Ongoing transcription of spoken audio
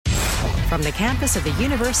from the campus of the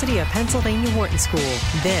University of Pennsylvania Wharton School,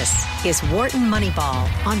 this is Wharton Moneyball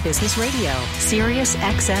on Business Radio, Sirius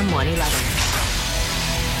XM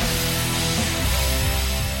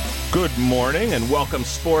 111. Good morning and welcome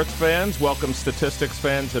sports fans, welcome statistics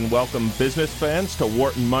fans, and welcome business fans to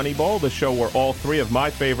Wharton Moneyball, the show where all three of my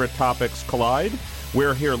favorite topics collide.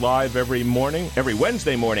 We're here live every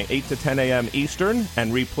Wednesday morning, 8 to 10 a.m. Eastern,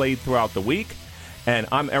 and replayed throughout the week. And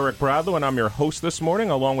I'm Eric Bradlow, and I'm your host this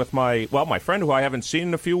morning, along with my friend who I haven't seen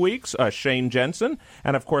in a few weeks, Shane Jensen,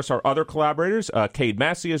 and of course our other collaborators. Cade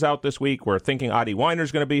Massey is out this week. We're thinking Adi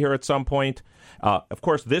Weiner's going to be here at some point. Of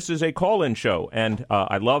course, this is a call-in show, and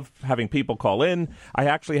I love having people call in. I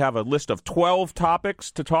actually have a list of 12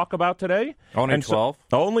 topics to talk about today. Only 12?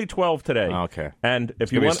 Only 12 today. Okay. And if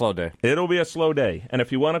it's going to be a slow day. It'll be a slow day. And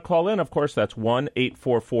if you want to call in, of course, that's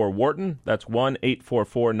 1-844-WHARTON. That's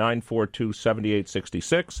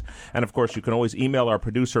 1-844-942-7866. And, of course, you can always email our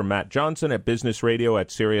producer, Matt Johnson, at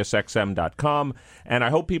businessradio@SiriusXM.com. And I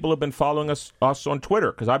hope people have been following us on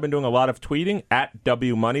Twitter, because I've been doing a lot of tweeting at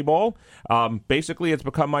WMoneyball. Basically, it's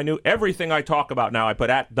become my new everything I talk about now. I put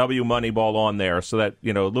at WMoneyball on there so that,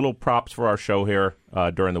 little props for our show here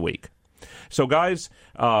during the week. So, guys,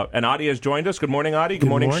 and Adi has joined us. Good morning, Adi. Good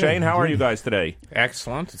morning, Shane. How are you guys today?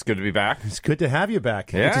 Excellent. It's good to be back. It's good to have you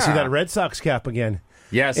back. Yeah. Good to see that Red Sox cap again.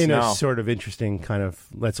 Yes, in a sort of interesting kind of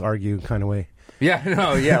let's argue kind of way. I've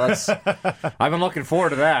been looking forward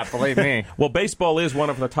to that, believe me. Well, baseball is one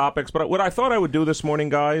of the topics, but what I thought I would do this morning,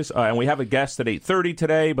 guys, and we have a guest at 8:30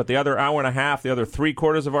 today, but the other hour and a half, the other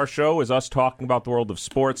three-quarters of our show is us talking about the world of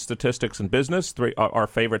sports, statistics, and business, our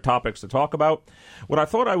favorite topics to talk about. What I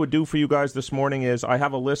thought I would do for you guys this morning is I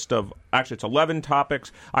have a list of, actually it's 11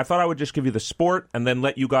 topics. I thought I would just give you the sport and then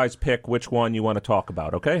let you guys pick which one you want to talk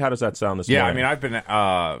about, okay? How does that sound this morning? Yeah, I mean, I've been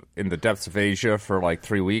in the depths of Asia for like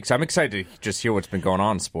 3 weeks. I'm excited to just hear what's been going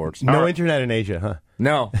on in sports. No internet in Asia, huh?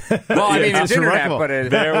 No. Well, I mean, it's internet, but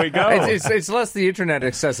there we go. It's less the internet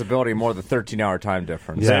accessibility, more the 13-hour time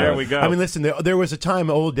difference. Yeah. There we go. I mean, listen, there was a time,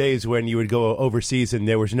 old days, when you would go overseas and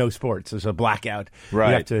there was no sports. There was a blackout. Right.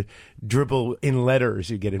 You have to dribble in letters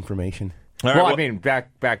to get information. All right, well, I mean,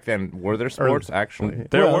 back then, were there sports, actually?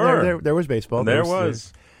 There was baseball. There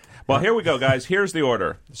was. Well, here we go, guys. Here's the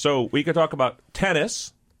order. So we could talk about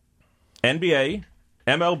tennis, NBA,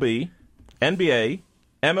 MLB, NBA,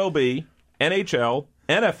 MLB, NHL,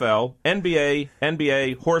 NFL,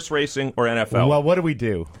 NBA, horse racing, or NFL. Well, what do we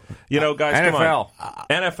do? Guys, NFL. come on.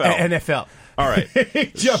 NFL. NFL. All right.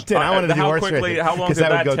 Jumped in. I wanted to do horse racing. How long did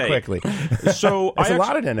that go take? Quickly. So a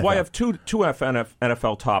lot of NFL. Well, I have two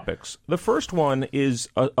NFL topics. The first one is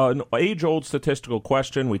an age-old statistical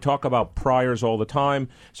question. We talk about priors all the time.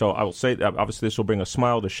 So I will say, obviously, this will bring a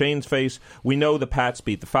smile to Shane's face. We know the Pats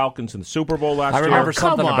beat the Falcons in the Super Bowl last year. I remember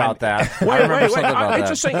something about that. Wait. I'm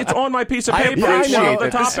just saying it's on my piece of paper. I appreciate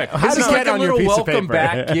the topic. This is like a little welcome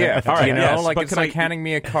back gift. All right, yes, it's like handing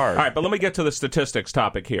me a card. All right, but let me get to the statistics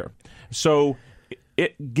topic here. So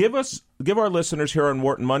give our listeners here on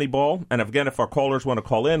Wharton Moneyball, and again, if our callers want to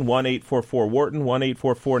call in, 1-844-WHARTON,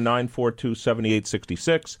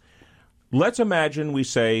 1-844-942-7866. Let's imagine we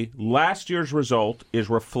say last year's result is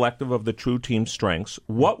reflective of the true team's strengths.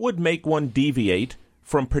 What would make one deviate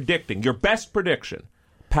from predicting, your best prediction,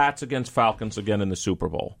 Pats against Falcons again in the Super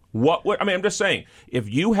Bowl? I'm just saying, if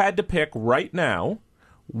you had to pick right now,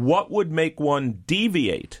 what would make one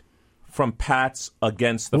deviate from Pats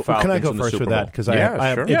against the Falcons? Can I go in the first Super with Bowl? that? Because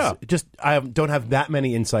I don't have that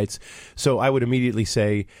many insights, so I would immediately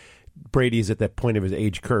say Brady's at that point of his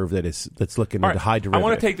age curve that's looking at the high derivative. I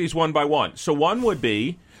want to take these one by one. So one would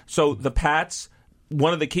be, the Pats,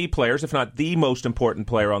 one of the key players, if not the most important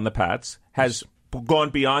player on the Pats, has gone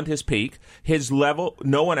beyond his peak. His level,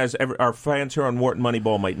 no one has ever, our fans here on Wharton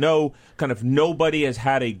Moneyball might know, kind of nobody has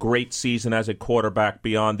had a great season as a quarterback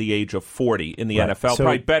beyond the age of 40 in the NFL.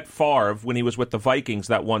 Probably Brett Favre, when he was with the Vikings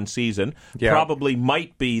that one season, probably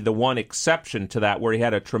might be the one exception to that, where he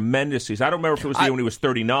had a tremendous season. I don't remember if it was the year when he was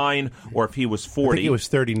 39 or if he was 40. I think he was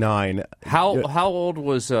 39. How old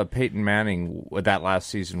was Peyton Manning with that last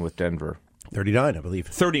season with Denver? 39, I believe.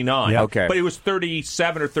 39. Yeah. Okay. But he was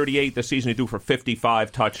 37 or 38 the season he threw for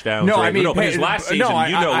 55 touchdowns. No, I mean, his last season,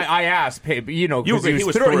 I asked, because he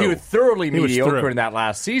was thoroughly mediocre in that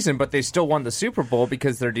last season, but they still won the Super Bowl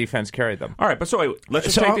because their defense carried them. All right, but let's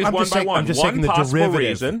just take these one by one. One possible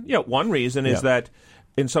reason, one reason is that,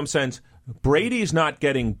 in some sense, Brady's not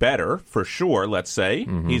getting better, for sure, let's say.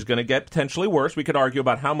 Mm-hmm. He's going to get potentially worse. We could argue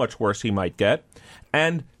about how much worse he might get.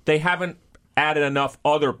 And they haven't added enough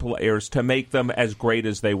other players to make them as great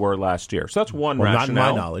as they were last year. So that's one rationale. Not in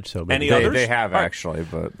my knowledge. So any others? They have actually,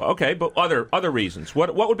 but okay. But other reasons.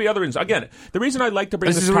 What would be other reasons? Again, the reason I'd like to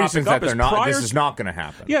bring this topic up is this is not going to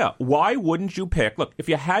happen. Yeah. Why wouldn't you pick? Look, if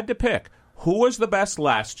you had to pick, who was the best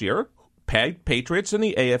last year? Patriots in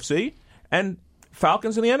the AFC and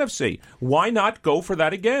Falcons in the NFC. Why not go for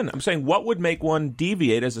that again? I'm saying, what would make one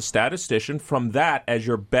deviate as a statistician from that as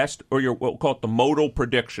your best, or your, we'll call it the modal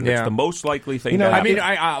prediction? Yeah. It's the most likely thing to happen.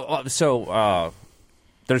 I mean,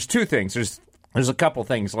 there's two things. There's a couple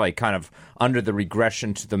things like kind of under the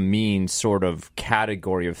regression to the mean sort of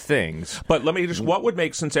category of things. But let me just, what would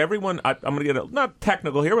make, since everyone, I'm going to get not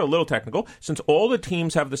technical here, but a little technical, since all the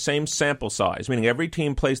teams have the same sample size, meaning every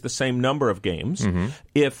team plays the same number of games,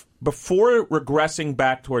 if before regressing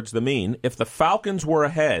back towards the mean, if the Falcons were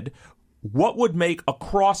ahead, what would make a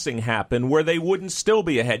crossing happen where they wouldn't still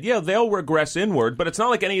be ahead? Yeah, they'll regress inward, but it's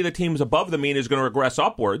not like any of the teams above the mean is going to regress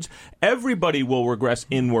upwards. Everybody will regress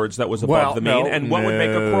inwards that was above the mean, and what would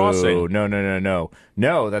make a crossing?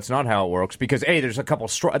 No, that's not how it works, because, there's a couple,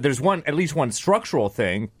 there's at least one structural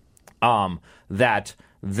thing that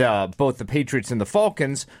both the Patriots and the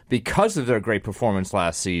Falcons, because of their great performance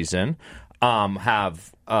last season,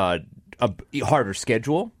 have a harder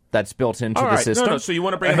schedule. That's built into the system. No, so you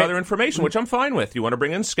want to bring in other information, which I'm fine with. You want to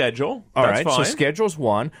bring in schedule. That's fine. So schedule's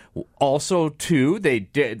one. Also, two,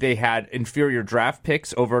 they had inferior draft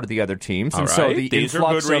picks over the other teams, and so the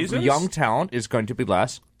influx of young talent is going to be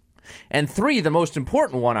less. And three, the most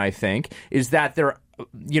important one, I think, is that their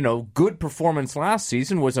good performance last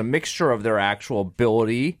season was a mixture of their actual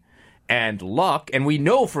ability and luck, and we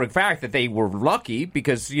know for a fact that they were lucky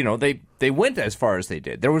because, they went as far as they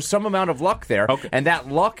did. There was some amount of luck there, and that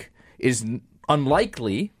luck is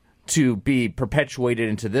unlikely to be perpetuated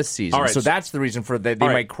into this season. So that's the reason for they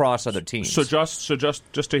might cross other teams. So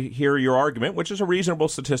just to hear your argument, which is a reasonable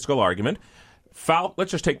statistical argument,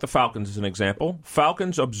 let's just take the Falcons as an example.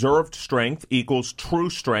 Falcons' observed strength equals true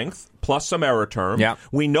strength plus some error term. Yeah.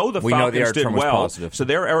 We know the Falcons did well, so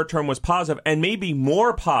their error term was positive, and maybe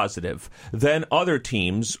more positive than other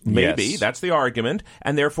teams. Maybe. Yes. That's the argument,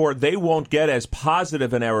 and therefore they won't get as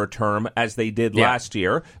positive an error term as they did last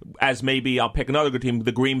year, as maybe, I'll pick another good team,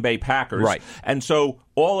 the Green Bay Packers. Right. And so,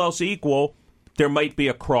 all else equal, there might be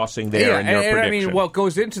a crossing there in your prediction. I mean, what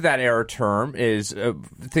goes into that error term is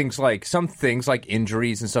things like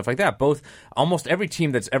injuries and stuff like that. Almost every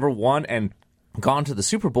team that's ever won and gone to the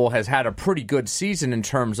Super Bowl has had a pretty good season in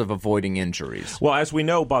terms of avoiding injuries. Well, as we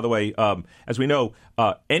know, by the way,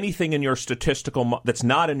 anything in your statistical that's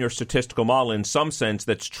not in your statistical model, in some sense,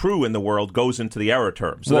 that's true in the world, goes into the error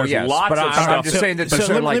term. So there's lots of stuff. I'm just saying that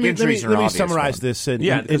injuries are Let me summarize this.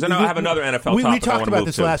 Because I have another NFL topic. We talked about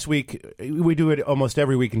this last week. We do it almost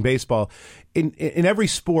every week in baseball. In every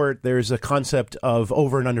sport, there's a concept of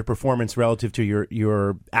over and under performance relative to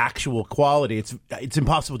your actual quality. It's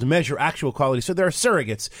impossible to measure actual quality. So there are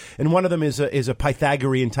surrogates, and one of them is a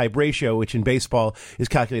Pythagorean type ratio, which in baseball is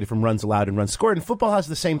calculated from runs allowed and runs scored. And football has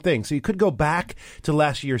the same thing. So you could go back to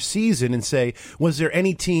last year's season and say, was there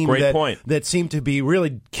any team that seemed to be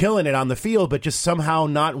really killing it on the field, but just somehow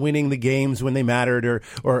not winning the games when they mattered,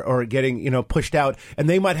 or getting pushed out, and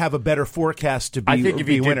they might have a better forecast to be. I think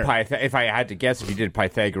if I had to guess, if you did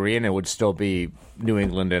Pythagorean, it would still be New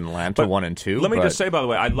England and Atlanta 1 and 2. Let me just say, by the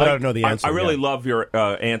way, I don't know the answer. I really love your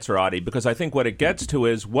answer, Adi, because I think what it gets to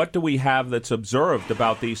is, what do we have that's observed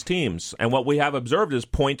about these teams? And what we have observed is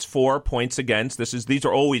points for, points against. These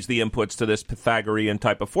are always the inputs to this Pythagorean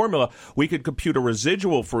type of formula. We could compute a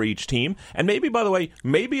residual for each team, and maybe, by the way,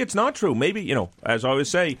 maybe it's not true. Maybe, as I always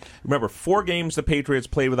say, remember, 4 games the Patriots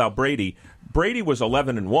played without Brady. Brady was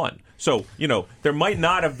 11-1. So, there might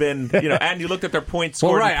not have been, and you looked at their points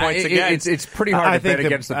scored and points against. It's pretty hard to bet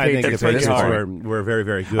against the Patriots. I think we're very,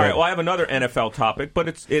 very good. All right, well, I have another NFL topic,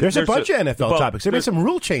 but there's a bunch of NFL topics. There have been some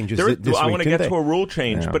rule changes this week. I want to get to a rule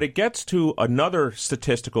change, but it gets to another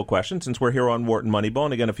statistical question, since we're here on Wharton Moneyball.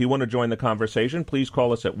 And again, if you want to join the conversation, please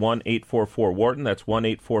call us at 1-844-WHARTON. That's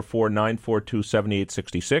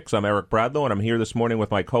 1-844-942-7866. I'm Eric Bradlow, and I'm here this morning with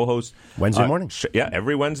my co-host. Wednesday morning.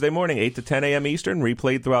 Every Wednesday morning, 8 to 10 a.m. Eastern,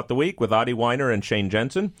 replayed throughout the week with Adi Weiner and Shane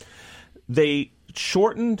Jensen. They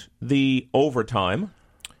shortened the overtime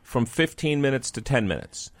from 15 minutes to 10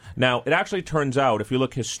 minutes. Now, it actually turns out, if you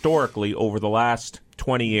look historically over the last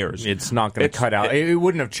 20 years, it's not going to cut out. It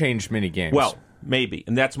wouldn't have changed many games. Well, maybe,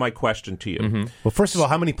 and that's my question to you. Mm-hmm. Well, first of all,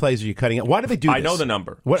 how many plays are you cutting out? Why do they do this? I know the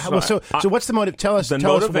number. So what's the motive? Tell us. The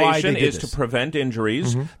motivation is to prevent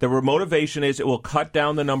injuries. Mm-hmm. The motivation is it will cut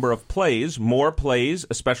down the number of plays. More plays,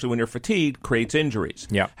 especially when you're fatigued, creates injuries.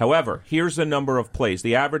 Yeah. However, here's the number of plays.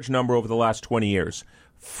 The average number over the last 20 years.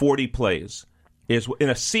 40 plays is in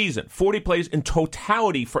a season. 40 plays in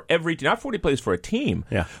totality for every team. Not 40 plays for a team.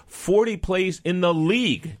 Yeah. 40 plays in the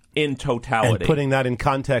league in totality. And putting that in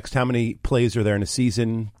context, how many plays are there in a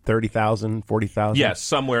season? 30,000, 40,000? Yes,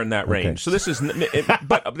 somewhere in that range. Okay. So this is...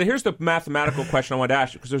 but here's the mathematical question I want to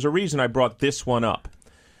ask you, because there's a reason I brought this one up.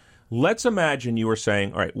 Let's imagine you were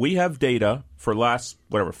saying, all right, we have data for last,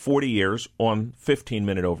 40 years on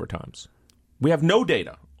 15-minute overtimes. We have no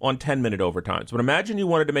data on 10-minute overtimes. But imagine you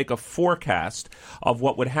wanted to make a forecast of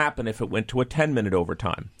what would happen if it went to a 10-minute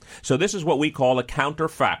overtime. So this is what we call a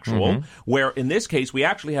counterfactual, where in this case we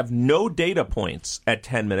actually have no data points at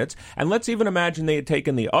 10 minutes. And let's even imagine they had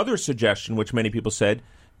taken the other suggestion, which many people said,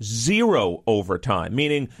 0 overtime,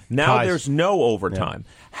 meaning now there's no overtime.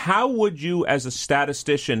 Yeah. How would you, as a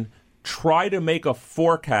statistician, try to make a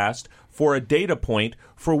forecast for a data point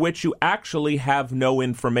for which you actually have no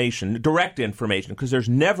information, direct information, because there's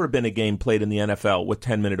never been a game played in the NFL with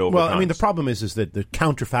 10-minute overtimes? Well, I mean, the problem is that the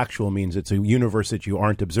counterfactual means it's a universe that you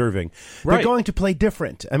aren't observing. Right. They're going to play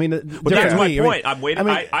different. I mean, but that's my point. I'm waiting.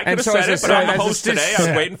 I could have said it, but I'm the host today. I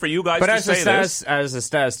was waiting for you guys to say this. As a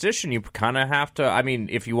statistician, you kind of have to, I mean,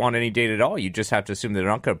 if you want any data at all, you just have to assume they're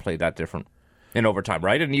not going to play that different in overtime,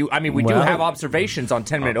 right? And we do have observations on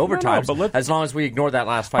 10-minute overtimes, as long as we ignore that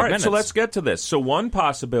last 5 minutes. So let's get to this. So one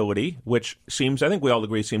possibility, which seems, I think we all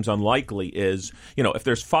agree seems unlikely, is, if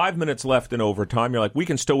there's 5 minutes left in overtime, you're like, we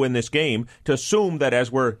can still win this game, to assume that as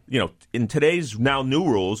we're, in today's now new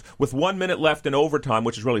rules, with 1 minute left in overtime,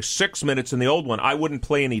 which is really 6 minutes in the old one, I wouldn't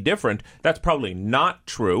play any different. That's probably not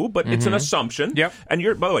true, but it's an assumption. Yep.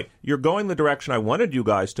 And by the way, you're going the direction I wanted you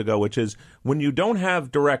guys to go, which is when you don't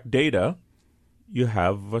have direct data, you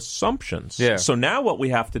have assumptions. Yeah. So now what we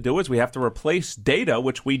have to do is we have to replace data,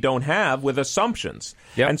 which we don't have, with assumptions.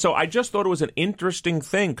 Yep. And so I just thought it was an interesting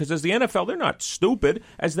thing, because as the NFL, they're not stupid.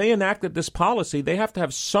 As they enacted this policy, they have to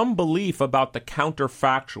have some belief about the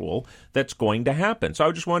counterfactual that's going to happen. So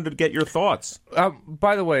I just wanted to get your thoughts.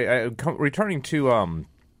 By the way, returning to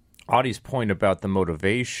Audie's point about the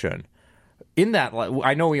motivation, in that,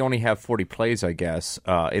 I know we only have 40 plays, I guess,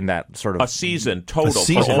 in that sort of a season total. A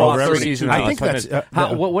season. For all for season. I think that's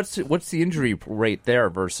what's the injury rate there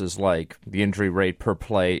versus like the injury rate per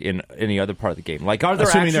play in any other part of the game? Like, are there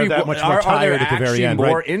assuming actually they're that much more tired at the very end,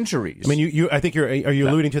 more right? injuries? I mean, I think are you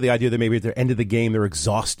alluding to the idea that maybe at the end of the game they're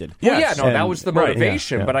exhausted? Well, that was the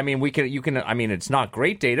motivation. Right, yeah. But I mean, it's not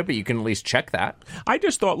great data, but you can at least check that. I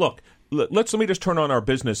just thought, look. Let me just turn on our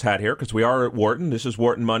business hat here, because we are at Wharton. This is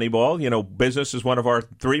Wharton Moneyball. Business is one of our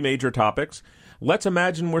 3 major topics. Let's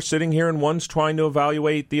imagine we're sitting here and one's trying to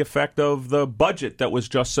evaluate the effect of the budget that was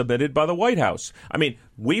just submitted by the White House. I mean,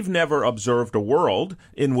 we've never observed a world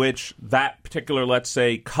in which that particular, let's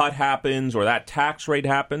say, cut happens or that tax rate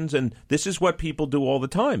happens, and this is what people do all the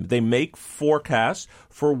time. They make forecasts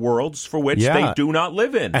for worlds for which they do not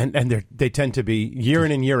live in. And they tend to be year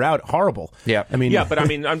in and year out horrible. Yeah.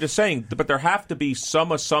 I'm just saying, but there have to be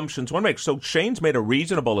some assumptions one makes. So Shane's made a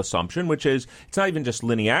reasonable assumption, which is it's not even just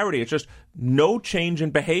linearity, it's just no change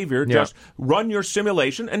in behavior. Yeah. Just run your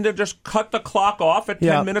simulation and then just cut the clock off at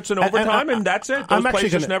 10 minutes in overtime, and that's it. Those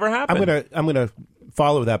plays just never happen. I'm going to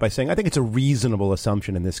follow that by saying I think it's a reasonable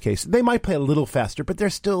assumption in this case. They might play a little faster, but they're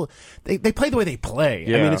still they play the way they play.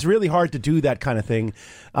 Yeah. I mean, it's really hard to do that kind of thing,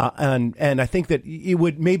 and I think that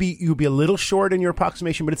you'd be a little short in your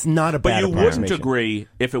approximation, but it's not a bad approximation. But you wouldn't agree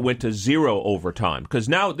if it went to 0 overtime, because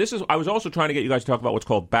now I was also trying to get you guys to talk about what's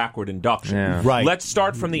called backward induction. Yeah. Right. Let's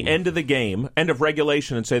start from the end of the game, end of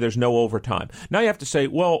regulation, and say there's no overtime. Now you have to say,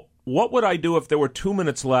 well, what would I do if there were 2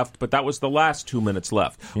 minutes left, but that was the last 2 minutes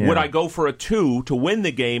left? Yeah. Would I go for a 2 to win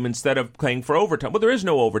the game instead of playing for overtime? Well, there is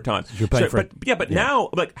no overtime. Now,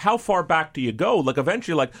 like, how far back do you go? Like,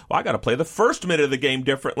 eventually, well, I got to play the first minute of the game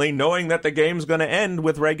differently, knowing that the game's going to end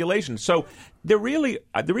with regulation. So the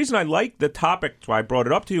reason I like the topic, why I brought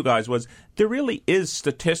it up to you guys, was there really is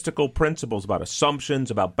statistical principles about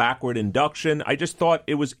assumptions, about backward induction. I just thought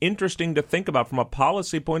it was interesting to think about from a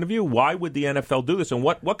policy point of view. Why would the NFL do this, and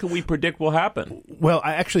what can we predict will happen? Well,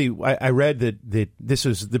 I read that this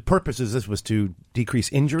was the purpose of this was to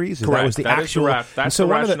decrease injuries. Correct. That was the actual. That's the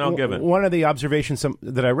rationale given. One of the observations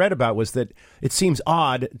that I read about was that it seems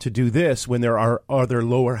odd to do this when there are other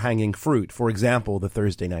lower hanging fruit. For example, the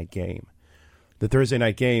Thursday night game. The Thursday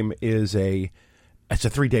night game is it's a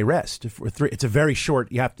 3-day rest. It's a very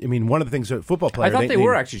short. One of the things that football players. I thought they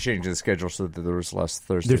were actually changing the schedule so that there was less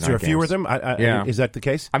Thursday night games. There's fewer of them. Is that the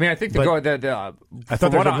case? I mean, I think I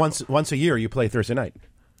thought there's once a year you play Thursday night.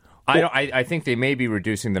 I think they may be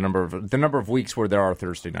reducing the number of weeks where there are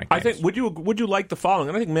Thursday night games. I think would you like the following?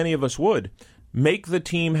 And I think many of us would make the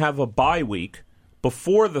team have a bye week,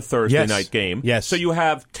 before the Thursday night game. Yes. So you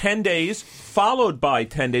have 10 days followed by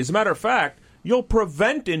 10 days. As a matter of fact, you'll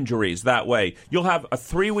prevent injuries that way. You'll have a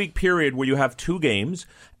 3-week period where you have 2 games,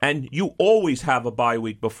 and you always have a bye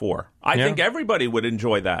week before. I think everybody would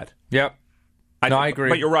enjoy that. Yep. I agree.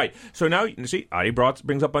 But you're right. So now, you see, Adi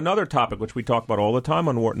brings up another topic, which we talk about all the time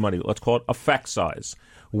on Wharton Money. Let's call it effect size.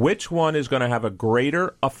 Which one is going to have a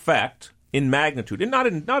greater effect in magnitude, and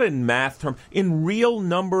not in math terms, in real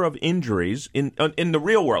number of injuries in the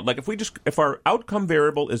real world? Like if our outcome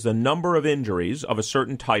variable is the number of injuries of a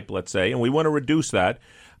certain type, let's say, and we want to reduce that,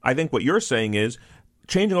 I think what you're saying is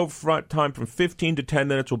changing overtime from 15 to 10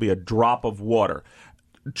 minutes will be a drop of water.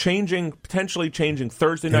 Potentially changing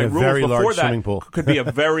Thursday night rules before that could be a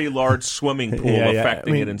very large swimming pool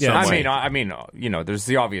affecting it in some way. I mean, there's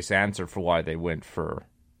the obvious answer for why they went for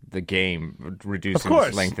the game, reducing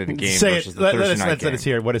the length of the game versus the Thursday night game. Let us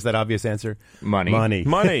hear. What is that obvious answer? Money.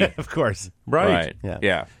 Of course. Right.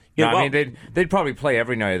 Yeah. I mean, they'd probably play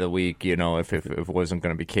every night of the week, if it wasn't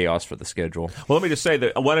going to be chaos for the schedule. Well, let me just say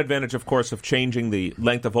that one advantage, of course, of changing the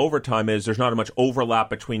length of overtime is there's not much overlap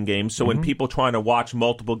between games. So when people trying to watch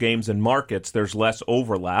multiple games in markets, there's less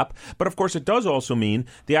overlap. But, of course, it does also mean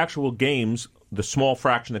the actual games, the small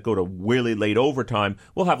fraction that go to really late overtime,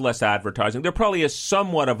 will have less advertising. There probably is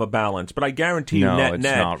somewhat of a balance, but I guarantee you,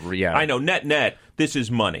 I know, net, this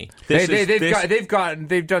is money. They've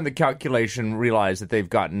done the calculation, realized that they've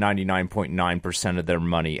gotten 99.9% of their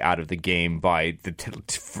money out of the game by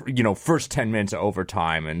the first 10 minutes of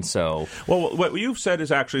overtime, and so. Well, what you've said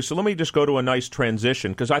is actually, so let me just go to a nice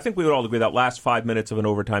transition, because I think we would all agree that last 5 minutes of an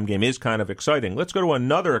overtime game is kind of exciting. Let's go to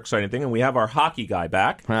another exciting thing, and we have our hockey guy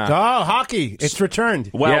back. Oh, hockey! It's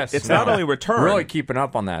returned. Well, it's not only returned. Really keeping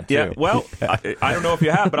up on that too. Yeah. Well, I don't know if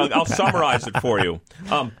you have, but I'll summarize it for you.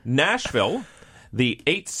 Nashville, the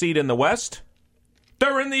 8th seed in the West,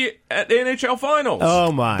 they're in the NHL Finals.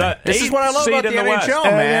 Oh, my. This is what I love about the NHL,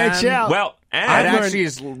 man. NHL. Well,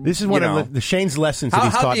 this is one of the Shane's lessons that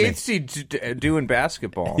he's taught me. How'd the 8th seed do in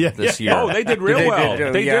basketball this year? Oh, they did real well.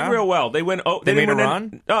 They did real well. They went. They made a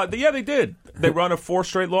run? They did. They run 4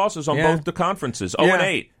 straight losses on both the conferences.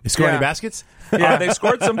 0-8. They score any baskets? They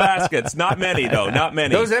scored some baskets. Not many, though. Not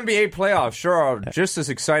many. Those NBA playoffs sure are just as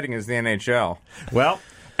exciting as the NHL. Well,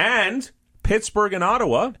 and Pittsburgh and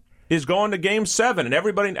Ottawa is going to Game 7. And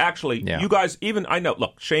everybody, actually, you guys, even, I know,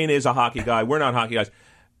 look, Shane is a hockey guy. We're not hockey guys.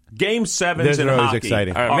 Game 7s in hockey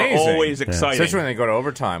exciting. are always exciting. Especially when they go to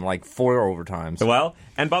overtime, like 4 overtimes. Well,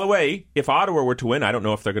 and by the way, if Ottawa were to win, I don't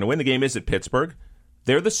know if they're going to win. The game is at Pittsburgh.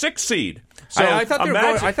 They're the 6th seed. So I thought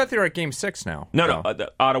they were at Game 6 now. No.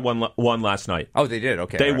 Ottawa won last night. Oh, they did.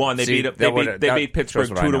 Okay, they won. They beat Pittsburgh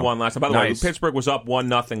 2-1 last night. By the way, Pittsburgh was up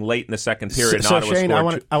 1-0 late in the second period. So Shane, I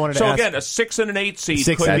wanted to so ask, again, a 6 and an 8 seed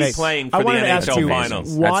could be playing for the NHL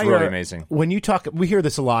Finals. That's really amazing. When you talk, we hear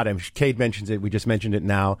this a lot. And Cade mentions it. We just mentioned it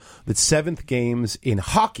now. That 7th games in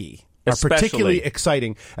hockey are particularly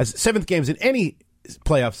exciting. As 7th games in any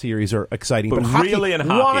playoff series are exciting, but really in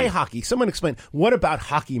hockey. Why hockey? Someone explain. What about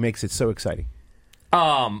hockey makes it so exciting?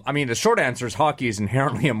 I mean, the short answer is hockey is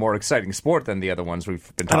inherently a more exciting sport than the other ones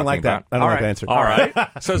we've been talking about. I don't like that answer. All right.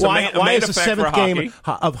 So why is the 7th game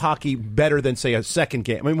of hockey better than, say, a second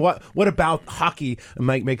game? I mean, what about hockey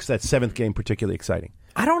makes that 7th game particularly exciting?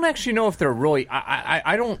 I don't actually know if they're really.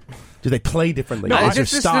 I don't. Do they play differently? No, is their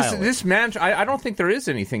style? This match, I don't think there is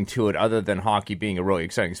anything to it other than hockey being a really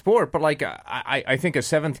exciting sport. But like, I think a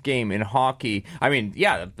 7th game in hockey. I mean,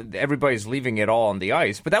 yeah, everybody's leaving it all on the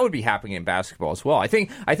ice, but that would be happening in basketball as well. I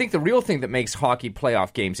think the real thing that makes hockey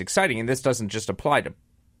playoff games exciting, and this doesn't just apply to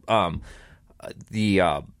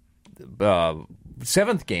the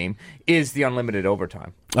 7th game, is the unlimited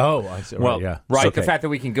overtime. Oh, I see. Well, right. Okay. The fact that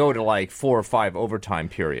we can go to like 4 or 5 overtime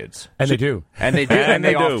periods. And they do. And they do. and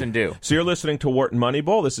they often do. So you're listening to Wharton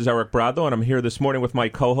Moneyball. This is Eric Bradlow, and I'm here this morning with my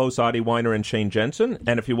co-hosts, Adi Weiner and Shane Jensen.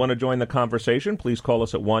 And if you want to join the conversation, please call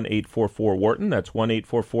us at 1-844-WHARTON. That's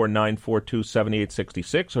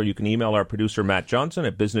 1-844-942-7866. Or you can email our producer, Matt Johnson,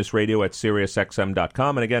 at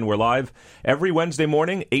businessradio@SiriusXM.com. And again, we're live every Wednesday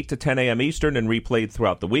morning, 8 to 10 a.m. Eastern, and replayed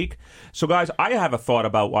throughout the week. So, guys, I have a thought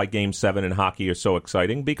about why Game 7 in hockey are so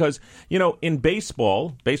exciting. Because, in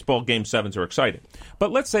baseball Game 7s are exciting.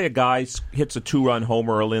 But let's say a guy hits a 2-run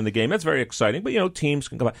homer early in the game. That's very exciting. But, teams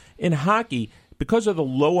can come out. In hockey, because of the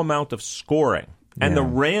low amount of scoring and the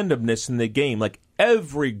randomness in the game, like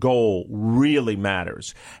every goal really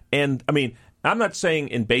matters. And, I mean, I'm not saying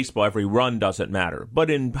in baseball every run doesn't matter.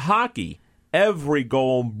 But in hockey, every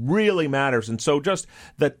goal really matters. And so just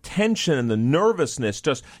the tension and the nervousness,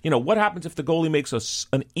 just, what happens if the goalie makes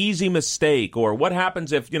an easy mistake? Or what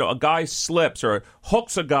happens if, a guy slips or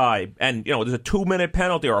hooks a guy and, there's a 2-minute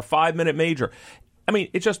penalty or a 5-minute major? I mean,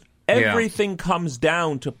 it's just everything comes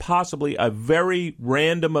down to possibly a very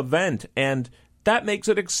random event, and that makes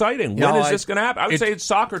it exciting. When is this going to happen? I would say it's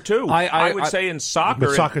soccer, too. I would say in soccer.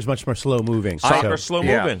 But soccer's much more slow-moving. Soccer's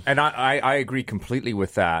slow-moving. And I agree completely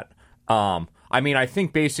with that. I mean, I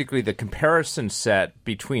think basically the comparison set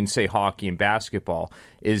between, say, hockey and basketball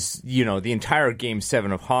is, the entire Game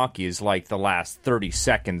 7 of hockey is like the last 30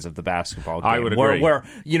 seconds of the basketball game. I would agree. Where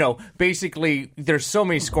basically there's so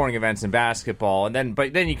many scoring events in basketball,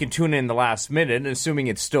 but then you can tune in the last minute, and assuming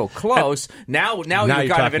it's still close, now you're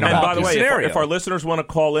kind of in a and by the way, scenario. If our listeners want to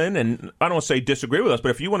call in, and I don't want to say disagree with us,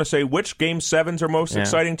 but if you want to say which Game 7s are most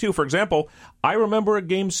exciting too, for example, I remember a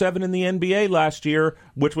Game 7 in the NBA last year,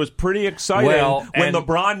 which was pretty exciting when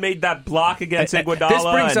LeBron made that block against Iguodala. This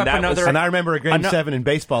brings up another... And I remember a Game 7 in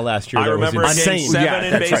baseball last year. I remember a Game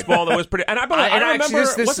 7 in baseball that was pretty... And I remember,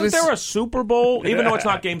 wasn't there a Super Bowl, even though it's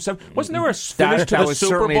not Game 7, wasn't there a finish to the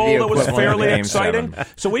Super Bowl that was fairly exciting?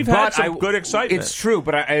 So we've had some good excitement. It's true,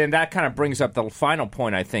 and that kind of brings up the final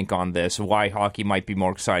point, I think, on this, why hockey might be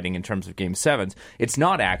more exciting in terms of Game 7s. It's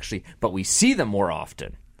not actually, but we see them more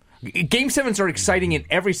often. Game 7s are exciting in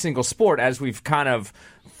every single sport, as we've kind of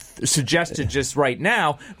suggested just right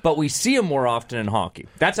now, but we see them more often in hockey.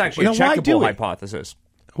 That's actually a checkable hypothesis.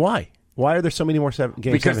 Why? Why are there so many more Game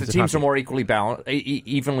 7s? Because the teams are more evenly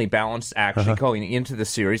balanced, actually, going into the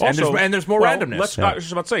series, also, and there's more randomness. I was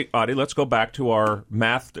just about to say, Adi, let's go back to our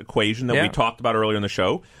math equation that we talked about earlier in the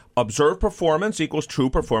show. Observed performance equals true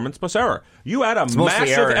performance plus error. You add a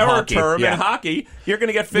massive error term in hockey, you're going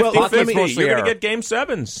to get 50-50. You're going to get Game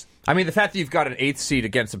 7s. I mean, the fact that you've got an 8th seed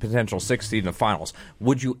against a potential 6th seed in the finals,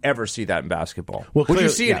 would you ever see that in basketball? Well, would you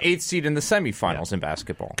see an 8th seed in the semifinals in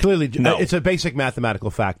basketball? Clearly, no. It's a basic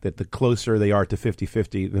mathematical fact that the closer they are to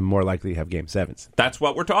 50-50, the more likely you have Game 7s. That's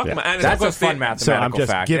what we're talking about. And that's a fun mathematical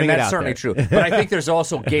fact, and that's certainly true. But I think there's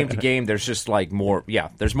also game-to-game, there's just like more,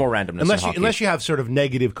 there's more randomness in hockey. Unless you have sort of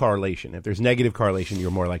negative correlation. If there's negative correlation,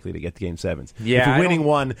 you're more likely to get the Game 7s. Yeah, if you're winning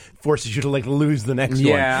one, forces you to lose the next one.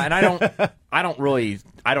 Yeah, and I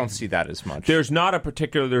don't see that as much. There's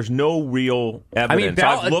no real evidence.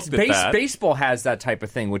 I've looked at that. Baseball has that type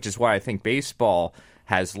of thing, which is why I think baseball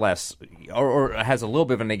has less, or has a little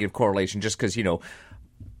bit of a negative correlation, just because,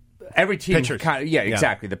 every team...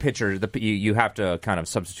 Exactly. The pitcher, you have to kind of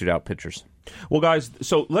substitute out pitchers. Well, guys,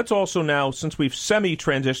 so let's also now, since we've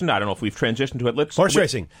semi-transitioned, I don't know if we've transitioned to it, horse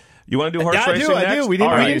racing. You want to do horse racing next? I do. We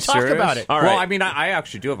didn't talk about it. All right. Well, I mean, I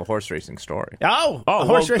actually do have a horse racing story. A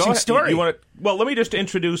horse racing story. Well, let me just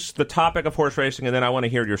introduce the topic of horse racing, and then I want to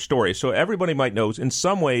hear your story. So everybody might know, in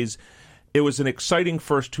some ways, it was an exciting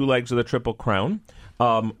first two legs of the Triple Crown.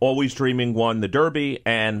 Always Dreaming won the Derby,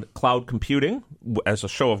 and Cloud Computing, as a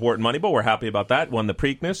show of Wharton Moneyball, we're happy about that, won the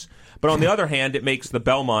Preakness. But on the other hand, it makes the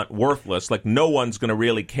Belmont worthless. Like, no one's going to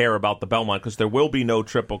really care about the Belmont because there will be no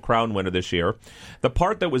Triple Crown winner this year. The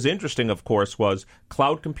part that was interesting, of course, was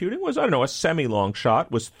Cloud Computing was, a semi-long shot,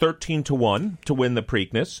 was 13-1 to win the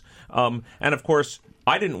Preakness. And, of course,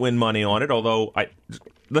 I didn't win money on it, although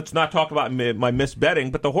let's not talk about my misbetting,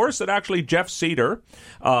 but the horse that actually Jeff Cedar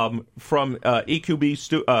from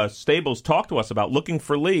EQB Stables talked to us about, Looking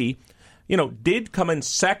for Lee, did come in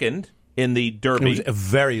second in the Derby. It was a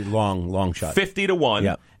very long shot. 50-1.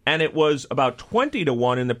 Yep. And it was about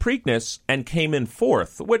 20-1 in the Preakness and came in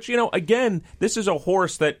fourth, which, again, this is a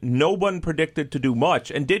horse that no one predicted to do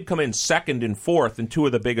much and did come in second and fourth in two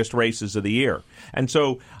of the biggest races of the year. And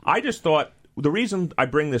so I just thought, the reason I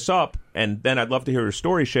bring this up, and then I'd love to hear your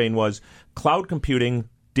story, Shane, was Cloud Computing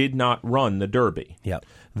did not run the Derby. Yep.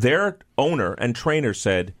 Their owner and trainer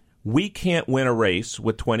said, we can't win a race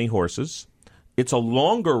with 20 horses. It's a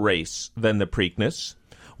longer race than the Preakness.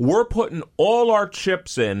 We're putting all our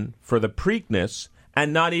chips in for the Preakness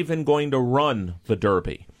and not even going to run the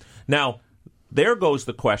Derby. Now, there goes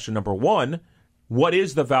the question, number one, what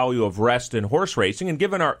is the value of rest in horse racing? And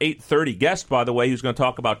given our 8:30 guest, by the way, who's going to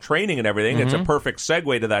talk about training and everything, it's a perfect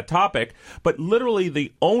segue to that topic. But literally,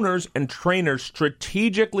 the owners and trainers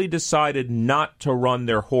strategically decided not to run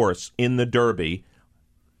their horse in the Derby,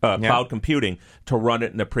 Cloud Computing, to run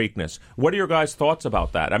it in the Preakness. What are your guys' thoughts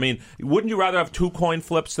about that? I mean, wouldn't you rather have two coin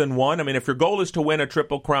flips than one? I mean, if your goal is to win a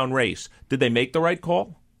Triple Crown race, did they make the right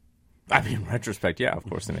call? I mean, in retrospect, yeah, of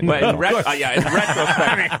course they made in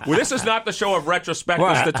retrospect. Well, this is not the show of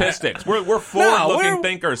retrospective statistics. We're forward-looking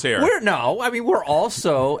thinkers here. We're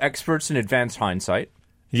also experts in advanced hindsight.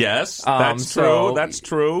 Yes, that's true. That's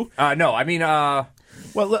true.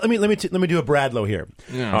 Well, let me do a Bradlow here.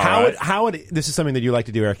 Yeah. This is something that you like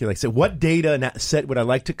to do, Eric. You like to say, what data set would I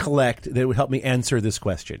like to collect that would help me answer this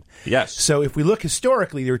question? Yes. So if we look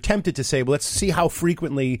historically, you're tempted to say, well, let's see how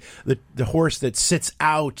frequently the horse that sits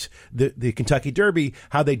out the Kentucky Derby,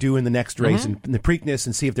 how they do in the next race in the Preakness,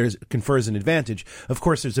 and see if there's confers an advantage. Of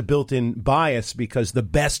course, there's a built-in bias because the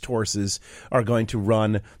best horses are going to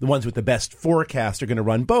run, the ones with the best forecast are going to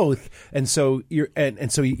run both, and so you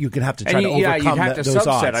can have to try to overcome those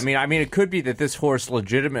subset. odds. I mean, it could be that this horse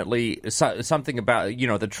legitimately something about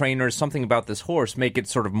the trainers, something about this horse make it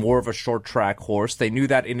sort of more of a short track horse. They knew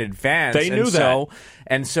that in advance. They knew that,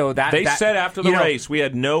 and so that they said after the race we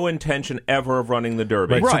had no intention ever of running the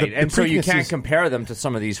Derby. Right, so you can't compare them to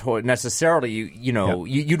some of these necessarily.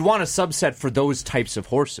 You'd want a subset for those types of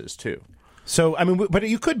horses too. So, I mean, but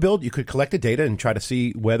you could collect the data and try to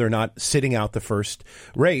see whether or not sitting out the first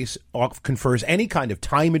race confers any kind of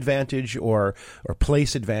time advantage or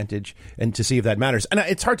place advantage, and to see if that matters. And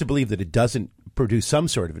it's hard to believe that it doesn't produce some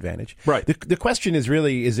sort of advantage. Right. The question is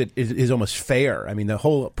really, is almost fair. I mean, the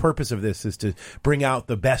whole purpose of this is to bring out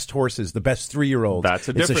the best horses, the best 3-year-olds. That's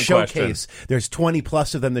a different showcase. question. There's 20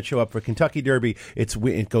 plus of them that show up for Kentucky Derby.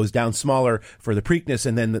 It goes down smaller for the Preakness,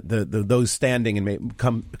 and then those standing and may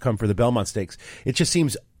come for the Belmont Stakes. It just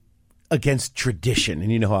seems against tradition,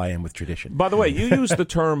 and you know how I am with tradition. By the way, you use the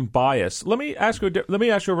term bias. Let me ask you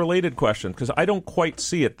a related question, because I don't quite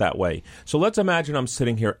see it that way. So let's imagine I'm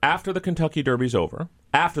sitting here after the Kentucky Derby's over,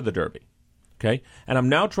 after the Derby, okay, and I'm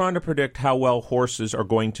now trying to predict how well horses are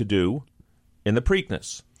going to do in the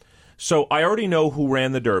Preakness. So I already know who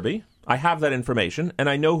ran the Derby. I have that information, and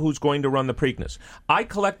I know who's going to run the Preakness. I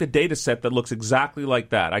collect a data set that looks exactly like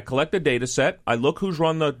that. I collect a data set. I look who's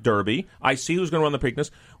run the Derby. I see who's going to run the Preakness.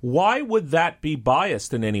 Why would that be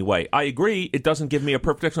biased in any way? I agree it doesn't give me a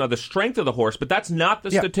prediction of the strength of the horse, but that's not the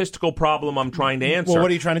statistical problem I'm trying to answer. Well, what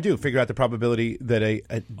are you trying to do? Figure out the probability that a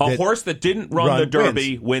horse that didn't run the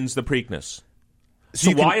Derby wins the Preakness.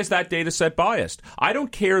 So why is that data set biased? I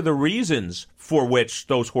don't care the reasons for which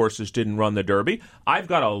those horses didn't run the Derby. I've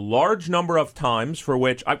got a large number of times for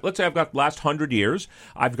which, let's say I've got last 100 years,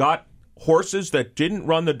 I've got horses that didn't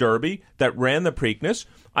run the Derby that ran the Preakness.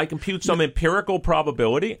 I compute some empirical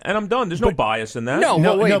probability, and I'm done. There's no bias in that. No,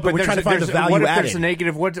 but we're trying to find the value what if added. There's a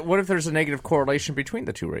negative? What if there's a negative correlation between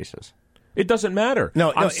the two races? It doesn't matter.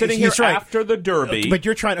 I'm sitting here after the Derby. But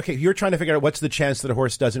you're trying to figure out what's the chance that a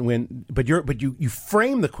horse doesn't win. But you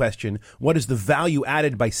frame the question: what is the value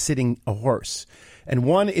added by sitting a horse? And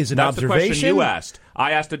one is an observation. That's the question you asked.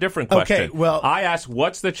 I asked a different question. Okay, well, I asked,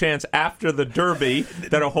 what's the chance after the Derby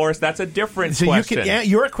that a horse? That's a different question.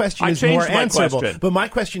 Your question is more answerable. Question. But my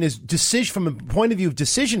question is from a point of view of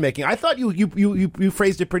decision making. I thought you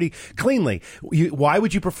phrased it pretty cleanly. Why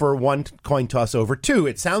would you prefer one coin toss over two?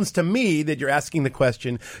 It sounds to me that you're asking the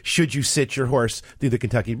question: should you sit your horse through the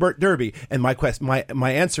Kentucky Derby? And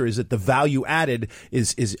my answer is that the value added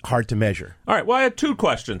is hard to measure. All right. Well, I had two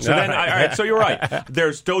questions. So all right. So you're right.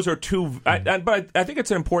 Those are two. But I think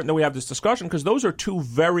it's important that we have this discussion because those are two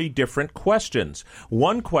very different questions.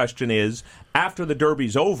 One question is, after the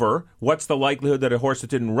Derby's over, what's the likelihood that a horse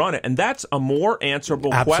that didn't run it? And that's a more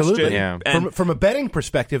answerable question. Yeah. From a betting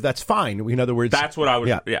perspective, that's fine. In other words, that's what I would.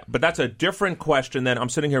 Yeah. But that's a different question than I'm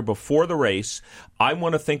sitting here before the race. I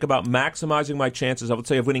want to think about maximizing my chances, I would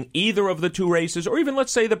say, of winning either of the two races, or even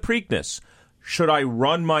let's say the Preakness. Should I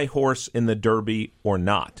run my horse in the Derby or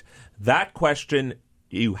not? That question.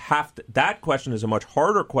 That question is a much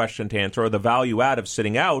harder question to answer, or the value add of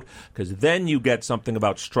sitting out, because then you get something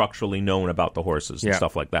about structurally known about the horses and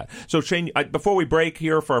stuff like that. So, Shane, before we break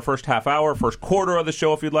here for our first half hour, first quarter of the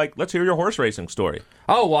show, if you'd like, let's hear your horse racing story.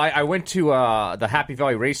 Oh, well, I went to the Happy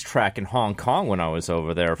Valley Racetrack in Hong Kong when I was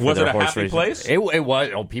over there. Was it a happy place? It was.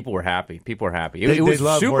 Oh, people were happy. It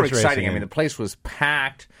was super exciting. I mean, the place was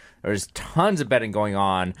packed. There was tons of betting going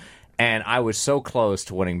on. And I was so close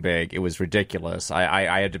to winning big. It was ridiculous.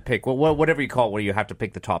 I had to pick, whatever you call it, where you have to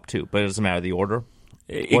pick the top two. But it doesn't matter the order.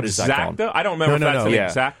 What is that called? I don't remember if that's an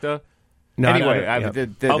exacta. No, anyway,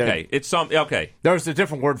 okay, it's some okay. There's a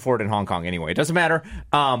different word for it in Hong Kong. Anyway, it doesn't matter.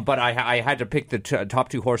 But I had to pick the top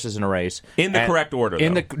two horses in a race in the correct order.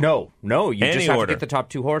 No, you Any just have order. to get the top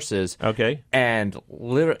two horses. Okay, and it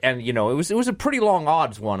was a pretty long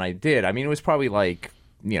odds one I did. I mean, it was probably like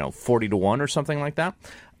 40-1 or something like that.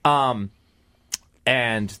 And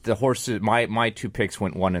the horses, my two picks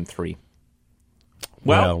went 1 and 3.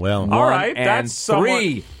 Well. All right, that's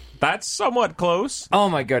 3. That's somewhat close. Oh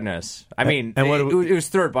my goodness! I mean, it was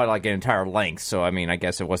third by like an entire length. So I mean, I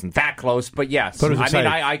guess it wasn't that close. But yes,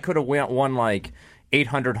 I could have won like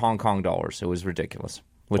 800 Hong Kong dollars. It was ridiculous,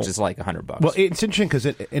 which is like $100. Well, it's interesting because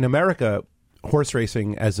in America, horse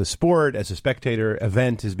racing as a sport, as a spectator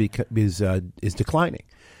event, is declining.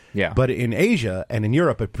 Yeah. But in Asia and in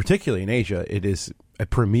Europe, but particularly in Asia, it is a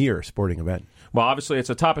premier sporting event. Well, obviously, it's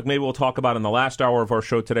a topic maybe we'll talk about in the last hour of our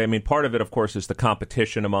show today. I mean, part of it, of course, is the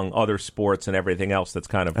competition among other sports and everything else that's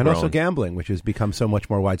kind of and grown. Also gambling, which has become so much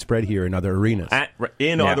more widespread here in other arenas. Other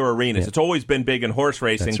arenas. Yeah. It's always been big in horse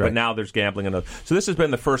racing, but now there's gambling. So this has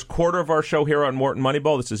been the first quarter of our show here on Wharton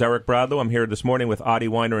Moneyball. This is Eric Bradlow. I'm here this morning with Adi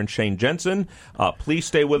Weiner and Shane Jensen. Please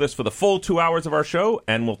stay with us for the full 2 hours of our show,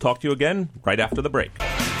 and we'll talk to you again right after the break.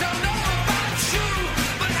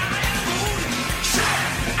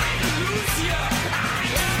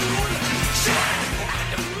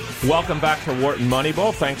 Welcome back to Wharton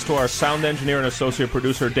Moneyball. Thanks to our sound engineer and associate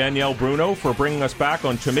producer, Danielle Bruno, for bringing us back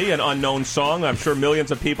on, to me, an unknown song. I'm sure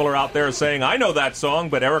millions of people are out there saying, I know that song,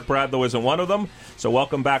 but Eric Bradlow isn't one of them. So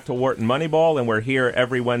welcome back to Wharton Moneyball, and we're here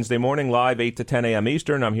every Wednesday morning, live 8 to 10 a.m.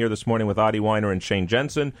 Eastern. I'm here this morning with Adi Weiner and Shane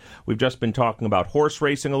Jensen. We've just been talking about horse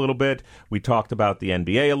racing a little bit. We talked about the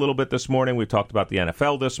NBA a little bit this morning. We talked about the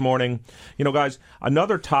NFL this morning. You know, guys,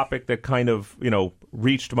 another topic that kind of,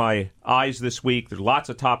 reached my eyes this week. There's lots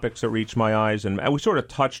of topics that reached my eyes, and we sort of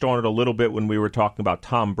touched on it a little bit when we were talking about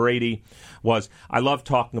Tom Brady. I love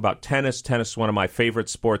talking about tennis. Tennis is one of my favorite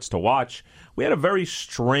sports to watch. We had a very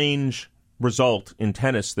strange result in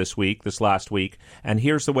tennis this last week, and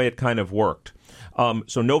here's the way it kind of worked.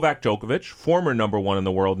 So Novak Djokovic, former number 1 in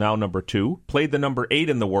the world, now number 2, played the number 8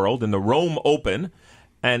 in the world in the Rome Open.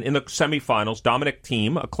 And in the semifinals, Dominic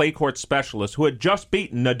Thiem, a clay court specialist who had just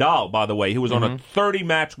beaten Nadal, by the way, who was on a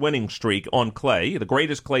 30-match winning streak on clay, the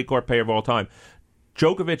greatest clay court player of all time.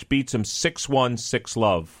 Djokovic beats him 6-1,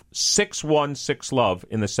 6-love. 6-1, 6-love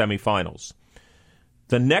in the semifinals.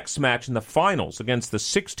 The next match in the finals against the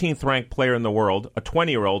 16th-ranked player in the world, a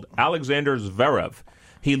 20-year-old, Alexander Zverev,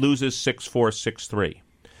 he loses 6-4, 6-3.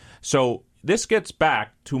 So this gets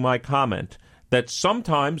back to my comment that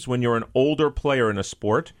sometimes when you're an older player in a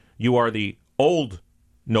sport, you are the old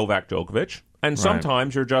Novak Djokovic, and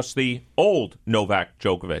sometimes you're just the old Novak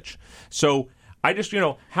Djokovic. So I just,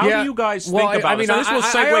 how do you guys think about it? So this will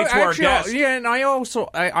segue to our guest. Yeah, and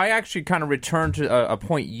I actually kind of returned to a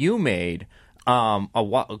point you made a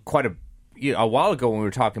while ago when we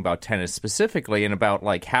were talking about tennis specifically, and about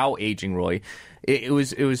like how aging really. It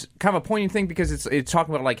was kind of a poignant thing because it's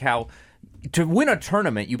talking about like how, to win a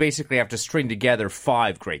tournament, you basically have to string together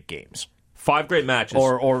 5 great games. 5 great matches.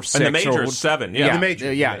 Or 6. And the major is 7. Yeah. The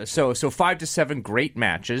major. Yeah. So 5 to 7 great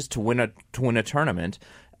matches to win a tournament.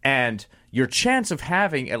 And your chance of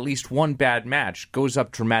having at least one bad match goes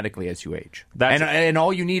up dramatically as you age. And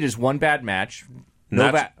all you need is one bad match.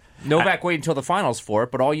 Novak waited until the finals for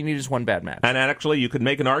it, but all you need is one bad match. And actually, you could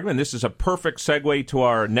make an argument. This is a perfect segue to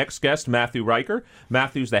our next guest, Matthew Riker.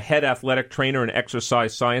 Matthew's the head athletic trainer and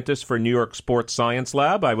exercise scientist for New York Sports Science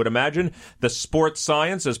Lab. I would imagine the sports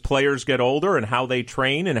science as players get older and how they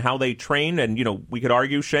train. And, we could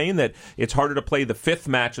argue, Shane, that it's harder to play the 5th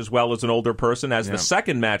match as well as an older person as the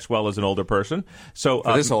 2nd match well as an older person. So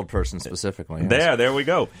for this old person specifically. Yes. There we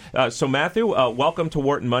go. So, Matthew, welcome to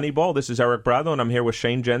Wharton Moneyball. This is Eric Bradlow, and I'm here with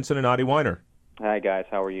Shane Jensen and Adi Weiner. Hi, guys.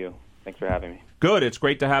 How are you? Thanks for having me. Good. It's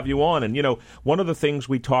great to have you on. And, one of the things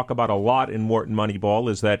we talk about a lot in Wharton Moneyball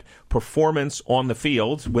is that performance on the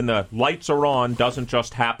field, when the lights are on, doesn't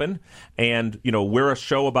just happen. And, we're a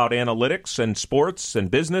show about analytics and sports and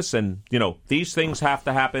business. And, these things have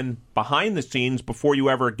to happen behind the scenes before you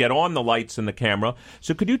ever get on the lights and the camera.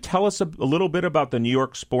 So could you tell us a little bit about the New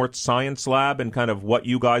York Sports Science Lab and kind of what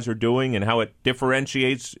you guys are doing and how it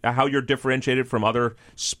differentiates, how you're differentiated from other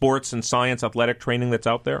sports and science athletic training that's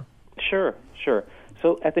out there? Sure.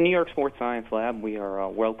 So at the New York Sports Science Lab, we are a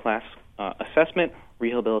world-class assessment,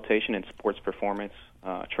 rehabilitation, and sports performance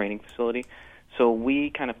training facility. So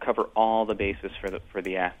we kind of cover all the bases for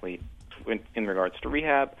the athlete in regards to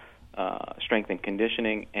rehab, strength and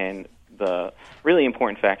conditioning, and the really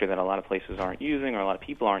important factor that a lot of places aren't using or a lot of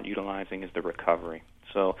people aren't utilizing is the recovery.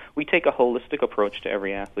 So we take a holistic approach to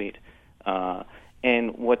every athlete.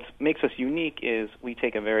 And what makes us unique is we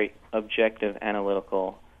take a very objective,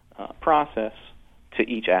 analytical process to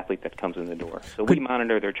each athlete that comes in the door. So we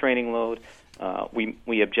monitor their training load.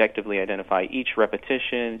 We objectively identify each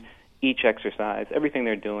repetition, each exercise, everything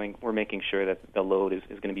they're doing. We're making sure that the load is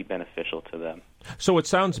going to be beneficial to them. So it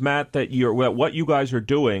sounds, Matt, that what you guys are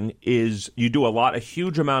doing is you do a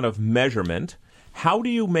huge amount of measurement. How do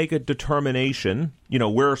you make a determination?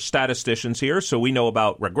 We're statisticians here, so we know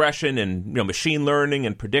about regression and machine learning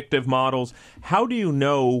and predictive models. How do you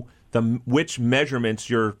know which measurements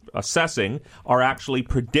you're assessing are actually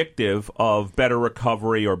predictive of better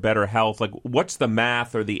recovery or better health? Like, what's the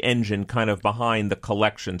math or the engine kind of behind the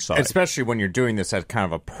collection side? Especially when you're doing this at kind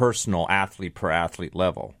of a personal athlete-per-athlete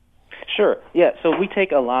level. Sure. Yeah. So we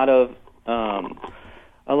take a lot of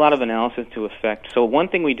analysis to effect. So one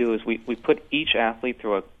thing we do is we put each athlete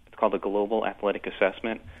through it's called a global athletic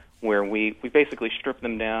assessment, where we basically strip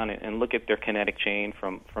them down and look at their kinetic chain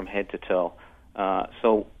from head to toe.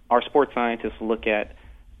 So our sports scientists look at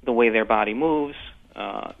the way their body moves,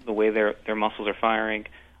 the way their muscles are firing,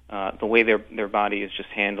 the way their body is just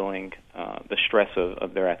handling the stress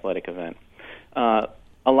of their athletic event.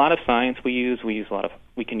 A lot of science we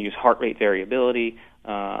can use heart rate variability.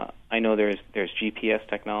 I know there's GPS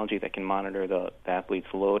technology that can monitor the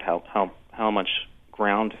athlete's load, how much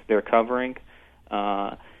ground they're covering,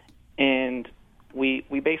 and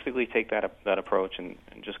we basically take that approach and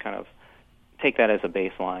just kind of take that as a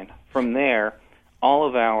baseline. From there, all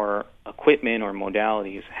of our equipment or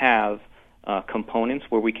modalities have components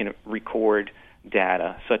where we can record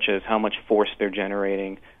data, such as how much force they're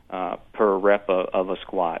generating per rep of a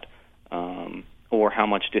squat, or how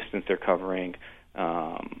much distance they're covering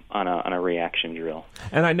on a reaction drill.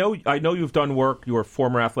 And I know you've done work. You're a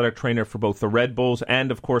former athletic trainer for both the Red Bulls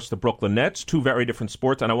and, of course, the Brooklyn Nets, two very different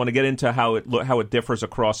sports. And I want to get into how it differs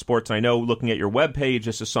across sports. And I know, looking at your webpage,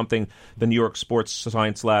 this is something the New York Sports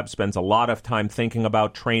Science Lab spends a lot of time thinking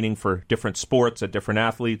about, training for different sports at different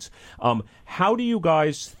athletes. How do you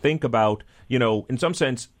guys think about, in some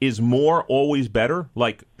sense, is more always better?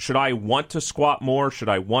 Like, should I want to squat more? Should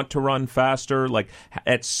I want to run faster? Like,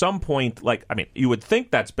 at some point, you would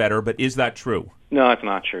think that's better, but is that true? No, it's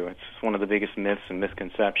not true. It's one of the biggest myths and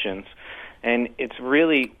misconceptions. And it's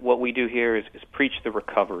really, what we do here is preach the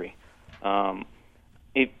recovery. The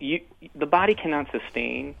body cannot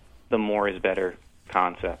sustain the more is better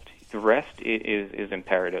concept. The rest is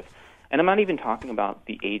imperative. And I'm not even talking about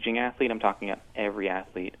the aging athlete. I'm talking about every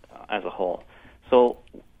athlete as a whole. So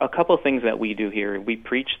a couple of things that we do here, we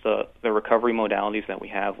preach the recovery modalities that we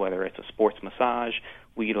have, whether it's a sports massage.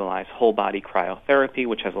 We utilize whole-body cryotherapy,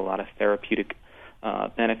 which has a lot of therapeutic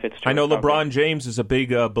benefits to I know recovery. LeBron James is a big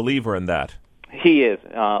believer in that. He is.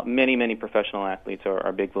 Many professional athletes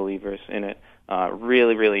are big believers in it.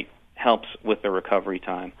 Really, really helps with the recovery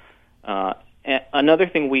time. Another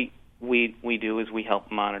thing we do is we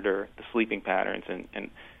help monitor the sleeping patterns and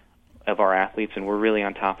of our athletes, and we're really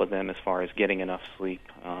on top of them as far as getting enough sleep.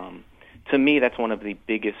 To me, that's one of the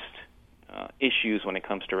biggest issues when it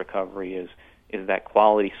comes to recovery is that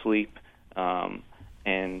quality sleep,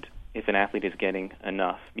 and if an athlete is getting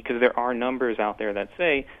enough. Because there are numbers out there that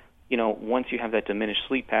say, once you have that diminished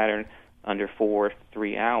sleep pattern under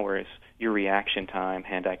 3 hours, your reaction time,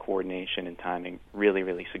 hand-eye coordination, and timing really,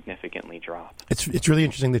 really significantly drop. It's really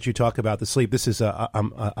interesting that you talk about the sleep. This is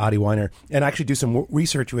Adi Weiner, and I actually do some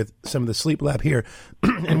research with some of the sleep lab here,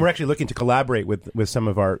 and we're actually looking to collaborate with some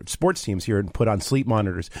of our sports teams here and put on sleep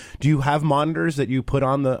monitors. Do you have monitors that you put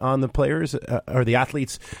on the players or the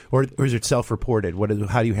athletes, or is it self-reported?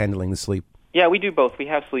 How are you handling the sleep? Yeah, we do both. We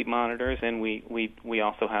have sleep monitors, and we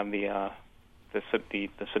also have the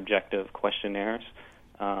subjective questionnaires.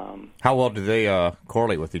 How well do they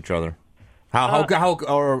correlate with each other? How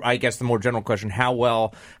or I guess the more general question,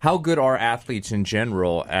 how good are athletes in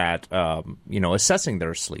general at assessing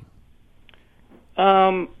their sleep?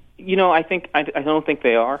 I don't think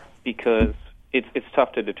they are, because it's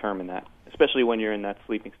tough to determine that, especially when you're in that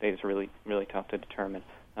sleeping state. It's really, really tough to determine.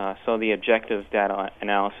 So the objective data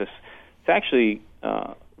analysis, it's actually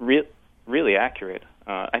really accurate.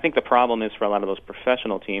 I think the problem is for a lot of those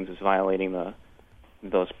professional teams is violating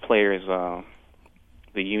those players,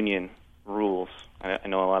 the union rules. I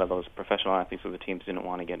know a lot of those professional athletes of the teams didn't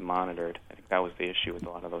want to get monitored. I think that was the issue with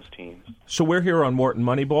a lot of those teams. So we're here on Wharton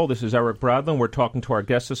Moneyball. This is Eric Bradlin. We're talking to our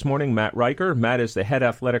guest this morning, Matt Riker. Matt is the head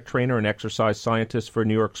athletic trainer and exercise scientist for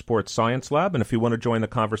New York Sports Science Lab. And if you want to join the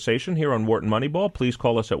conversation here on Wharton Moneyball, please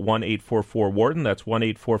call us at 1-844-WHARTON. That's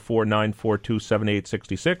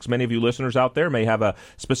 1-844-942-7866. Many of you listeners out there may have a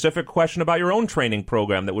specific question about your own training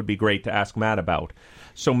program that would be great to ask Matt about.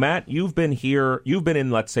 So, Matt, you've been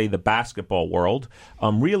in, let's say, the basketball world,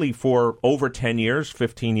 really for over 10 years,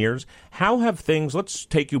 15 years. How have things, let's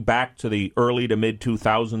take you back to the early to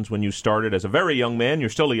mid-2000s when you started as a very young man. You're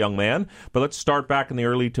still a young man, but let's start back in the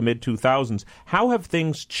early to mid-2000s. How have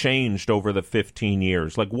things changed over the 15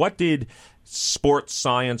 years? Like, what did sports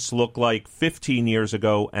science look like 15 years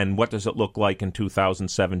ago, and what does it look like in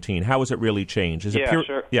 2017? How has it really changed?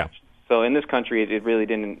 Sure. Yeah. So in this country, it really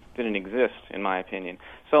didn't exist, in my opinion.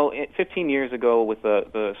 So 15 years ago, with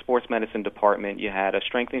the sports medicine department, you had a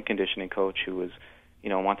strength and conditioning coach who was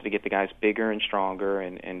wanted to get the guys bigger and stronger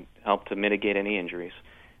and help to mitigate any injuries.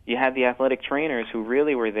 You had the athletic trainers who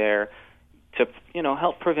really were there to,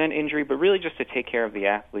 help prevent injury, but really just to take care of the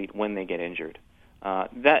athlete when they get injured.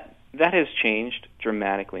 That has changed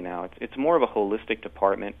dramatically now. It's more of a holistic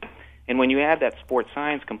department. And when you add that sports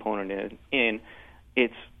science component in,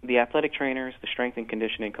 it's the athletic trainers, the strength and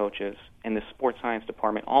conditioning coaches, and the sports science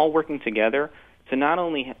department all working together to not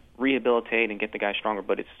only rehabilitate and get the guy stronger,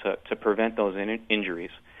 but it's to prevent those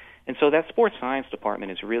injuries. And so that sports science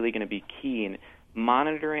department is really going to be key in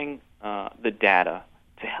monitoring the data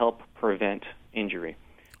to help prevent injury.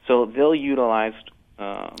 So they'll utilize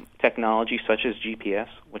technology such as GPS,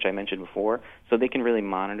 which I mentioned before, so they can really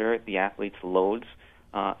monitor the athlete's loads.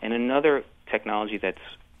 And another technology that's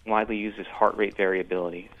widely used is heart rate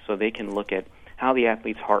variability. So they can look at how the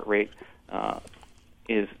athlete's heart rate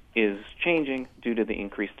is changing due to the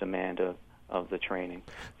increased demand of the training.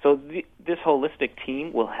 So this holistic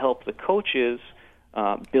team will help the coaches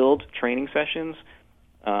build training sessions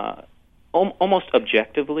almost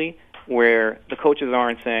objectively, where the coaches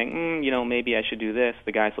aren't saying, maybe I should do this.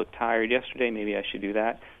 The guys looked tired yesterday. Maybe I should do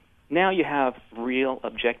that. Now you have real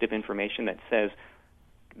objective information that says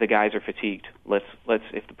the guys are fatigued. Let's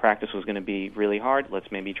if the practice was going to be really hard, let's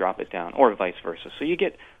maybe drop it down, or vice versa. So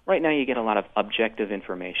right now you get a lot of objective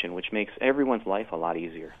information, which makes everyone's life a lot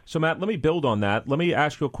easier. So Matt, let me build on that. Let me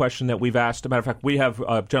ask you a question that we've asked. As a matter of fact, we have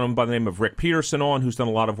a gentleman by the name of Rick Peterson on, who's done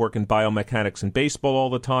a lot of work in biomechanics and baseball all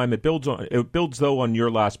the time. It builds though on your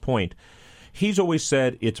last point. He's always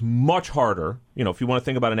said it's much harder, if you want to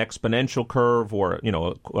think about an exponential curve or,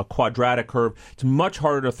 a quadratic curve, it's much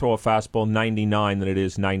harder to throw a fastball 99 than it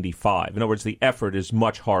is 95. In other words, the effort is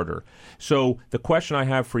much harder. So the question I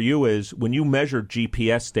have for you is, when you measure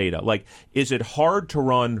GPS data, is it hard to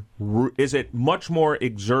run? Is it much more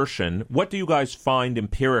exertion? What do you guys find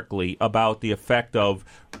empirically about the effect of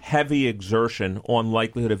heavy exertion on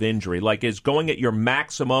likelihood of injury? Is going at your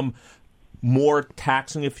maximum more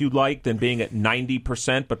taxing, if you'd like, than being at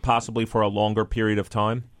 90%, but possibly for a longer period of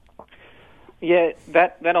time? Yeah,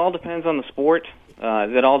 that all depends on the sport.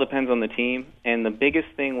 That all depends on the team. And the biggest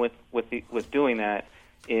thing with doing that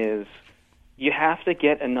is you have to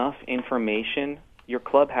get enough information. Your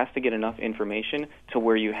club has to get enough information to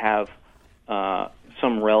where you have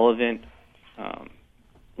some relevant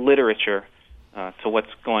literature to what's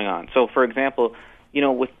going on. So, for example,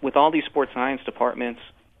 with all these sports science departments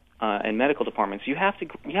and medical departments, you have to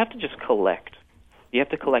just collect. You have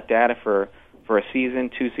to collect data for a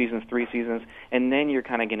season, 2 seasons, 3 seasons, and then you're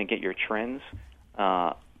kind of going to get your trends,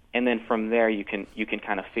 and then from there you can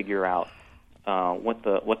kind of figure out what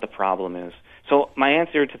the problem is. So my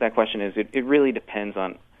answer to that question is it really depends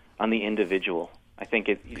on the individual. I think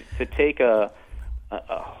to take a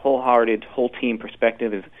wholehearted, whole team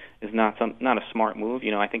perspective is not a smart move.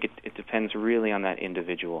 I think it depends really on that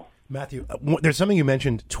individual. Matthew, there's something you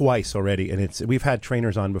mentioned twice already, and we've had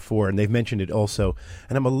trainers on before, and they've mentioned it also.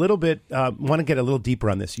 And I'm a little bit want to get a little deeper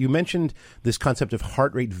on this. You mentioned this concept of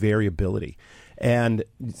heart rate variability, and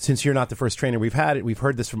since you're not the first trainer we've had it, we've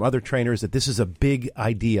heard this from other trainers that this is a big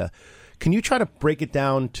idea. Can you try to break it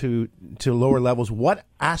down to lower levels? What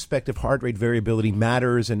aspect of heart rate variability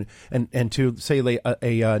matters, and to say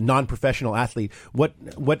a non-professional athlete,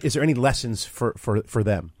 what is there any lessons for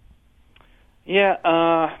them?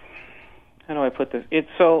 Yeah. How do I put this?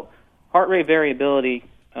 Heart rate variability.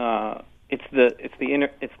 It's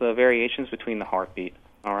the variations between the heartbeat.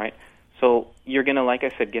 All right. So you're gonna, like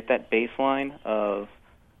I said, get that baseline of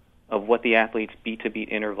what the athlete's beat-to-beat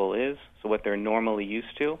interval is, so what they're normally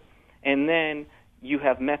used to, and then you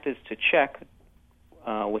have methods to check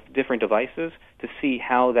with different devices to see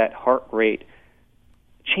how that heart rate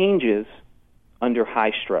changes under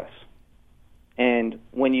high stress. And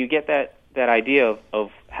when you get that idea of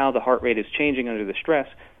how the heart rate is changing under the stress,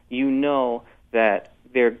 you know that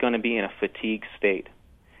they're going to be in a fatigue state.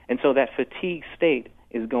 And so that fatigue state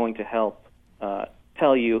is going to help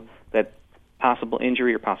tell you that possible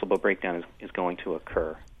injury or possible breakdown is going to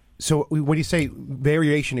occur. So when you say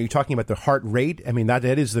variation, are you talking about the heart rate? I mean, that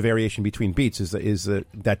is the variation between beats,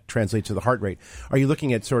 that translates to the heart rate. Are you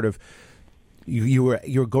looking at sort of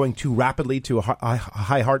you're going too rapidly to a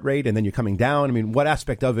high heart rate and then you're coming down? I mean, what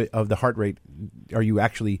aspect of the heart rate are you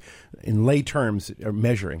actually, in lay terms,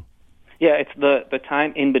 measuring? Yeah, it's the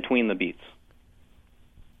time in between the beats.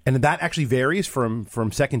 And that actually varies from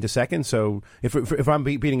second to second. So if I'm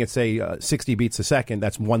beating at, say, 60 beats a second,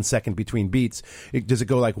 that's 1 second between beats. Does it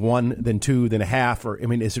go like 1, then 2, then a half? Or, I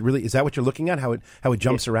mean, is that what you're looking at, how it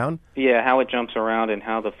jumps around? Yeah, how it jumps around and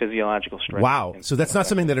how the physiological stress. Wow. So that's not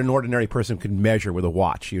something that an ordinary person could measure with a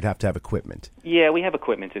watch. You'd have to have equipment. Yeah, we have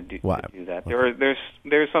equipment to do that. Okay.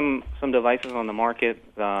 There's some devices on the market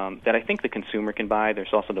that I think the consumer can buy.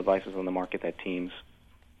 There's also devices on the market that teams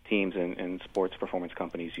and sports performance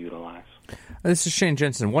companies utilize. This is Shane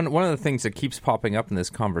Jensen. One of the things that keeps popping up in this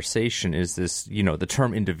conversation is this, the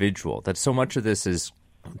term individual, that so much of this is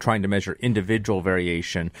trying to measure individual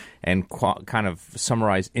variation and kind of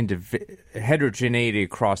summarize heterogeneity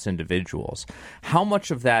across individuals. How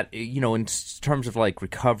much of that, in terms of like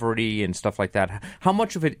recovery and stuff like that, how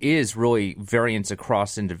much of it is really variance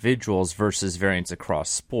across individuals versus variance across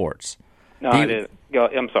sports? No, it is.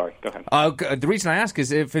 I'm sorry. Go ahead. The reason I ask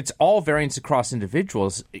is if it's all variance across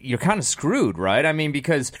individuals, you're kind of screwed, right? I mean,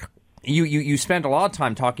 because you spend a lot of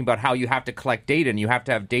time talking about how you have to collect data and you have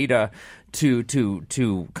to have data to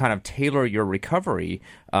kind of tailor your recovery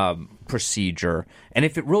procedure. And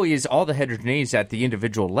if it really is all the heterogeneity at the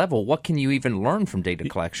individual level, what can you even learn from data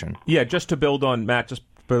collection? Yeah, just to build on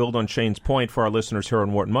Shane's point for our listeners here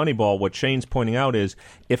on Wharton Moneyball, what Shane's pointing out is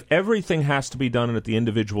if everything has to be done at the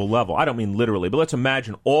individual level, I don't mean literally, but let's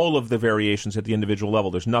imagine all of the variations at the individual level,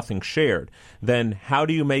 there's nothing shared, then how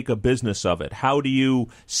do you make a business of it? How do you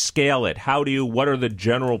scale it? What are the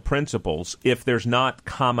general principles if there's not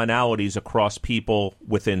commonalities across people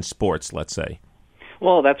within sports, let's say?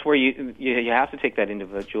 Well, that's where you have to take that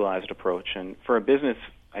individualized approach. And for a business,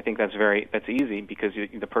 I think that's easy because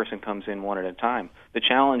the person comes in one at a time. The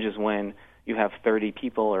challenge is when you have 30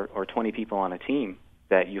 people or 20 people on a team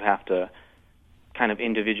that you have to kind of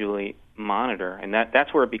individually monitor, and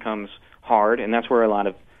that's where it becomes hard, and that's where a lot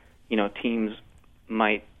of teams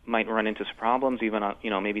might run into some problems, even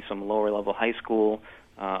on maybe some lower level high school.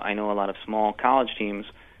 I know a lot of small college teams,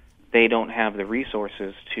 they don't have the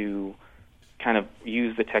resources to kind of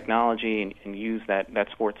use the technology and use that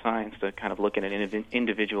sports science to kind of look at an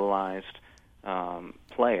individualized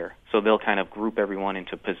player. So they'll kind of group everyone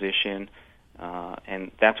into position,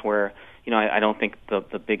 and that's where I don't think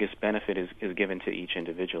the biggest benefit is given to each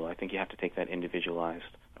individual. I think you have to take that individualized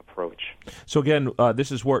approach. So again,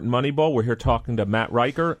 this is Wharton Moneyball. We're here talking to Matt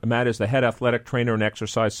Riker. Matt is the head athletic trainer and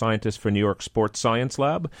exercise scientist for New York Sports Science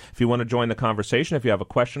Lab. If you want to join the conversation, if you have a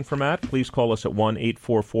question for Matt, please call us at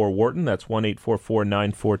 1-844-WHARTON. That's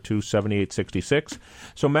 1-844-942-7866.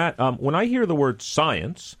 So Matt, when I hear the word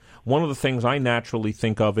science, one of the things I naturally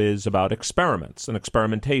think of is about experiments and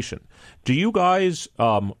experimentation. Do you guys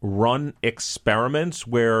run experiments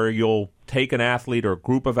where you'll take an athlete or a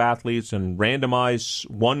group of athletes and randomize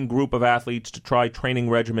one group of athletes to try training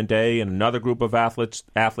regimen A and another group of athletes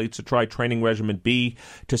to try training regimen B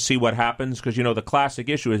to see what happens? Because, the classic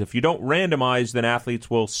issue is if you don't randomize, then athletes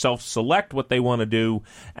will self-select what they want to do,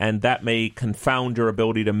 and that may confound your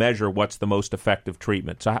ability to measure what's the most effective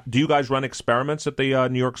treatment. So do you guys run experiments at the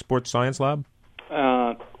New York Sports Science Lab?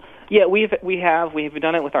 Yeah, we've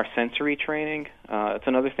done it with our sensory training. It's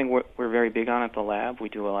another thing we're very big on at the lab. We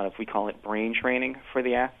do a lot of, we call it brain training for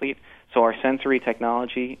the athlete. So our sensory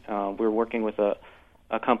technology, we're working with a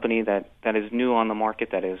company that is new on the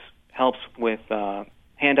market that helps with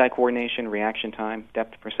hand-eye coordination, reaction time,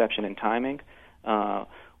 depth perception, and timing.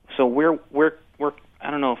 So we're I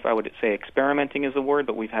don't know if I would say experimenting is the word,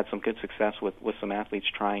 but we've had some good success with some athletes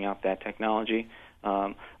trying out that technology.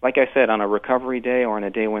 Like I said, on a recovery day or on a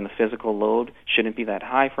day when the physical load shouldn't be that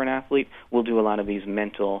high for an athlete, we'll do a lot of these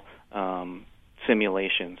mental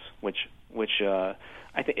simulations, which I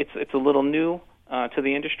think it's a little new to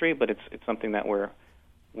the industry, but it's something that we're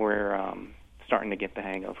starting to get the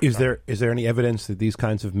hang of. Is there any evidence that these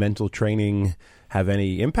kinds of mental training have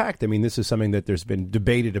any impact? I mean, this is something that there's been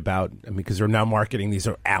debated about. I mean, because they're now marketing these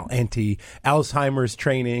are anti-Alzheimer's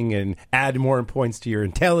training and add more points to your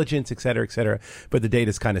intelligence, et cetera, et cetera. But the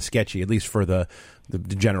data's kind of sketchy, at least for the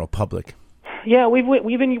general public. Yeah, we've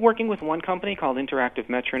been working with one company called Interactive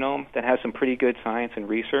Metronome that has some pretty good science and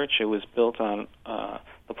research. It was built on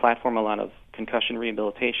the platform a lot of concussion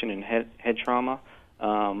rehabilitation and head trauma.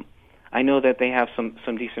 I know that they have some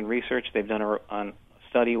decent research. They've done a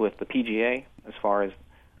study with the PGA as far as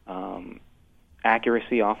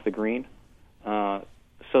accuracy off the green.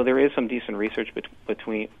 So there is some decent research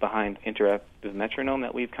behind Interactive Metronome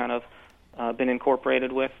that we've kind of been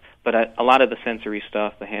incorporated with. But a lot of the sensory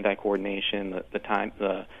stuff, the hand-eye coordination, the time,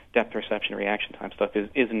 the depth perception, reaction time stuff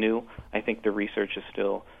is new. I think the research is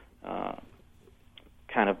still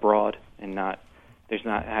kind of broad and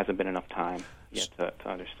hasn't been enough time. yet to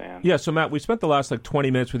understand. Yeah, so Matt, we spent the last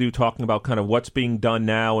 20 minutes with you talking about kind of what's being done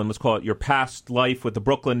now, and let's call it your past life with the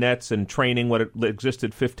Brooklyn Nets and training, what it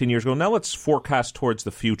existed 15 years ago. Now let's forecast towards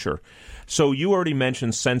the future. So you already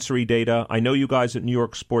mentioned sensory data. I know you guys at New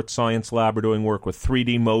York Sports Science Lab are doing work with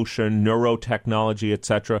 3D motion, neurotechnology,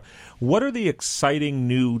 etc. What are the exciting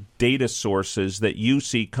new data sources that you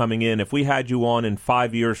see coming in? If we had you on in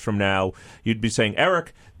 5 years from now, you'd be saying,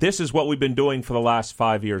 Eric, this is what we've been doing for the last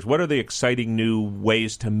 5 years. What are the exciting new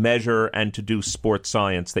ways to measure and to do sports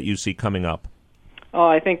science that you see coming up? Oh,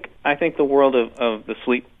 I think the world of the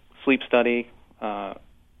sleep study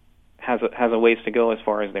has a ways to go as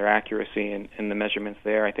far as their accuracy and the measurements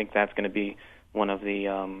there. I think that's going to be one of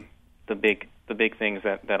the big things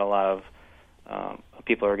that a lot of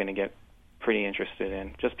people are going to get pretty interested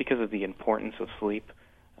in, just because of the importance of sleep.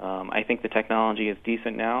 I think the technology is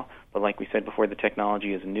decent now, but like we said before, the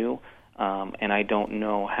technology is new, and I don't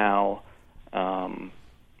know how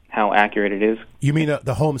accurate it is. You mean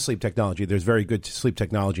the home sleep technology? There's very good sleep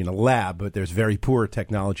technology in a lab, but there's very poor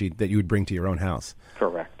technology that you would bring to your own house.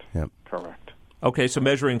 Correct. Yep. Correct. Okay, so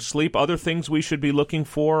measuring sleep. Other things we should be looking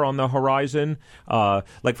for on the horizon?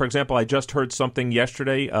 Like, for example, I just heard something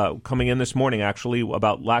yesterday, coming in this morning, actually,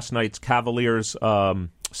 about last night's Cavaliers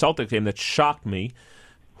Celtics game that shocked me.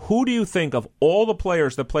 Who do you think, of all the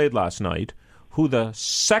players that played last night, who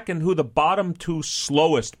the bottom two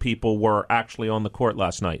slowest people were actually on the court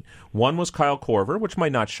last night? One was Kyle Korver, which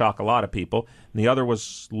might not shock a lot of people, and the other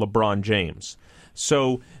was LeBron James.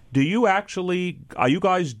 So are you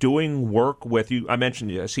guys doing work with, I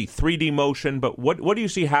mentioned, I see 3D motion, but what do you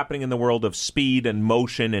see happening in the world of speed and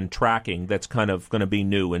motion and tracking that's kind of going to be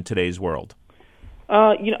new in today's world?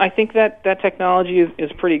 I think that technology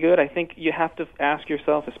is pretty good. I think you have to ask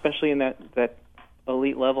yourself, especially in that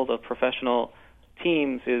elite level of professional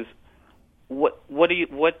teams, is what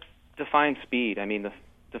defines speed? I mean,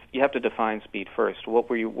 you have to define speed first. What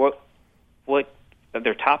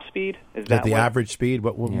their top speed is that the average speed?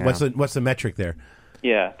 What's the metric there?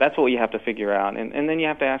 Yeah, that's what you have to figure out, and then you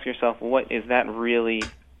have to ask yourself, what is that really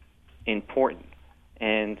important?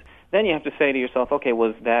 And then you have to say to yourself, okay,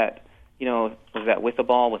 was that with a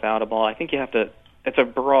ball, without a ball? I think you have to. It's a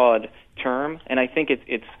broad term, and I think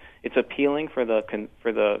it's appealing for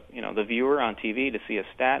the viewer on TV to see a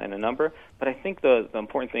stat and a number. But I think the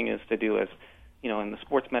important thing is to do, as in the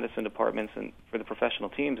sports medicine departments and for the professional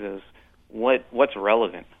teams, is what's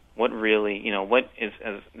relevant, what really what is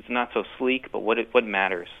it's not so sleek, but what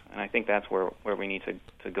matters. And I think that's where we need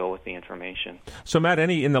to go with the information. So Matt,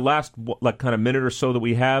 in the last kind of minute or so that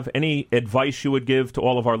we have, any advice you would give to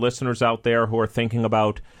all of our listeners out there who are thinking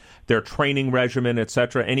about their training regimen,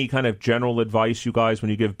 etc.? Any kind of general advice, you guys,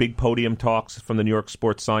 when you give big podium talks from the New York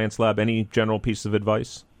Sports Science Lab? Any general piece of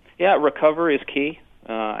advice? Yeah, recovery is key.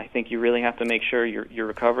 I think you really have to make sure you're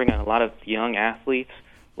recovering. And a lot of young athletes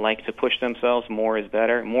like to push themselves. More is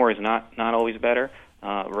better. More is not always better.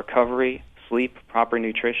 Recovery, sleep, proper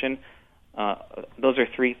nutrition. Those are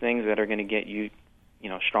three things that are going to get you,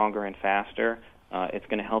 stronger and faster. It's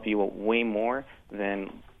going to help you way more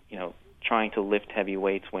than trying to lift heavy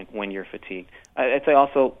weights when you're fatigued. I'd say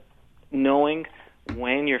also knowing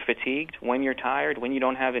when you're fatigued, when you're tired, when you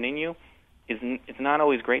don't have it in you, it's not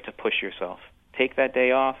always great to push yourself. Take that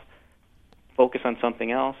day off, focus on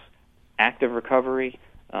something else, active recovery.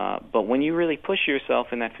 But when you really push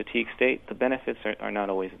yourself in that fatigue state, the benefits are not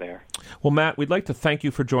always there. Well, Matt, we'd like to thank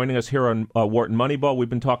you for joining us here on Wharton Moneyball. We've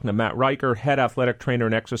been talking to Matt Riker, head athletic trainer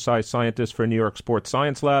and exercise scientist for New York Sports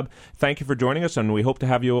Science Lab. Thank you for joining us, and we hope to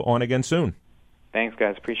have you on again soon. Thanks,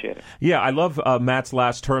 guys. Appreciate it. Yeah, I love Matt's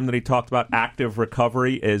last term that he talked about, active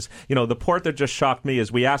recovery. Is the part that just shocked me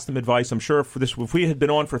is we asked him advice. I'm sure if we had been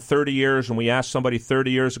on for 30 years and we asked somebody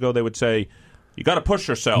 30 years ago, they would say, you got to push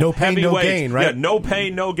yourself. No pain, heavy no weights. gain, right? Yeah, no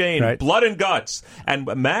pain, no gain. Right. Blood and guts. And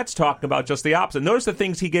Matt's talking about just the opposite. Notice the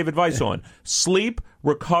things he gave advice on. Sleep,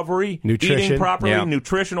 recovery, nutrition, eating properly,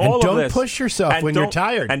 nutrition, all of this. And don't push yourself when you're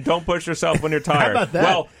tired. And don't push yourself when you're tired. How about that?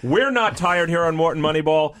 Well, we're not tired here on Wharton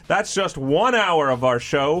Moneyball. That's just 1 hour of our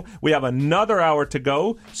show. We have another hour to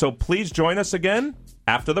go, so please join us again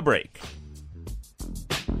after the break.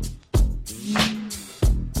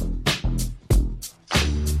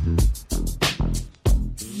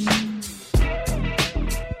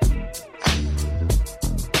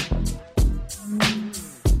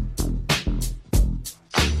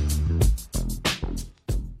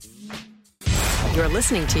 You're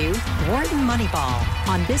listening to Wharton Moneyball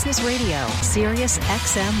on Business Radio, Sirius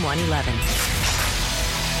XM 111.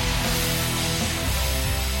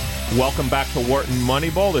 Welcome back to Wharton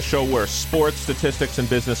Moneyball, the show where sports, statistics, and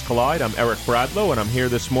business collide. I'm Eric Bradlow, and I'm here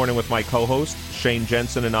this morning with my co-hosts, Shane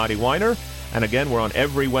Jensen and Adi Weiner. And again, we're on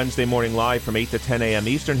every Wednesday morning live from 8 to 10 a.m.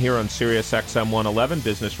 Eastern here on Sirius XM 111,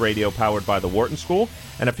 business radio powered by the Wharton School.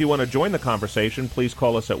 And if you want to join the conversation, please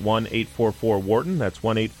call us at 1-844-WHARTON. That's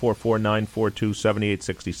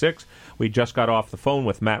 1-844-942-7866. We just got off the phone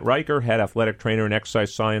with Matt Riker, head athletic trainer and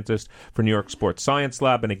exercise scientist for New York Sports Science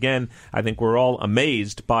Lab. And again, I think we're all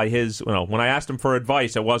amazed by his, when I asked him for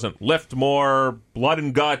advice, it wasn't lift more, blood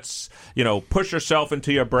and guts, push yourself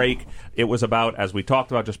into your break. It was about, as we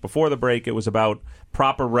talked about just before the break, it was about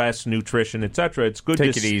proper rest, nutrition, etc. It's good to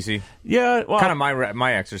take it easy. Yeah, well, kind of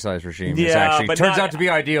my exercise regime. Is actually turns out to be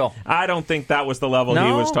ideal. I don't think that was the level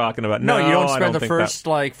he was talking about. No, you don't spend the first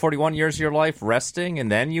 41 years of your life resting,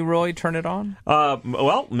 and then you really turn it on.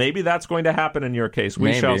 Well, maybe that's going to happen in your case.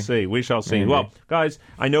 We shall see. We shall see. Maybe. Well, guys,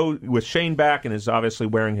 I know with Shane back and is obviously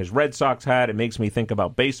wearing his Red Sox hat, it makes me think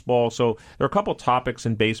about baseball. So there are a couple topics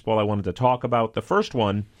in baseball I wanted to talk about. The first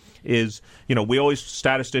one is,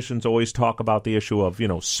 statisticians always talk about the issue of,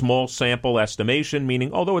 small sample estimation,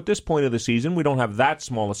 meaning, although at this point of the season, we don't have that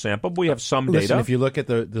small a sample, but we have some data. Listen, if you look at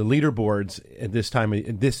the leaderboards at this time,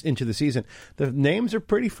 into the season, the names are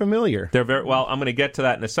pretty familiar. They're very, well, I'm going to get to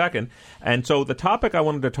that in a second. And so the topic I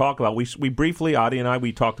wanted to talk about, we briefly, Adi and I,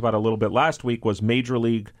 we talked about a little bit last week, was Major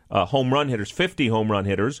League home run hitters, 50 home run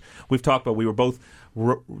hitters. We've talked about, we were both,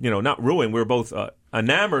 not ruined, we were both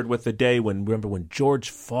enamored with the day remember when George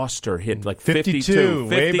Foster hit like 52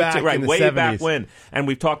 way back in the 70s. Back when. And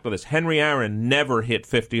we've talked about this. Henry Aaron never hit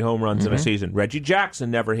 50 home runs in a season. Reggie Jackson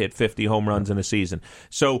never hit 50 home runs in a season.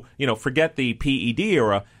 So, forget the PED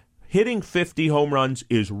era. Hitting 50 home runs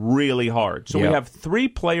is really hard. So we have 3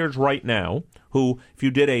 players right now who, if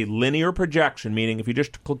you did a linear projection, meaning if you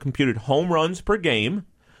just computed home runs per game,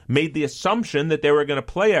 made the assumption that they were going to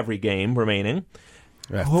play every game remaining.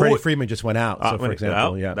 Freddie Freeman just went out, for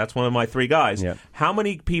example. That's one of my 3 guys. Yeah. How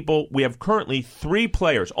many people? We have currently 3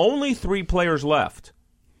 players, only 3 players left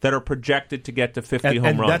that are projected to get to 50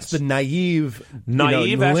 home runs. That's the naive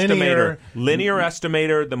estimator. Linear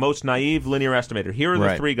estimator, the most naive linear estimator. Here are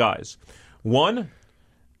the 3 guys. One,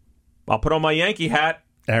 I'll put on my Yankee hat.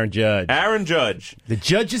 Aaron Judge. The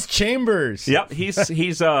Judge's Chambers. Yep,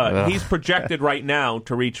 he's projected right now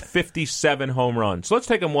to reach 57 home runs. So let's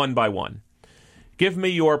take them one by one. Give me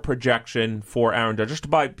your projection for Aaron Judge. Just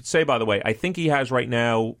to say, by the way, I think he has right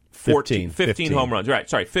now 15 home runs. Right,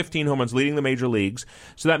 sorry, 15 home runs, leading the major leagues.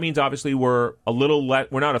 So that means obviously we're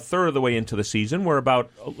not a third of the way into the season. We're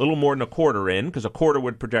about a little more than a quarter in, because a quarter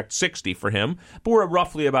would project 60 for him. But we're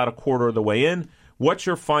roughly about a quarter of the way in. What's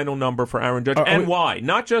your final number for Aaron Judge, and why?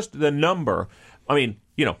 Not just the number. I mean,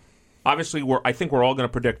 obviously I think we're all going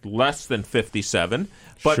to predict less than 57,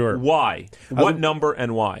 but why? What number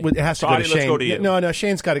and why? It has to go to Shane. Let's go to you. No,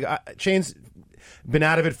 Shane's got to go. Shane's been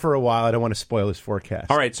out of it for a while. I don't want to spoil his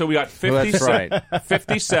forecast. All right, so we got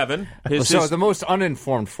 57. So the most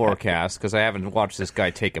uninformed forecast, because I haven't watched this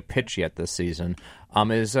guy take a pitch yet this season,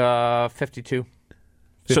 is 52.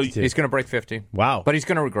 So he's going to break 50. Wow. But he's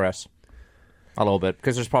going to regress. A little bit,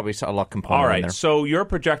 because there's probably a luck component in there. All right, so you're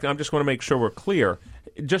projecting, I'm just going to make sure we're clear,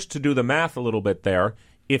 just to do the math a little bit there,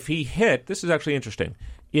 if he hit, this is actually interesting,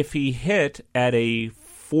 if he hit at a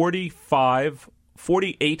 48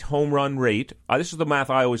 home run rate, this is the math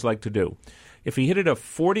I always like to do, if he hit at a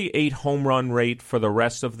 48 home run rate for the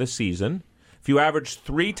rest of the season, if you average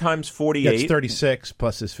 3 times 48... That's 36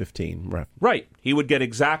 plus his 15. Right. He would get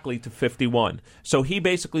exactly to 51. So he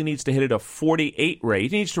basically needs to hit at a 48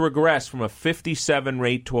 rate. He needs to regress from a 57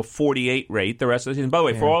 rate to a 48 rate the rest of the season. By the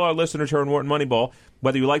way, for all our listeners here on Wharton Moneyball,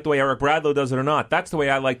 whether you like the way Eric Bradlow does it or not, that's the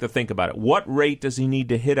way I like to think about it. What rate does he need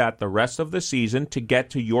to hit at the rest of the season to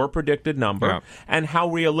get to your predicted number? Yeah. And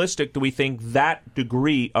how realistic do we think that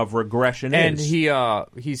degree of regression is?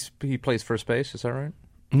 And he plays first base, is that right?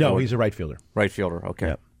 No, he's a right fielder. Right fielder, okay.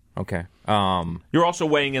 Yep. Okay. You're also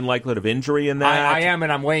weighing in likelihood of injury in that? I am,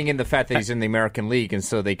 and I'm weighing in the fact that he's in the American League, and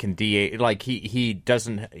so they can DA. Like, he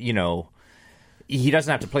doesn't, he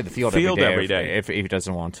doesn't have to play the field every day if he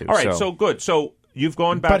doesn't want to. All right, so good. So you've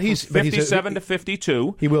gone back from 57 to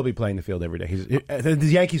 52. He will be playing the field every day. The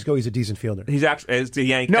Yankees go, he's a decent fielder. He's actually as the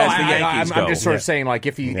Yankees. I'm just sort of saying, like,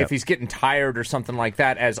 if he's getting tired or something like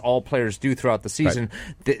that, as all players do throughout the season,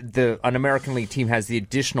 an American League team has the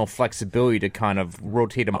additional flexibility to kind of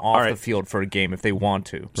rotate him off the field for a game if they want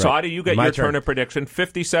to. So how do you get your turn of prediction?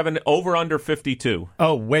 57 over under 52.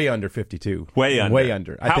 Oh, way under 52. Way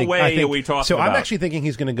under. I think are we talking about? So I'm actually thinking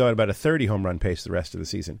he's going to go at about a 30 home run pace the rest of the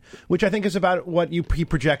season, which I think is about what what he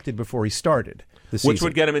projected before he started the season. Which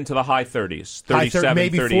would get him into the high 30s, 37,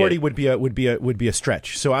 maybe 38. 40 would be a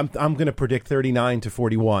stretch. So I'm going to predict 39 to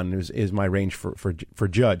 41 is my range for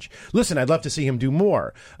Judge. Listen, I'd love to see him do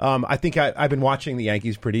more. I think I've been watching the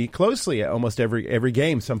Yankees pretty closely, almost every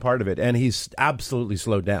game, some part of it, and he's absolutely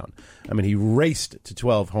slowed down. I mean, he raced to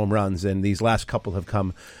 12 home runs, and these last couple have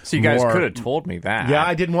come. So you guys could have told me that. Yeah,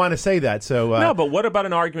 I didn't want to say that. So no, but what about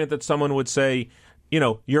an argument that someone would say,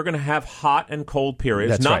 you're going to have hot and cold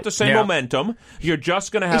periods, That's not right. the same momentum. You're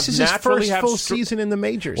just going to have this is naturally his first full season in the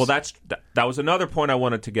majors. Well, that was another point I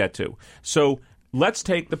wanted to get to. So let's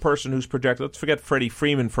take the person who's projected. Let's forget Freddie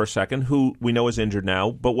Freeman for a second, who we know is injured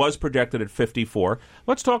now, but was projected at 54.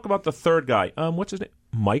 Let's talk about the third guy. What's his name?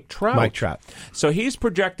 Mike Trout. Mike Trout. So he's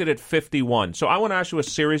projected at 51. So I want to ask you a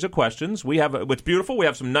series of questions. What's beautiful, we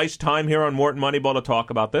have some nice time here on Wharton Moneyball to talk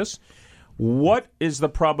about this. What is the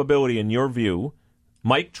probability, in your view,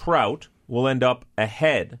 Mike Trout will end up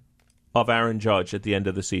ahead of Aaron Judge at the end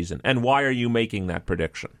of the season? And why are you making that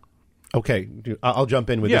prediction? Okay, I'll jump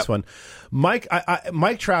in with this one. Mike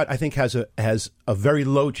Trout, I think, has a very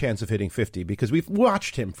low chance of hitting 50 because we've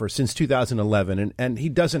watched him since 2011, and he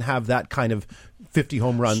doesn't have that kind of 50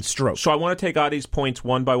 home run stroke. So I want to take Adi's points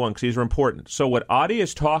one by one because these are important. So what Adi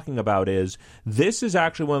is talking about is this is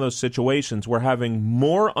actually one of those situations where having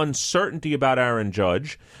more uncertainty about Aaron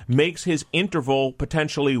Judge makes his interval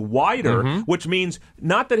potentially wider, which means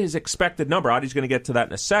not that his expected number, Adi's going to get to that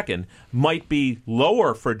in a second, might be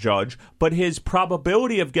lower for Judge, but his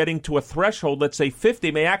probability of getting to a threshold, let's say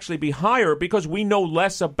 50, may actually be higher because we know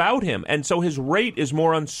less about him, and so his rate is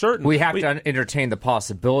more uncertain. We have to entertain the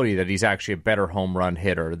possibility that he's actually a better home run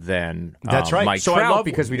hitter than That's right. Mike Trout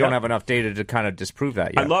because we don't have enough data to kind of disprove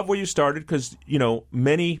that yet. I love where you started because,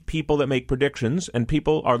 many people that make predictions, and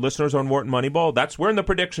our listeners on Wharton Moneyball, we're in the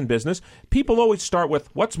prediction business. People always start with,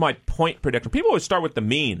 what's my point prediction? People always start with the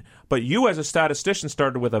mean, but you as a statistician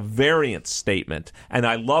started with a variance statement, and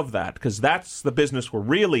I love that because that's the business we're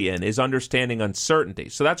really in, is understanding uncertainty.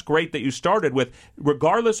 So that's great that you started with,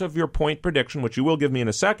 regardless of your point prediction, which you will give me in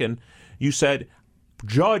a second, you said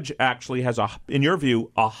Judge actually has, in your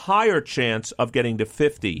view, a higher chance of getting to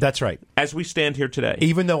 50. That's right. As we stand here today.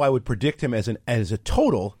 Even though I would predict him as a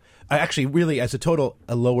total,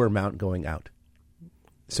 a lower amount going out.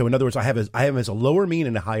 So in other words, I have him as a lower mean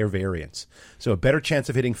and a higher variance. So a better chance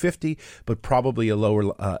of hitting 50, but probably a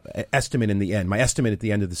lower estimate in the end. My estimate at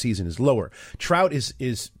the end of the season is lower. Trout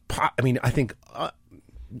is I think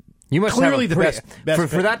you must clearly have the best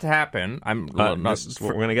for that to happen. We're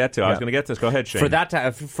going to get to. I was going to get to this. Go ahead, Shane.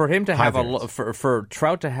 For him to have for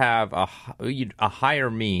Trout to have a higher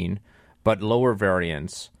mean but lower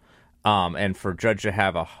variance, and for Judge to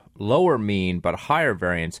have a lower mean but higher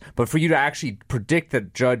variance, but for you to actually predict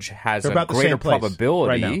that Judge has a greater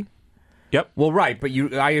probability. Right now. Yep. Well, right, but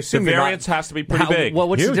I assume the variance has to be pretty big. Well,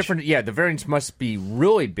 what's Huge. the difference? Yeah, the variance must be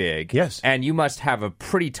really big. Yes, and you must have a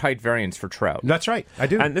pretty tight variance for Trout. That's right, I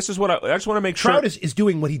do. And this is what I just want to make sure. Trout is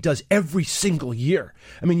doing what he does every single year.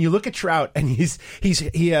 I mean, you look at Trout, and he's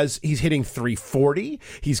hitting 340.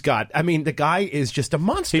 He's got. I mean, the guy is just a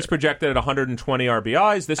monster. He's projected at 120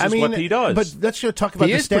 RBIs. This is what he does. But let's talk about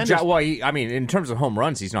the standards. In terms of home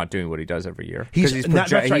runs, he's not doing what he does every year. He's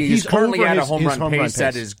currently at a his home run pace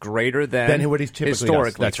that pace. is greater than what he's typically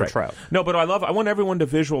historically does. That's for right. Trout. No, but I want everyone to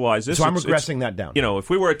visualize this. So I'm regressing that down.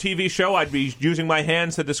 If we were a TV show, I'd be using my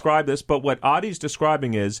hands to describe this. But what Adi's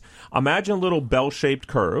describing is, imagine a little bell-shaped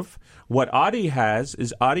curve. What Adi has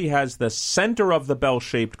is the center of the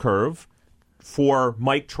bell-shaped curve for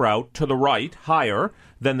Mike Trout to the right, higher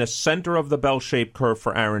than the center of the bell-shaped curve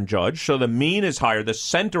for Aaron Judge. So the mean is higher. The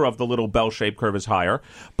center of the little bell-shaped curve is higher.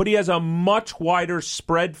 But he has a much wider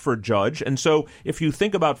spread for Judge. And so if you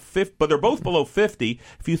think about 50, but they're both below 50,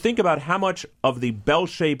 if you think about how much of the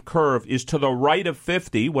bell-shaped curve is to the right of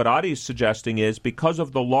 50, what Adi's suggesting is because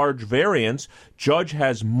of the large variance, Judge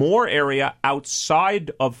has more area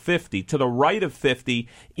outside of 50, to the right of 50,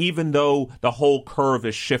 even though the whole curve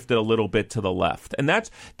is shifted a little bit to the left. And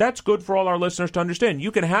that's good for all our listeners to understand.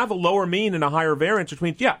 You can have a lower mean and a higher variance, which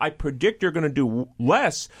means, I predict you're going to do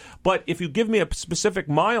less, but if you give me a specific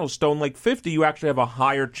milestone like 50, you actually have a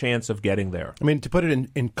higher chance of getting there. I mean, to put it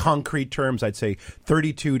in concrete terms, I'd say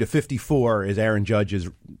 32 to 54 is Aaron Judge's,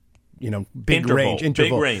 big range.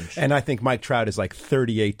 Big range. And I think Mike Trout is like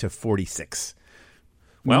 38 to 46.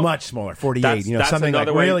 Well, much smaller, 48. That's something like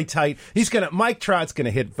way. Really tight. Mike Trout's going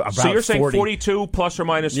to hit about 40. So you're saying 42 plus or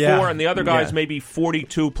minus 4, and the other guy's maybe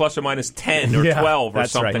 42 plus or minus 10 or 12 or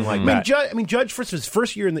something like that. I mean, Judge, for his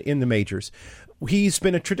first year in the majors, he's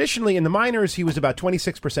been traditionally in the minors. He was about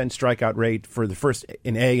 26% strikeout rate for the first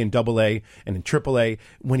in A and AA and in AAA.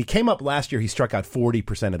 When he came up last year, he struck out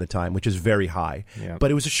 40% of the time, which is very high. Yeah.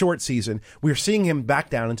 But it was a short season. We're seeing him back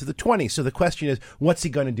down into the 20s. So the question is, what's he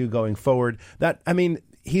going to do going forward?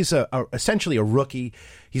 He's essentially a rookie.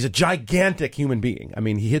 He's a gigantic human being. I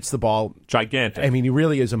mean, he hits the ball. Gigantic. I mean, he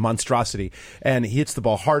really is a monstrosity. And he hits the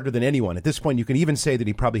ball harder than anyone. At this point, you can even say that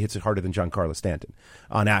he probably hits it harder than Giancarlo Stanton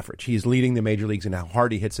on average. He's leading the major leagues in how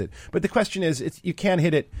hard he hits it. But the question is, you can't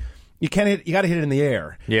hit it. You got to hit it in the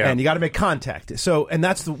air. Yeah. And you got to make contact. So, and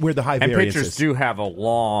that's where the high variance is. And pitchers do have a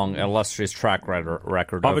long, illustrious track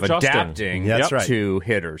record of adapting to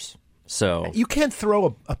hitters. So you can't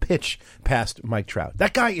throw a pitch past Mike Trout.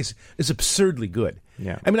 That guy is absurdly good.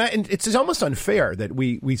 Yeah. I mean, and it's almost unfair that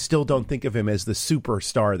we still don't think of him as the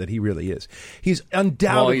superstar that he really is. He's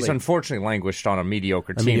undoubtedly... Well, he's unfortunately languished on a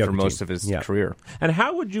mediocre team for most of his career. And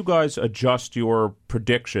how would you guys adjust your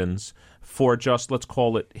predictions for just, let's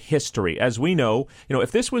call it, history? As we know,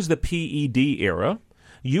 if this was the PED era...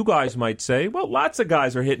 You guys might say, well, lots of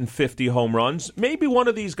guys are hitting 50 home runs. Maybe one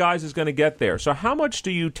of these guys is going to get there. So how much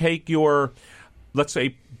do you take your, let's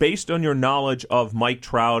say, based on your knowledge of Mike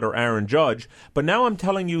Trout or Aaron Judge, but now I'm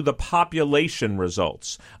telling you the population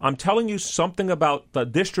results. I'm telling you something about the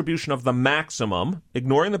distribution of the maximum,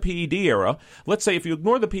 ignoring the PED era. Let's say if you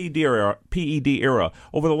ignore the PED era,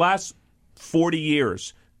 over the last 40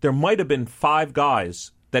 years, there might have been 5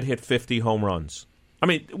 guys that hit 50 home runs. I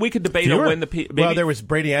mean, we could debate on when the Well, there was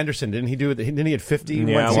Brady Anderson. Didn't he do it? Didn't he hit 50?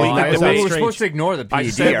 Yeah, we were supposed to ignore the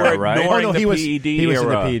PED era, right? He was in the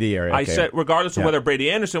PED era. Okay. I said, regardless of whether Brady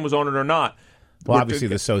Anderson was on it or not. Well, obviously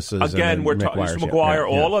the Sosas again, we're talking McGuire.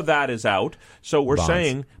 All of that is out. So we're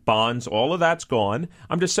saying Bonds. All of that's gone.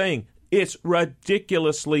 I'm just saying. It's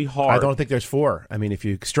ridiculously hard. I don't think there's 4. I mean, if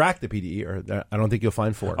you extract the PDE, I don't think you'll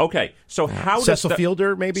find 4. Okay, so how does Cecil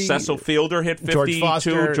Fielder maybe? Cecil Fielder hit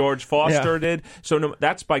 52. George Foster did. So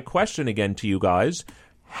that's my question again to you guys.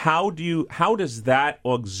 How does that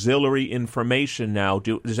auxiliary information now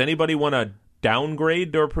does anybody want to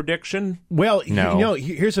downgrade their prediction? Well, no.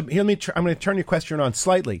 I'm going to turn your question on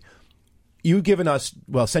slightly. You've given us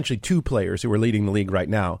essentially 2 players who are leading the league right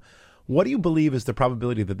now. What do you believe is the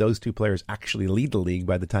probability that those 2 players actually lead the league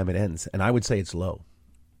by the time it ends? And I would say it's low.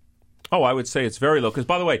 Oh, I would say it's very low. Because,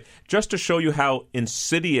 by the way, just to show you how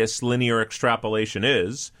insidious linear extrapolation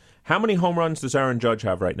is, how many home runs does Aaron Judge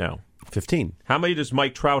have right now? 15. How many does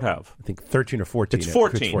Mike Trout have? I think 13 or 14. It's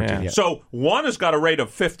 14. Yeah. So one has got a rate of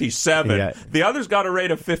 57. Yeah. The other's got a rate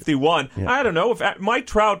of 51. Yeah. I don't know. If Mike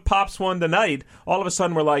Trout pops one tonight, all of a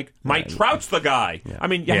sudden we're like, Mike Trout's the guy. Yeah. I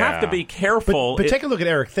mean, you have to be careful. But take a look at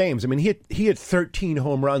Eric Thames. I mean, he had 13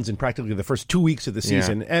 home runs in practically the first 2 weeks of the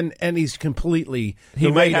season, and he's completely...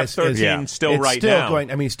 He might have 13 still right now.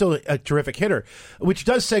 Going, I mean, he's still a terrific hitter, which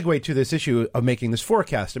does segue to this issue of making this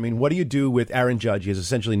forecast. I mean, what do you do with Aaron Judge? He has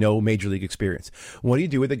essentially no major league experience. What do you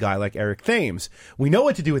do with a guy like Eric Thames? We know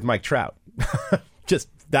what to do with Mike Trout.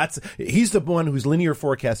 He's the one whose linear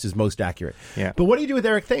forecast is most accurate. Yeah. But what do you do with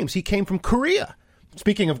Eric Thames? He came from Korea.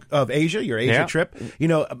 Speaking of Asia, your Asia trip,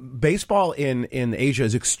 baseball in Asia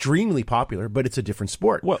is extremely popular, but it's a different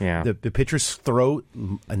sport. Well, the pitchers throw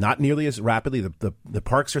not nearly as rapidly. The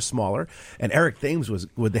parks are smaller, and Eric Thames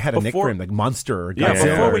they had a nick for him like Monster or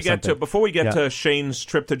Godzilla. Before we get to Shane's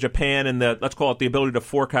trip to Japan and let's call it the ability to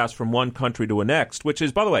forecast from one country to the next, which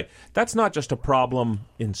is, by the way, that's not just a problem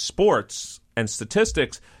in sports and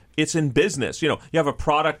statistics. It's in business. You have a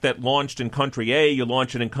product that launched in country A, you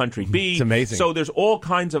launch it in country B. It's amazing. So there's all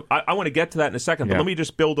kinds of... I want to get to that in a second, but let me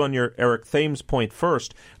just build on your Eric Thames point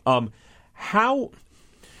first. How,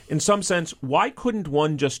 in some sense, why couldn't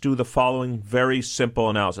one just do the following very simple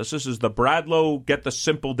analysis? This is the Bradlow get the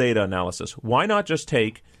simple data analysis. Why not just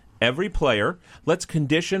take every player, let's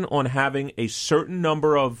condition on having a certain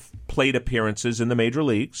number of plate appearances in the major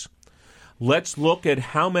leagues. Let's look at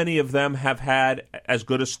how many of them have had as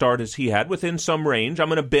good a start as he had within some range. I'm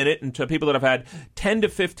going to bin it into people that have had 10 to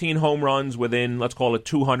 15 home runs within, let's call it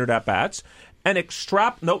 200 at-bats, and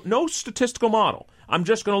no statistical model. I'm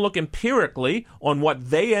just going to look empirically on what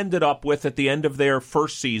they ended up with at the end of their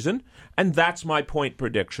first season, and that's my point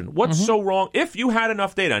prediction. What's so wrong? If you had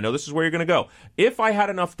enough data, I know this is where you're going to go. If I had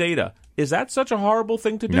enough data, is that such a horrible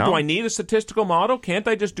thing to do? No. Do I need a statistical model? Can't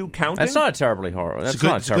I just do counting? That's not terribly horrible. That's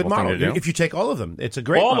not a terrible good model thing to do. If you take all of them, it's a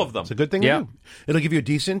great all model. Of them. It's a good thing to do. It'll give you a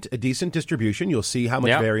decent distribution. You'll see how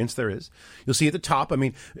much variance there is. You'll see at the top. I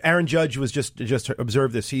mean, Aaron Judge was just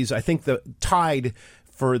observe this. He's, I think, tied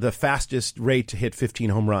for the fastest rate to hit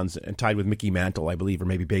 15 home runs, and tied with Mickey Mantle, I believe, or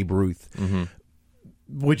maybe Babe Ruth.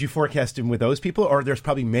 would you forecast him with those people? Or there's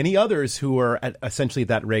probably many others who are at essentially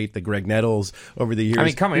that rate, the Greg Nettles over the years. I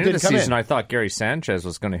mean, coming into the season, I thought Gary Sanchez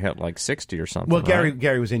was going to hit like 60 or something. Well,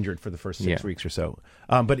 Gary was injured for the first 6 weeks or so.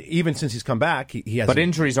 But even since he's come back, he has. But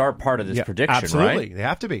injuries are part of this prediction, absolutely. Right? They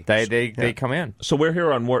have to be. They come in. So we're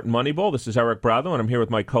here on Wharton Moneyball. This is Eric Bradlow, and I'm here with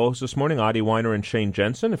my co-hosts this morning, Adi Weiner and Shane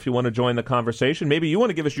Jensen. If you want to join the conversation, maybe you want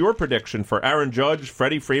to give us your prediction for Aaron Judge,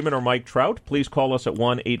 Freddie Freeman, or Mike Trout, please call us at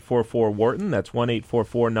 1-844-WHARTON. That's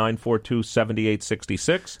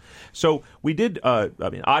 1-844-942-7866. So we did,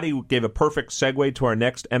 Adi gave a perfect segue to our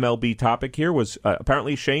next MLB topic here, was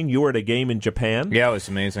apparently, Shane, you were at a game in Japan. Yeah, it was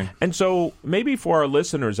amazing. And so maybe for our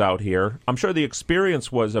listeners out here, I'm sure the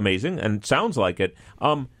experience was amazing and sounds like it.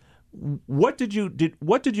 What did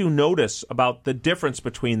you notice about the difference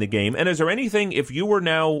between the game? And is there anything, if you were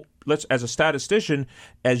now, as a statistician,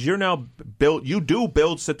 as you're now you do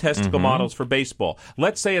build statistical models for baseball.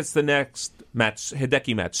 Let's say it's the next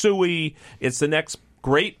Hideki Matsui, it's the next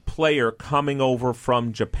great player coming over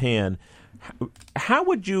from Japan. How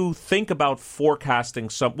would you think about forecasting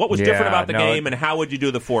what was different about the game, and how would you do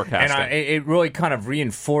the forecasting? And it really kind of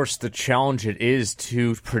reinforced the challenge it is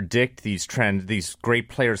to predict these trends, these great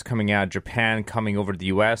players coming out of Japan, coming over to the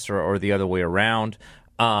U.S. or the other way around.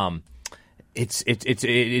 The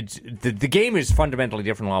game is fundamentally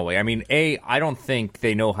different in a lot of ways. I mean, I don't think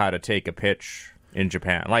they know how to take a pitch in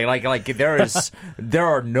Japan. Like there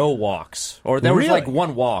are no walks, or there was like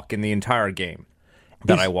one walk in the entire game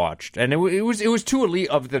that I watched, and it was two elite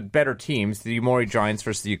of the better teams, the Yomiuri Giants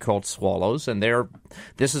versus the Yakult Swallows, and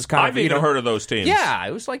this is kind of I've even heard of those teams. Yeah,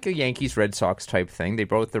 it was like a Yankees Red Sox type thing. They're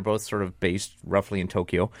both sort of based roughly in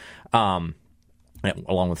Tokyo, along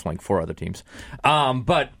with like 4 other teams.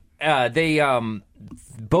 But both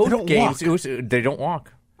games they don't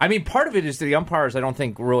walk. I mean, part of it is the umpires, I don't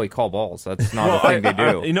think, really call balls. That's not a thing they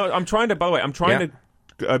do. I'm trying to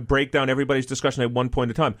break down everybody's discussion at one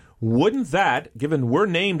point in time. Wouldn't that, given we're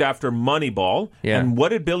named after Moneyball, and what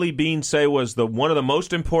did Billy Beane say was one of the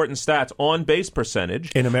most important stats, on base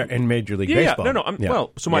percentage in Major League Baseball?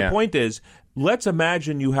 Well, so my point is, let's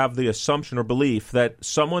imagine you have the assumption or belief that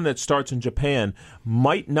someone that starts in Japan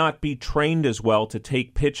might not be trained as well to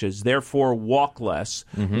take pitches, therefore walk less.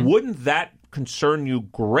 Wouldn't that concern you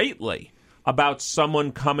greatly about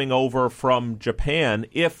someone coming over from Japan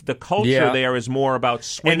if the culture there is more about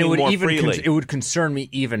swinging more freely? It would concern me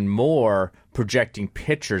even more projecting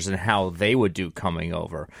pitchers and how they would do coming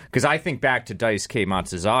over. Because I think back to Daisuke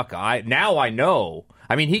Matsuzaka. Now I know.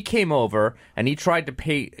 I mean, he came over and he tried to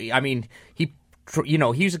pay. I mean, he's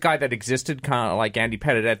a guy that existed kind of like Andy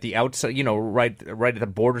Pettitte at the outside, right at the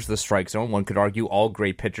borders of the strike zone. One could argue all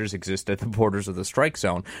great pitchers exist at the borders of the strike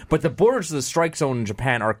zone. But the borders of the strike zone in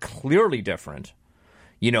Japan are clearly different.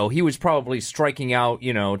 He was probably striking out,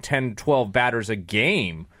 10, 12 batters a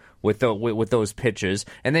game with those pitches.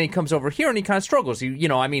 And then he comes over here and he kind of struggles.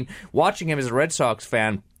 Watching him as a Red Sox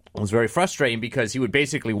fan was very frustrating because he would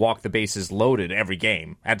basically walk the bases loaded every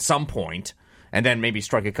game at some point, and then maybe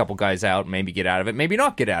strike a couple guys out, maybe get out of it, maybe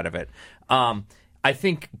not get out of it. I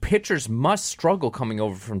think pitchers must struggle coming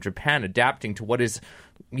over from Japan, adapting to what is,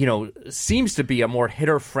 seems to be a more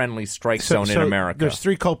hitter-friendly strike zone in America. There's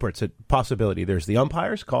 3 culprits at possibility. There's the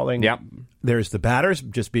umpires calling. Yep. There's the batters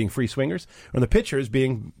just being free swingers, and the pitchers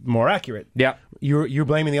being more accurate. Yeah. You're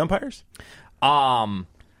blaming the umpires? I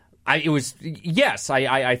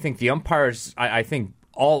think the umpires. I think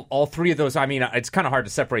all 3 of those. I mean, it's kind of hard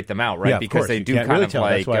to separate them out, right? Yeah, because they do kind of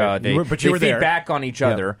like they feed back on each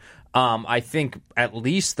other. I think at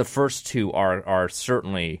least the first 2 are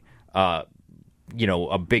certainly a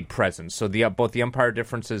big presence. So both the umpire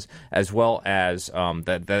differences as well as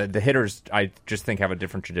the hitters, I just think have a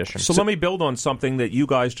different tradition. So let me build on something that you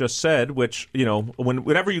guys just said, which,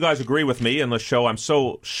 whenever you guys agree with me in the show, I'm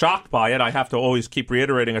so shocked by it, I have to always keep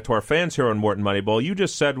reiterating it to our fans here on Wharton Moneyball. You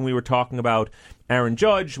just said when we were talking about Aaron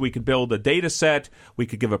Judge, we could build a data set, we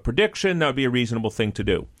could give a prediction, that would be a reasonable thing to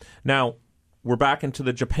do. Now, we're back into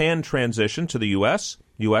the Japan transition to the U.S.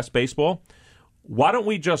 baseball. Why don't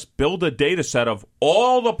we just build a data set of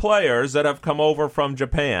all the players that have come over from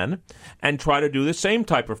Japan and try to do the same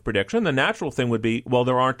type of prediction? The natural thing would be, well,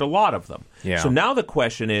 there aren't a lot of them. Yeah. So now the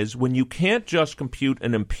question is, when you can't just compute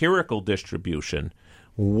an empirical distribution,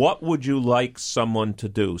 what would you like someone to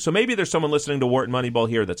do? So maybe there's someone listening to Wharton Moneyball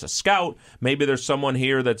here that's a scout. Maybe there's someone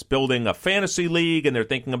here that's building a fantasy league, and they're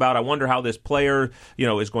thinking about, I wonder how this player,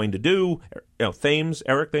 is going to do. Eric Thames.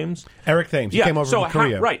 He came over from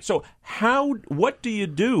Korea. Right. So what do you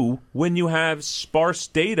do when you have sparse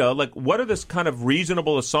data? Like, what are this kind of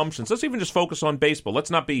reasonable assumptions? Let's even just focus on baseball.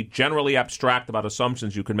 Let's not be generally abstract about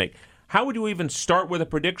assumptions you can make. How would you even start with a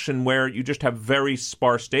prediction where you just have very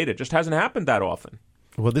sparse data? It just hasn't happened that often.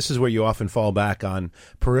 Well, this is where you often fall back on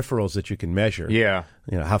peripherals that you can measure. Yeah.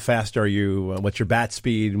 How fast are you? What's your bat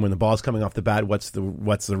speed? When the ball's coming off the bat, what's the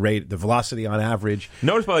rate, the velocity on average?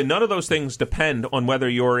 Notice, probably none of those things depend on whether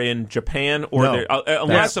you're in Japan or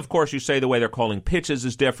unless, of course, you say the way they're calling pitches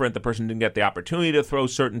is different. The person didn't get the opportunity to throw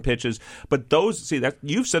certain pitches. But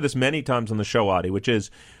you've said this many times on the show, Adi, which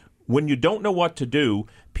is when you don't know what to do,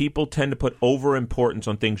 people tend to put overimportance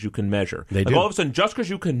on things you can measure. They do. All of a sudden, just because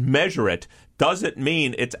you can measure it doesn't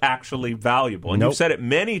mean it's actually valuable. And You've said it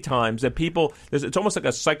many times that it's almost like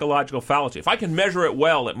a psychological fallacy. If I can measure it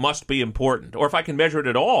well, it must be important. Or if I can measure it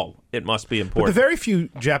at all, it must be important. But the very few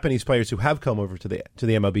Japanese players who have come over to the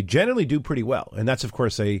MLB generally do pretty well. And that's, of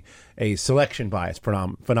course, a selection bias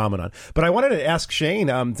phenomenon. But I wanted to ask Shane,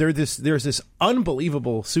 there's this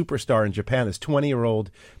unbelievable superstar in Japan, this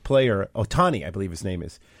 20-year-old player, Otani, I believe his name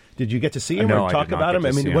is. Did you get to see him or talk about him?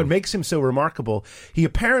 I mean, what makes him so remarkable, he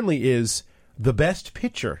apparently is the best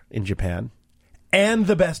pitcher in Japan and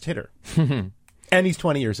the best hitter. And he's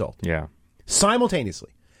 20 years old. Yeah.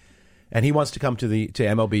 Simultaneously. And he wants to come to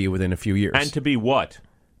MLB within a few years. And to be what?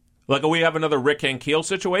 Like, we have another Rick Ankiel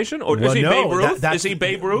situation? Or is he Babe Ruth? Is he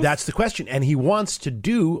Babe Ruth? That's the question. And he wants to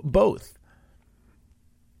do both.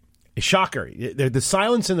 A shocker. The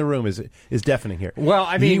silence in the room is deafening here. Well,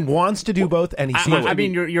 I mean, he wants to do both, and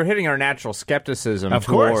you're hitting our natural skepticism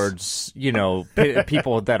towards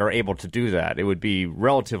people that are able to do that. It would be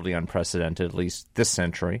relatively unprecedented, at least this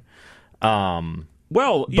century.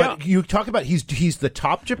 But you talk about he's the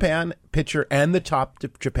top Japan pitcher and the top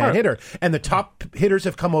Japan hitter, and the top hitters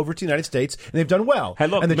have come over to the United States and they've done well. Hey,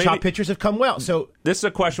 look, and the top pitchers have come well. So this is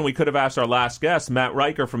a question we could have asked our last guest, Matt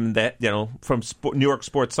Riker from New York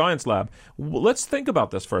Sports Science Lab. Let's think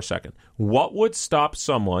about this for a second. What would stop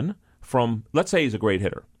someone from, let's say he's a great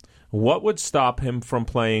hitter, what would stop him from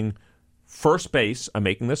playing first base? I'm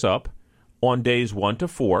making this up on days 1 to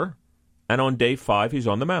 4, and on day 5 he's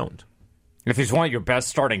on the mound. If he's one of your best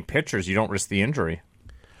starting pitchers, you don't risk the injury.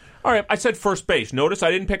 All right, I said first base. Notice I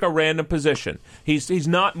didn't pick a random position. He's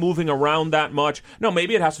not moving around that much. No,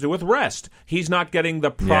 maybe it has to do with rest. He's not getting the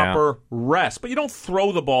proper rest. But you don't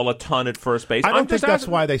throw the ball a ton at first base. I don't think that's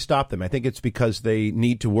why they stopped them. I think it's because they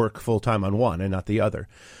need to work full-time on one and not the other.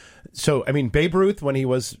 So, I mean, Babe Ruth, when he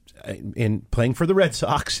was playing for the Red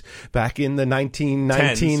Sox back in the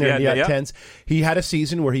 1919 10s, he had a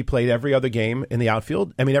season where he played every other game in the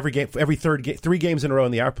outfield. I mean, every 3 games in a row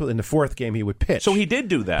in the outfield. In the 4th game, he would pitch. So he did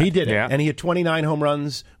do that. He did it. And he had 29 home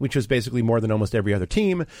runs, which was basically more than almost every other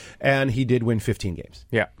team. And he did win 15 games.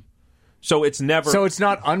 Yeah. So it's not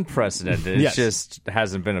unprecedented. It just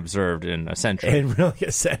hasn't been observed in a century. And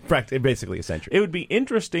really, basically a century. It would be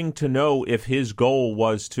interesting to know if his goal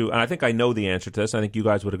was to, and I think I know the answer to this, I think you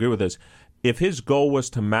guys would agree with this, if his goal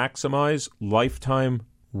was to maximize lifetime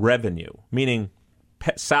revenue, meaning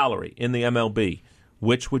salary in the MLB,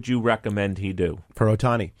 which would you recommend he do? For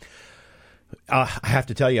Otani, I have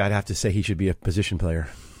to tell you, I'd have to say he should be a position player.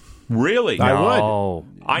 Really? I would.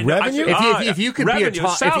 Revenue? If you could be a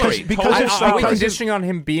top, salary, are we conditioning on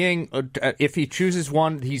him being? If he chooses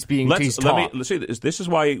one, he's top. Let's see. This is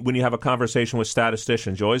why when you have a conversation with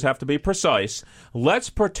statisticians, you always have to be precise. Let's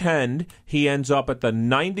pretend he ends up at the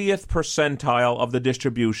 90th percentile of the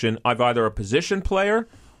distribution of either a position player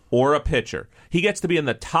or a pitcher. He gets to be in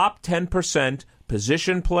the top 10%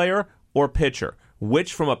 position player or pitcher.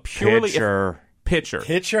 Which, from a purely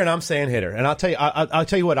pitcher, and I'm saying hitter. And I'll tell you, I'll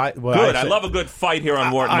tell you what I. Good. I love a good fight here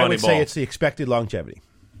on Wharton Moneyball. I would say it's the expected longevity.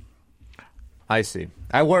 I see.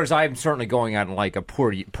 Whereas I'm certainly going on like a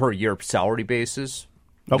per year salary basis.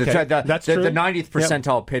 Okay, that's true. The 90th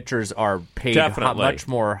percentile pitchers are paid much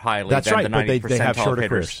more highly than the 90th percentile they have shorter hitters.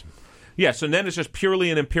 Careers. Yes, and then it's just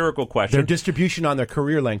purely an empirical question. Their distribution on their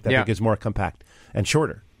career length, I think, is more compact and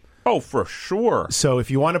shorter. Oh, for sure. So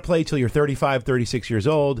if you want to play till you're 35, 36 years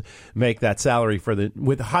old, make that salary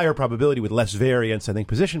with higher probability, with less variance, I think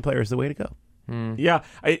position player is the way to go. Yeah,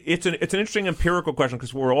 it's an interesting empirical question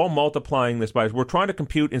because we're all multiplying this by. We're trying to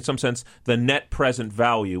compute, in some sense, the net present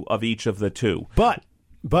value of each of the two. But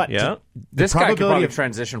this guy could probably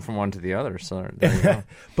transition from one to the other. So there you go.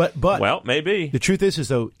 but well, maybe the truth is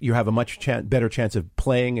though you have a much better chance of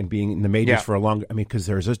playing and being in the majors for a longer. I mean, because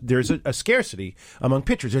there's a scarcity among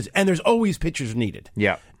pitchers, and there's always pitchers needed.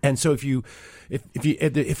 Yeah, and so if you're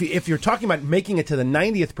talking about making it to the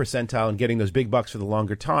 90th percentile and getting those big bucks for the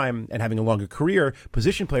longer time and having a longer career,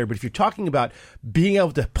 position player. But if you're talking about being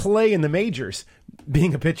able to play in the majors,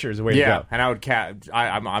 being a pitcher is the way to go. Yeah, and I would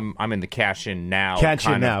I'm in the cash in now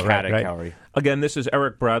category. Right. Again, this is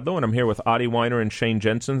Eric Bradlow, and I'm here with Adi Weiner and Shane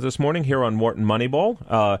Jensen this morning here on Wharton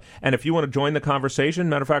Moneyball. And if you want to join the conversation,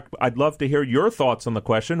 matter of fact, I'd love to hear your thoughts on the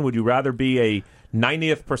question. Would you rather be a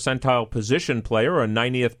 90th percentile position player or a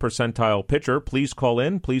 90th percentile pitcher? Please call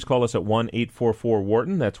in. Please call us at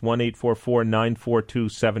 1-844-WHARTON. That's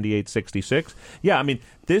 1-844-942-7866. Yeah, I mean,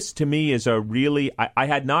 this to me is a really... I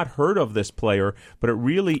had not heard of this player, but it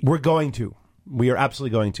really... We're going to. We are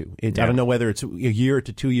absolutely going to. I don't know whether it's a year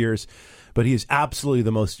to 2 years, but he is absolutely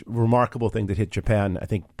the most remarkable thing that hit Japan, I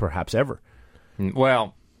think, perhaps ever.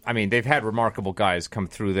 Well... I mean, they've had remarkable guys come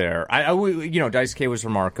through there. Daisuke was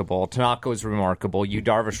remarkable. Tanaka was remarkable. Yu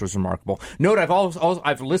Darvish was remarkable. Note,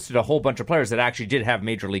 I've listed a whole bunch of players that actually did have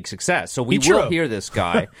major league success. So we will hear this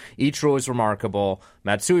guy. Ichiro was remarkable.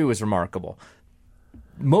 Matsui was remarkable.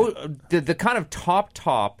 The kind of top,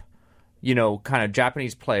 kind of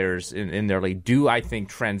Japanese players in their league do, I think,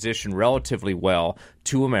 transition relatively well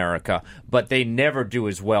to America, but they never do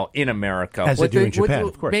as well in America. As they do in Japan,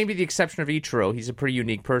 of course. Maybe the exception of Ichiro. He's a pretty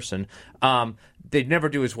unique person. They'd never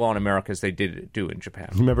do as well in America as they did do in Japan.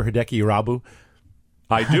 Remember Hideki Irabu?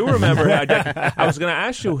 I do remember. I was going to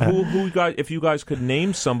ask you if you guys could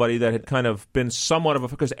name somebody that had kind of been somewhat of a...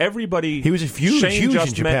 Because everybody... He was huge in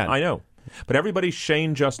Japan. I know. But everybody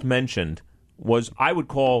Shane just mentioned was, I would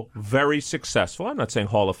call, very successful. I'm not saying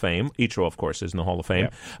Hall of Fame. Ichiro, of course, is in the Hall of Fame.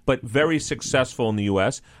 Yeah. But very successful in the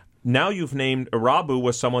U.S. Now you've named Irabu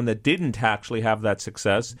was someone that didn't actually have that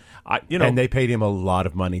success. And they paid him a lot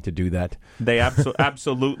of money to do that. They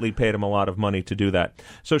absolutely paid him a lot of money to do that.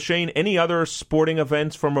 So, Shane, any other sporting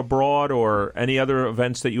events from abroad or any other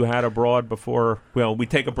events that you had abroad before? Well, we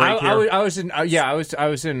take a break here. I was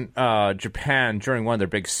in Japan during one of their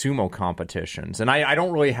big sumo competitions, and I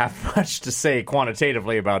don't really have much to say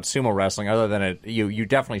quantitatively about sumo wrestling other than you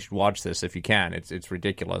definitely should watch this if you can. It's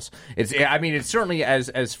ridiculous. It's certainly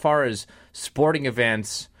as far as sporting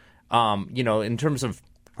events, in terms of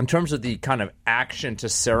the kind of action to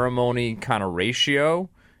ceremony kind of ratio,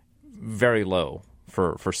 very low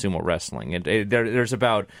for sumo wrestling. There's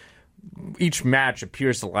about, each match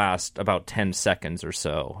appears to last about 10 seconds or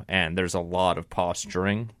so, and there's a lot of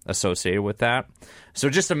posturing associated with that. So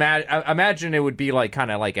just imagine it would be like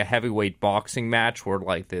kind of like a heavyweight boxing match where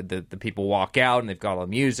like the people walk out and they've got all the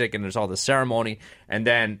music and there's all the ceremony, and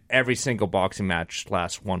then every single boxing match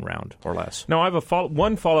lasts 1 round or less. Now, I have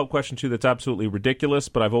one follow-up question, too, that's absolutely ridiculous,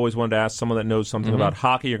 but I've always wanted to ask someone that knows something about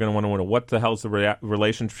hockey. You're going to want to wonder what the hell's the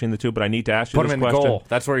relation between the two, but I need to ask you this question. Put him in the goal.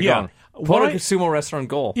 That's where you're going. Put a sumo wrestler in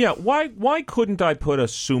goal. Yeah, why couldn't I put a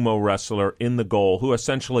sumo wrestler in the goal who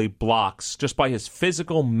essentially blocks, just by his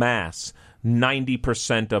physical mass,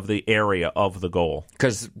 90% of the area of the goal?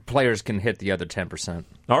 Because players can hit the other 10%.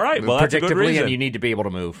 All right, well, that's a good reason. And you need to be able to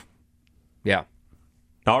move. Yeah.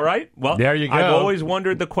 All right. Well, there you go. I've always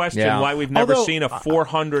wondered the question why we've never seen a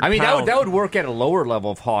 400 I mean, pound... that would work at a lower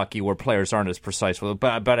level of hockey where players aren't as precise with it.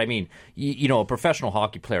 But I mean, a professional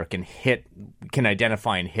hockey player can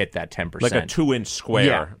identify and hit that 10%. Like a 2-inch square.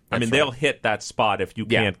 Yeah, I mean, they'll hit that spot if you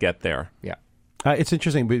can't get there. Yeah. It's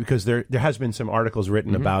interesting because there has been some articles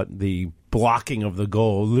written about the blocking of the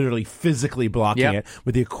goal, literally physically blocking it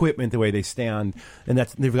with the equipment, the way they stand, and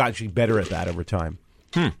they've got actually better at that over time.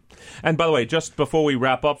 And by the way, just before we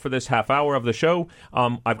wrap up for this half hour of the show,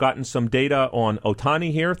 I've gotten some data on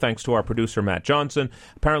Ohtani here, thanks to our producer, Matt Johnson.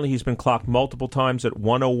 Apparently, he's been clocked multiple times at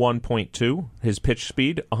 101.2, his pitch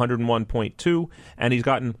speed, 101.2, and he's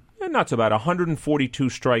gotten, not so bad, 142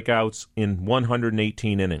 strikeouts in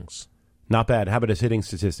 118 innings. Not bad. How about his hitting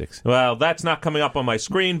statistics? Well, that's not coming up on my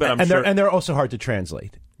screen, but I'm sure... And they're also hard to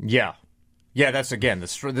translate. Yeah. Yeah, that's, again, the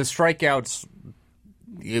strikeouts...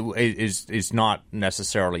 is not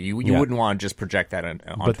necessarily you wouldn't want to just project that onto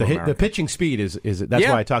but the pitching speed is that's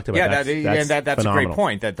why I talked about that's a great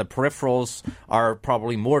point, that the peripherals are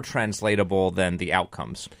probably more translatable than the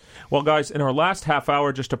outcomes. Well, guys, in our last half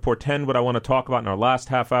hour, just to portend what I want to talk about in our last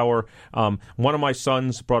half hour, one of my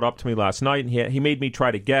sons brought up to me last night, and he made me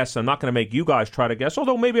try to guess. I'm not going to make you guys try to guess,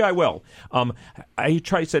 although maybe I will.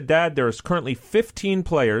 He said, Dad, there's currently 15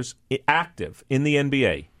 players active in the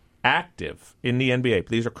NBA.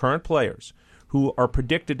 These are current players who are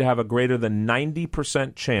predicted to have a greater than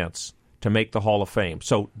 90% chance to make the Hall of Fame.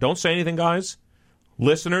 So don't say anything, guys.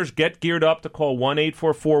 Listeners, get geared up to call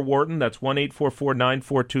 1-844-WHARTON. That's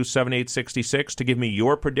 1-844-942-7866 to give me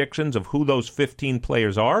your predictions of who those 15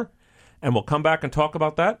 players are. And we'll come back and talk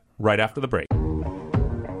about that right after the break.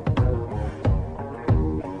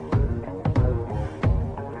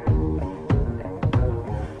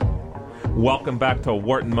 Welcome back to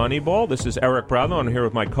Wharton Moneyball. This is Eric Brownlow. I'm here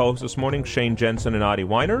with my co-host this morning, Shane Jensen and Adi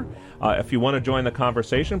Weiner. If you want to join the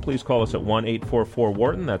conversation, please call us at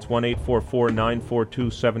 1-844-WHARTON. That's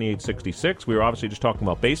 1-844-942-7866. We were obviously just talking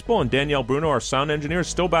about baseball, and Danielle Bruno, our sound engineer, is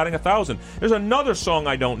still batting 1,000. There's another song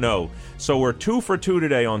I don't know. So we're 2 for 2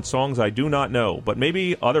 today on songs I do not know, but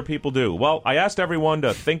maybe other people do. Well, I asked everyone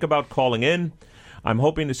to think about calling in. I'm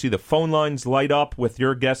hoping to see the phone lines light up with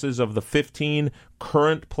your guesses of the 15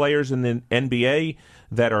 current players in the NBA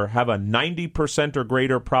that have a 90% or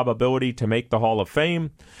greater probability to make the Hall of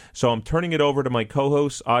Fame. So I'm turning it over to my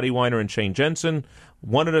co-hosts, Adi Weiner and Shane Jensen,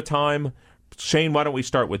 one at a time. Shane, why don't we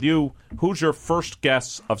start with you? Who's your first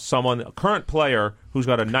guess of someone, a current player, who's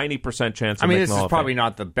got a 90% chance of making the Hall of Fame? This is probably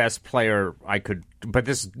not the best player I could, but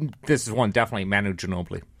this is one definitely, Manu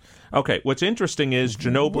Ginobili. Okay, what's interesting is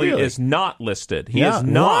Ginobili is not listed. He is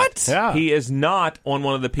not. What? Yeah. He is not on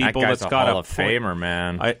one of the people that's got Hall of Famer,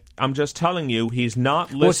 man. I'm just telling you, he's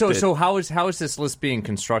not listed. Well, so how is this list being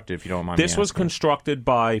constructed, if you don't mind me asking? This was constructed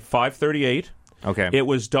by 538. Okay. It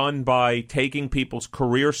was done by taking people's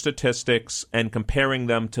career statistics and comparing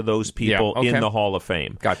them to those people in the Hall of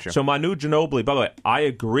Fame. Gotcha. So Manu Ginobili, by the way, I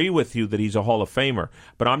agree with you that he's a Hall of Famer,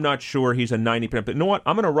 but I'm not sure he's a 90%. But you know what?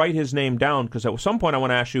 I'm going to write his name down because at some point I want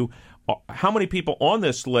to ask you how many people on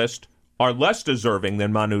this list are less deserving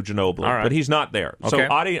than Manu Ginobili, but he's not there. Okay. So,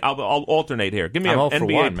 Adi, I'll alternate here. Give me an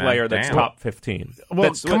NBA player that's top 15.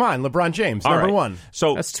 Well, come on, LeBron James, number one.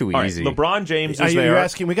 So that's too easy. Right, LeBron James is there. You're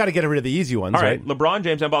asking, we got to get rid of the easy ones, all right? LeBron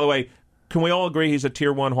James, and by the way, can we all agree he's a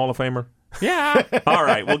Tier 1 Hall of Famer? Yeah. All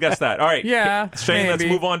right, we'll guess that. All right. Yeah, Shane, let's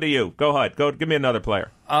move on to you. Go ahead. Give me another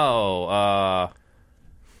player.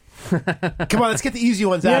 Come on, let's get the easy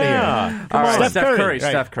ones out of here. All right, Steph Curry.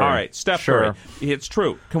 Steph Curry. All right, Steph Curry. It's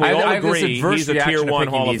true. Can we all agree he's a Tier 1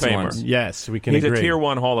 Hall of Famer? Yes, we can agree. He's a Tier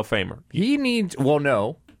 1 Hall of Famer. He needs... Well,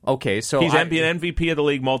 no. Okay, so... He's been MVP of the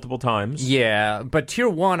league multiple times. Yeah, but Tier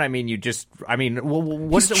 1, I mean,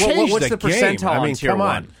 what's the game. percentile on Tier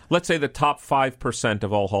 1? Let's say the top 5%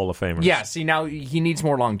 of all Hall of Famers. Yeah, see, now he needs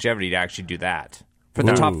more longevity to actually do that. For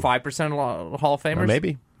the top 5% of Hall of Famers?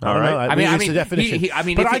 Maybe. All right. I mean, the definition.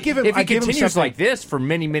 If he continues like this for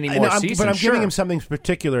many more seasons, but I'm giving him something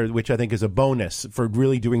particular, which I think is a bonus for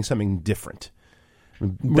really doing something different.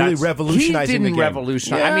 Really revolutionizing the game. He didn't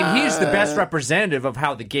revolutionize. Yeah. I mean, he's the best representative of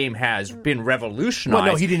how the game has been revolutionized.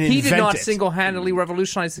 Well, no, he didn't invent it. He did not single-handedly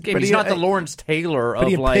revolutionize the game. He's not the Lawrence Taylor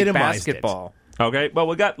of basketball. Okay, well,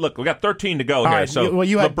 we got 13 to go here. Right, so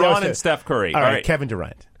LeBron and Steph Curry. All right, Kevin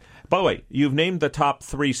Durant. By the way, you've named the top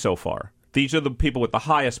 3 so far. These are the people with the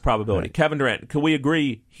highest probability. Right. Kevin Durant, can we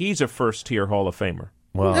agree he's a first-tier Hall of Famer?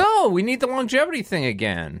 Well, no, we need the longevity thing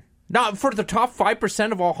again. Not for the top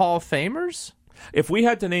 5% of all Hall of Famers? If we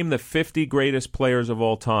had to name the 50 greatest players of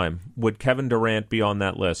all time, would Kevin Durant be on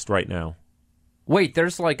that list right now? Wait,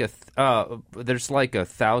 there's like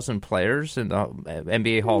 1,000 players in the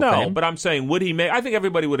NBA Hall of Fame? No, but I'm saying, would he make... I think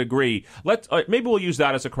everybody would agree. Maybe we'll use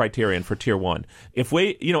that as a criterion for Tier 1. If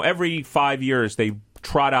we, every 5 years they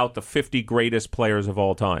trot out the 50 greatest players of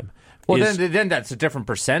all time. Well, then that's a different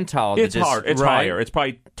percentile. It's hard. It's higher. It's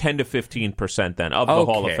probably 10 to 15% then of the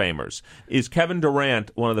Hall of Famers. Is Kevin Durant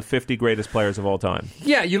one of the 50 greatest players of all time?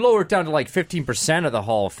 Yeah, you lower it down to like 15% of the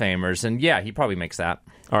Hall of Famers, and yeah, he probably makes that.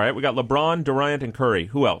 All right, we got LeBron, Durant, and Curry.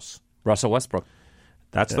 Who else? Russell Westbrook.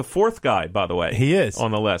 That's the fourth guy, by the way. He is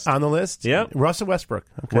on the list. On the list, yeah. Russell Westbrook.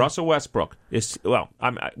 Okay. Russell Westbrook is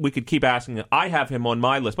we could keep asking. I have him on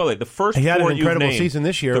my list. By the way, the first he had four an incredible you've named, season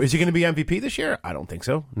this year. Is he going to be MVP this year? I don't think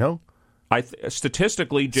so. No.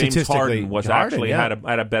 Statistically, James Harden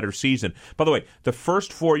had a better season. By the way, the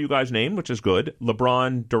first 4 you guys named, which is good,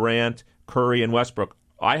 LeBron, Durant, Curry, and Westbrook,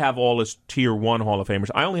 I have all as Tier 1 Hall of Famers.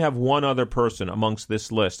 I only have one other person amongst this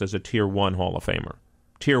list as a Tier 1 Hall of Famer.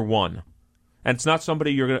 Tier 1. And it's not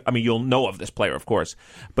somebody you'll know of this player, of course,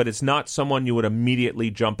 but it's not someone you would immediately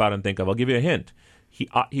jump out and think of. I'll give you a hint.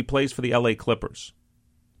 He plays for the LA Clippers.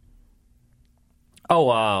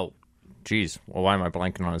 Oh, geez. Well, why am I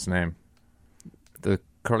blanking on his name? The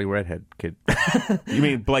curly redhead kid. You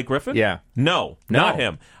mean Blake Griffin? Yeah. No, not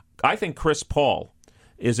him. I think Chris Paul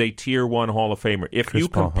is a Tier 1 Hall of Famer. If you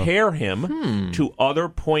compare him to other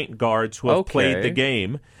point guards who have played the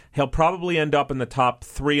game, he'll probably end up in the top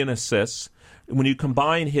 3 in assists. when you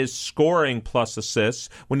combine his scoring plus assists,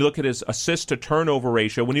 when you look at his assist to turnover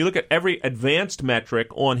ratio, when you look at every advanced metric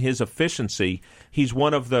on his efficiency, he's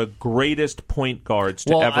one of the greatest point guards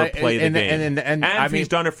to ever play the game. And I mean, he's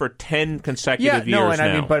done it for 10 consecutive years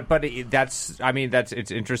now. But that's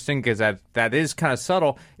it's interesting because that is kind of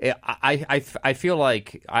subtle. I feel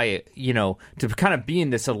like to kind of be in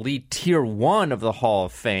this elite tier 1 of the Hall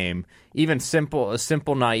of Fame, even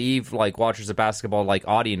simple naive like watchers of basketball like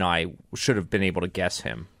Audie and I should have been able to guess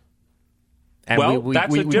him. And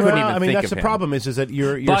that's a different. That's the problem is that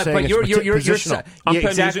you're saying you're positional.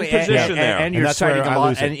 Exactly, using position there, and you're citing a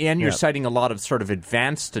lot, and you're citing a lot of sort of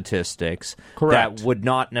advanced statistics that would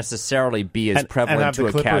not necessarily be as prevalent to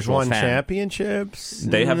a casual fan. Clippers won championships?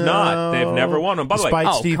 They have not. They've never won them. By the way,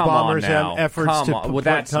 despite Steve Ballmer's efforts to put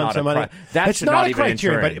tons of money. That's not a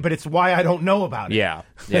criteria, but it's why I don't know about it. Yeah,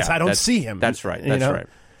 I don't see him. That's right. That's right.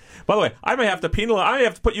 By the way, I may have to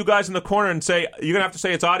put you guys in the corner and say, you're going to have to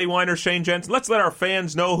say it's Audie Weiner, Shane Jensen. Let's let our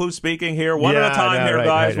fans know who's speaking here. One at a time,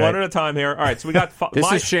 guys. One at a time here. All right, so we got... This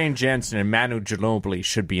is Shane Jensen, and Manu Ginobili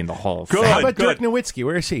should be in the Hall of Fame. How about Dirk Nowitzki?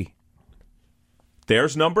 Where is he?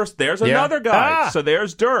 There's numbers. There's another guy. So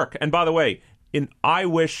there's Dirk. And by the way, I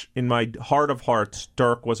wish in my heart of hearts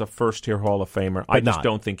Dirk was a first-tier Hall of Famer. I just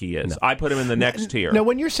don't think he is. No. I put him in the next tier. Now,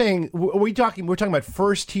 when you're saying, we're talking about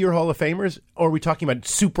first-tier Hall of Famers, or are we talking about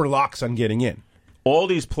super locks on getting in? All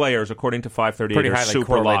these players, according to 538, are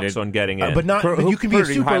super locks on getting in. But you can be a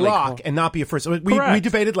super lock and not be a first. We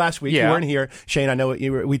debated last week. You weren't here. Shane, I know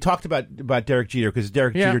we talked about Derek Jeter because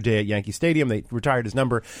Derek Jeter Day at Yankee Stadium. They retired his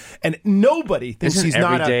number. And nobody thinks he's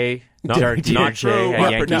not a... Not true.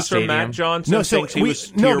 Producer Matt Johnson thinks he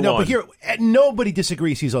was tier 1. But here, nobody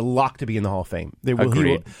disagrees he's a lock to be in the Hall of Fame.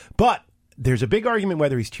 Agreed. But there's a big argument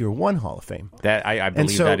whether he's tier 1 Hall of Fame. That I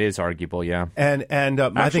believe that is arguable, yeah. And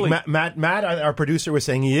actually, I think Matt, our producer, was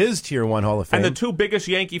saying he is tier 1 Hall of Fame. And the two biggest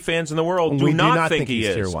Yankee fans in the world do not think he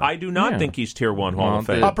is. Tier 1. I do not think he's tier 1 Hall of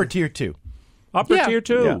Fame. Upper tier 2. Tier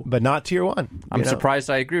 2. But not tier 1. I'm surprised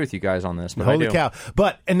I agree with you guys on this. But holy cow.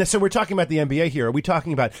 So we're talking about the NBA here. Are we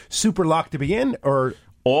talking about super lock to be in, or...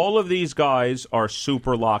 All of these guys are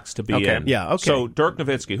super locks to be in. Yeah, okay. So Dirk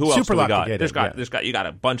Nowitzki, who else do we got? This guy. You got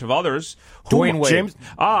a bunch of others. Dwayne Wade.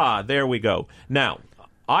 There we go. Now,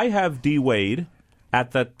 I have D. Wade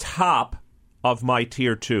at the top of my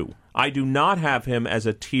tier 2. I do not have him as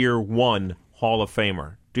a tier 1 Hall of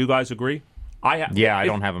Famer. Do you guys agree? I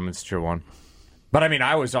don't have him as tier 1. But I mean,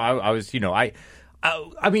 I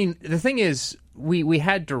mean, the thing is, we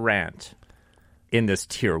had Durant in this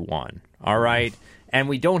tier 1. All right. And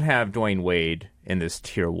we don't have Dwayne Wade in this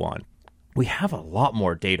tier 1. We have a lot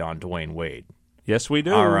more data on Dwayne Wade. Yes, we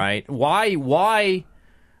do. All right. Why?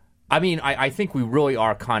 I mean, I think we really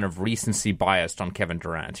are kind of recency biased on Kevin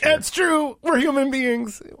Durant here. It's true. We're human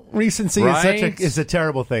beings. Recency is a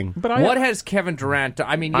terrible thing. But what has Kevin Durant done?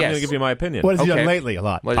 I mean, I'm going to give you my opinion. What has he done lately? A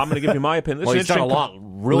lot. I'm going to give you my opinion. He's done a lot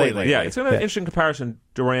lately. Yeah, it's an interesting comparison,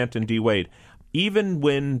 Durant and D. Wade. Even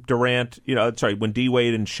when when D.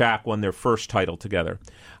 Wade and Shaq won their first title together,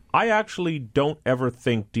 I actually don't ever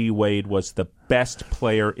think D. Wade was the best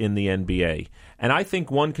player in the NBA. And I think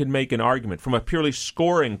one could make an argument from a purely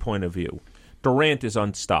scoring point of view. Durant is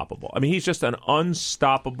unstoppable. I mean, he's just an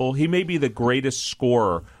unstoppable. He may be the greatest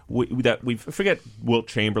scorer forget Wilt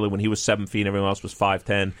Chamberlain when he was 7 feet and everyone else was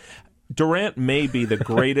 5'10". Durant may be the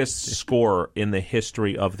greatest scorer in the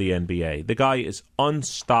history of the NBA. The guy is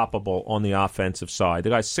unstoppable on the offensive side. The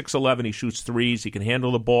guy's 6'11", he shoots threes, he can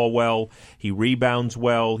handle the ball well, he rebounds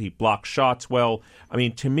well, he blocks shots well. I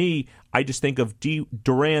mean, to me, I just think of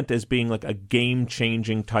Durant as being like a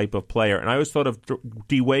game-changing type of player. And I always thought of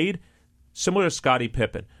D. Wade, similar to Scottie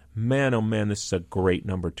Pippen. Man, oh man, this is a great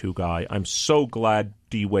number 2 guy. I'm so glad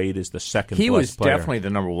D. Wade is the second best player. He was definitely the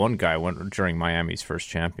number 1 guy during Miami's first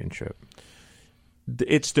championship.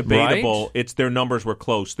 It's debatable. Right? Their numbers were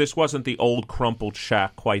close. This wasn't the old crumpled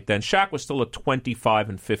Shaq quite then. Shaq was still a 25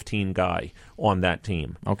 and 15 guy on that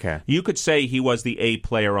team. Okay. You could say he was the A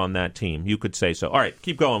player on that team. You could say so. All right,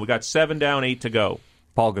 keep going. We got 7 down, 8 to go.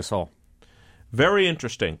 Paul Gasol. Very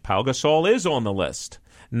interesting. Paul Gasol is on the list.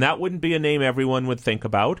 And that wouldn't be a name everyone would think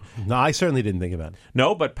about. No, I certainly didn't think about it.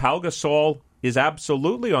 No, but Paul Gasol is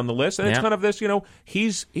absolutely on the list, and it's kind of this. You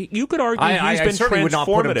could argue he's been transformative. I certainly would not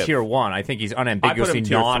put him tier 1. I think he's unambiguously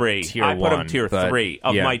not tier 1. I put him tier 3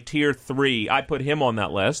 of my tier 3. I put him on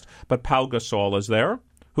that list, but Paul Gasol is there.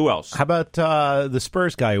 Who else? How about the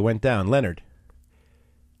Spurs guy who went down, Leonard?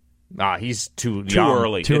 He's too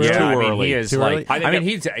early. Too early. He is too like. early?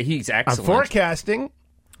 He's excellent. I'm forecasting,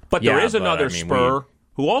 but there is another Spur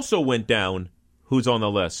who also went down. Who's on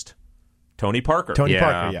the list? Tony Parker.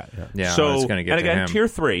 Parker, yeah. So, it's gonna get and to again, him. tier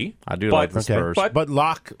 3. I do like the Spurs. But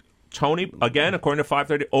lock. Tony, again, according to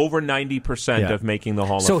 530, over 90% of making the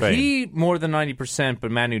Hall of Fame. So he more than 90%,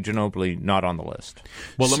 but Manu Ginobili not on the list.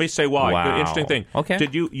 Well, let me say why. Wow. Interesting thing. Okay.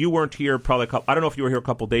 Did you weren't here probably I don't know if you were here a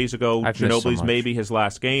couple days ago. Ginobili's maybe his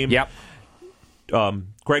last game. Yep.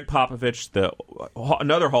 Greg Popovich,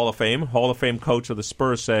 another Hall of Fame coach of the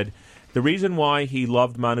Spurs, said the reason why he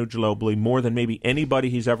loved Manu Ginobili more than maybe anybody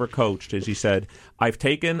he's ever coached is he said, I've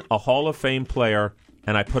taken a Hall of Fame player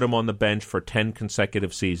and I put him on the bench for 10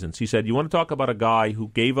 consecutive seasons. He said, you want to talk about a guy who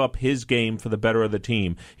gave up his game for the better of the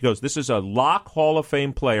team. He goes, this is a lock Hall of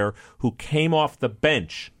Fame player who came off the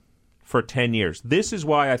bench for 10 years. This is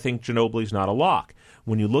why I think Ginobili's not a lock.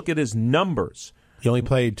 When you look at his numbers, he only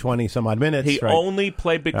played 20-some-odd minutes. He only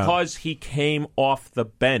played because he came off the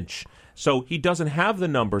bench. So he doesn't have the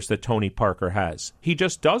numbers that Tony Parker has. He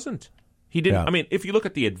just doesn't. He didn't. I mean, if you look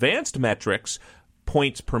at the advanced metrics,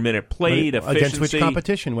 points per minute played, efficiency. Against which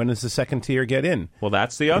competition? When does the second tier get in? Well,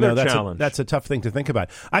 that's the other challenge. That's a tough thing to think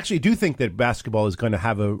about. I actually do think that basketball is going to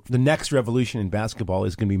have the next revolution in basketball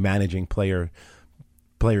is going to be managing player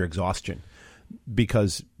exhaustion.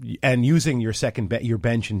 And using your your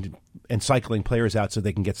bench and cycling players out so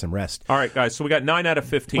they can get some rest. All right, guys. So we got 9 out of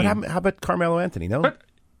 15. How about Carmelo Anthony? No. But,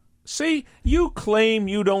 see, you claim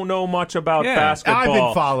you don't know much about basketball. I've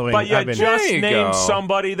been following. But you just named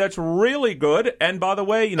somebody that's really good. And by the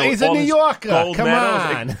way, he's a New Yorker. Come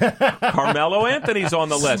on. Carmelo Anthony's on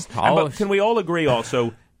the list. But can we all agree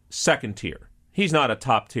also, second tier? He's not a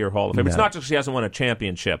top tier Hall of Fame. No. It's not just he hasn't won a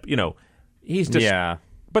championship. He's just... Yeah.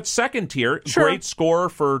 But second tier, great scorer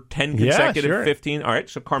for 10 consecutive 15. All right,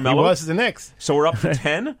 so Carmelo. He was the Knicks. So we're up to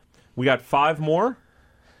 10. We got 5 more.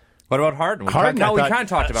 What about Harden? We kind of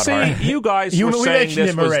talked about Harden. You guys were saying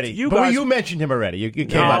this was... You mentioned him already. You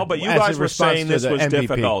came up but you guys were saying this was MVP.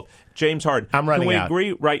 Difficult. James Harden. I'm running out. Can we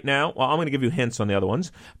agree right now? Well, I'm going to give you hints on the other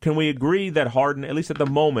ones. Can we agree that Harden, at least at the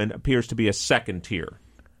moment, appears to be a second tier?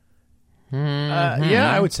 Yeah,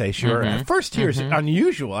 I would say sure. First tier is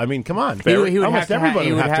unusual. I mean, come on. He would have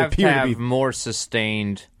to have more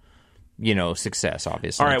sustained, success,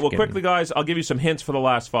 obviously. All right, well, quickly, guys, I'll give you some hints for the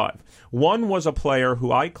last 5. One was a player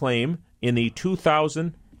who I claim in the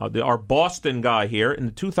 2000, our Boston guy here, in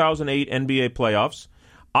the 2008 NBA playoffs,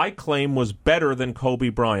 I claim was better than Kobe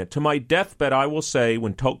Bryant. To my deathbed, I will say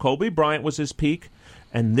when Kobe Bryant was his peak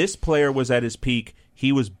and this player was at his peak,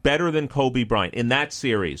 he was better than Kobe Bryant in that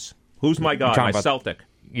series. Who's my guy? Celtic.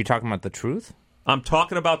 You talking about the truth? I'm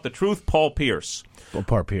talking about the truth, Paul Pierce.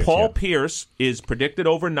 Paul Pierce is predicted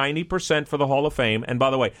over 90% for the Hall of Fame. And by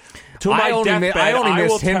the way, I only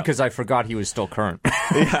missed him because I forgot he was still current.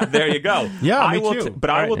 Yeah, there you go. Yeah, me too. But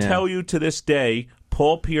I will tell you to this day,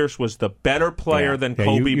 Paul Pierce was the better player than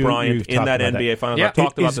Kobe Bryant in that NBA Finals. Yeah. I've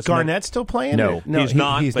talked about this. Is Garnett still playing? No, he's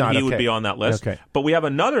not, but he would be on that list. Okay. But we have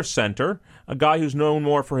another center, a guy who's known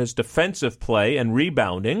more for his defensive play and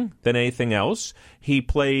rebounding than anything else. He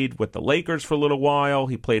played with the Lakers for a little while.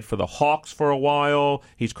 He played for the Hawks for a while.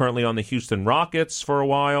 He's currently on the Houston Rockets for a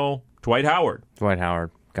while. Dwight Howard.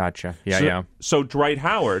 Gotcha. Yeah. So Dwight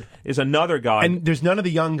Howard is another guy. And there's none of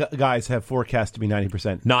the young guys have forecast to be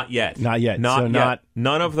 90%. Not yet.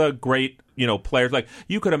 None of the great players. Like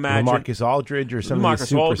you could imagine Marcus Aldridge or some of these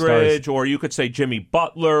superstars. Or you could say Jimmy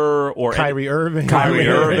Butler or Kyrie Irving.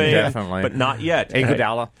 Definitely. But not yet.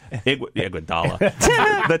 Iguodala.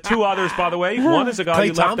 The 2 others, by the way, one is a guy Clay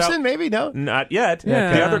you left Thompson, out. maybe? No. Not yet.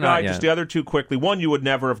 Yeah, the other guy, yet. just the other 2 quickly. One you would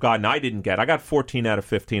never have gotten. I didn't get. I got 14 out of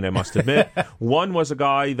 15, I must admit. One was a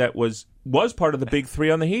guy that was part of the big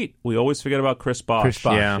 3 on the Heat. We always forget about Chris Bosh.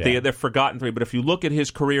 They're forgotten 3. But if you look at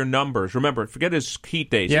his career numbers, remember, forget his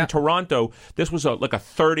Heat days. In Toronto, this was like a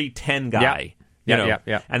 30-10 guy.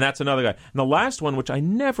 Yeah. And that's another guy. And the last one, which I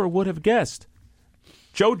never would have guessed,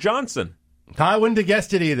 Joe Johnson. I wouldn't have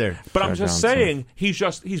guessed it either. But I'm just saying,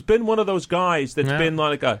 he's been one of those guys that's been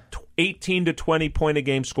like a 18 to 20 point a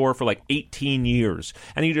game scorer for like 18 years.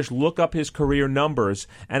 And you just look up his career numbers,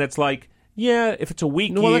 and it's like, yeah, if it's a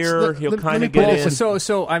weak year, he'll kind of get in.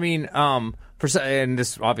 So I mean, and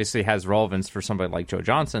this obviously has relevance for somebody like Joe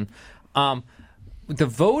Johnson. The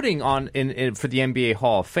voting for the NBA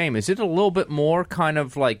Hall of Fame, is it a little bit more kind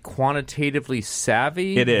of like quantitatively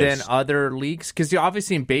savvy than other leagues? Because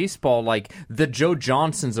obviously in baseball, like the Joe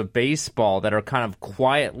Johnsons of baseball that are kind of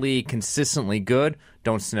quietly, consistently good,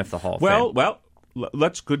 don't sniff the Hall of Fame. Well,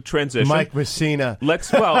 let's good transition. Mike Messina.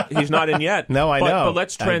 He's not in yet. No, I know. But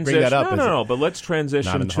let's transition. No. But let's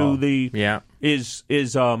transition to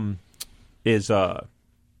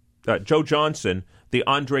Joe Johnson, the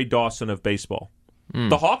Andre Dawson of baseball.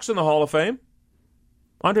 The Hawks in the Hall of Fame?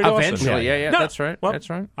 Andre Dawson. Eventually, yeah. No, that's right. Well, that's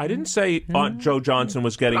right. I didn't say Joe Johnson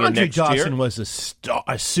was getting Andre in next year. Andre Dawson was a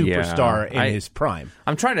superstar in his prime.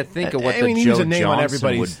 I'm trying to think of what Joe Johnson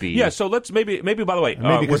would be. Yeah, so let's maybe by the way,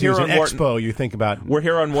 maybe because we're he here was an on Wharton, expo. You think about. We're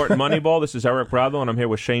here on Wharton Moneyball. This is Eric Bradlow, and I'm here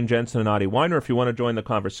with Shane Jensen and Adi Weiner. If you want to join the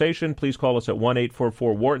conversation, please call us at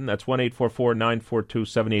 1-844-WHARTON. That's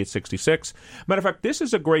 1-844-942-7866. Matter of fact, this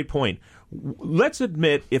is a great point. Let's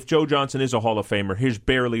admit if Joe Johnson is a Hall of Famer, he's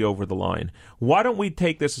barely over the line. Why don't we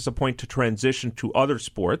take this as a point to transition to other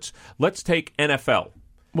sports? Let's take NFL.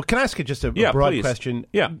 Well, can I ask you just a broad please. question?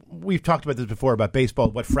 Yeah. We've talked about this before, about baseball.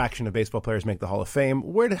 What fraction of baseball players make the Hall of Fame?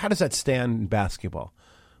 How does that stand in basketball?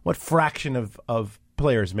 What fraction of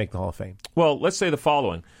players make the Hall of Fame? Well, let's say the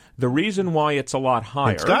following. The reason why it's a lot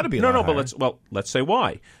higher... It's got to be a lot higher. But let's say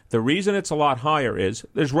why. The reason it's a lot higher is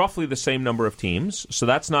there's roughly the same number of teams, so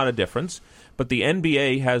that's not a difference. But the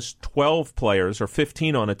NBA has 12 players or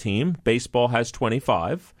 15 on a team. Baseball has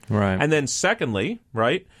 25. Right. And then secondly,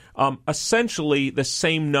 right, essentially the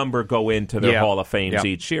same number go into their Hall of Fames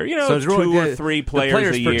each year. You know, so two or three players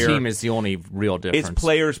a year. Players per team is the only real difference. It's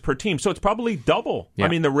players per team. So it's probably double. Yeah. I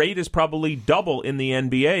mean, the rate is probably double in the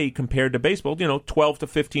NBA compared to baseball. 12 to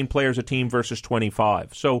 15 players a team versus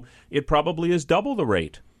 25. So it probably is double the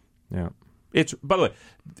rate. Yeah. It's, by the way,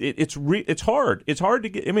 it's hard. It's hard to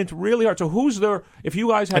get. I mean, it's really hard. So who's there? If you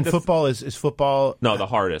guys had football is football? No, the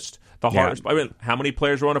hardest. The hardest. I mean, how many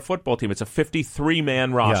players are on a football team? It's a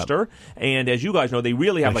 53-man roster, and as you guys know, they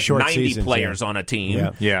really have like 90 seasons, players on a team.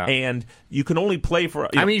 Yeah. And you can only play for.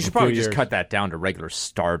 You should probably just cut that down to regular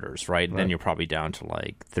starters, right? And then you're probably down to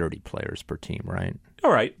like 30 players per team, right?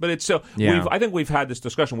 All right, but it's so. I think we've had this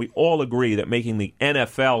discussion. We all agree that making the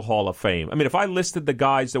NFL Hall of Fame. I mean, if I listed the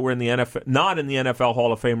guys that were in the NFL, not in the NFL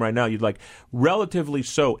Hall of Fame right now, you'd like relatively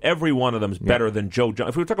so. Every one of them is better than Joe Johnson.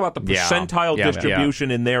 If we talk about the percentile distribution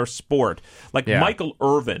in their sport, like Michael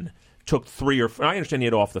Irvin took I understand he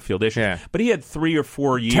had off the field issues, but he had 3 or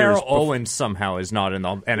 4 years. Terrell Owens somehow is not in the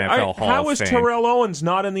NFL Hall of Fame. How is Terrell Owens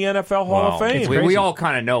not in the NFL Hall of Fame? We all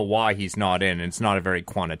kind of know why he's not in. It's not a very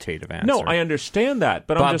quantitative answer. No, I understand that,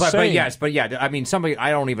 but I'm just saying. I mean, I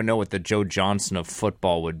don't even know what the Joe Johnson of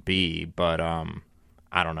football would be, but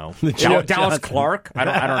I don't know. Dallas Clark? I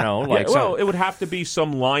don't know. It would have to be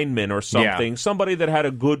some lineman or something. Somebody that had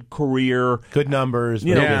a good career. Good numbers.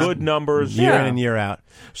 Good numbers. Year in and year out.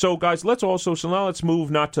 So, guys, let's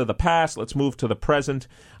move not to the past. Let's move to the present.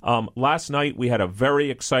 Last night, we had a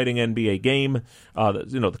very exciting NBA game.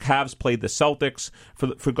 The Cavs played the Celtics.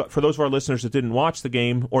 For those of our listeners that didn't watch the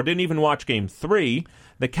game or didn't even watch Game 3,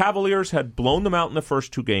 the Cavaliers had blown them out in the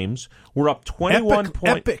first 2 games. We're up 21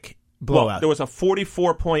 points. Epic blowout. Well, there was a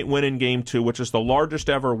 44-point win in Game 2, which is the largest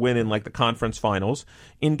ever win in the conference finals.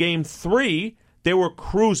 In Game 3, they were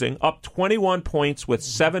cruising up 21 points with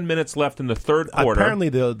 7 minutes left in the third quarter. Apparently,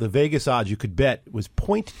 the Vegas odds you could bet was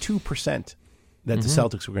 0.2% that the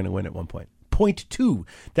Celtics were going to win at one point. 0.2.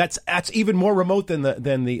 That's even more remote than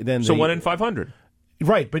the. So 1 in 500.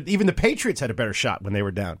 Right, but even the Patriots had a better shot when they were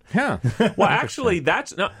down. Yeah. Well, actually,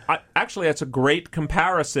 that's a great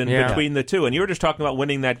comparison between the two. And you were just talking about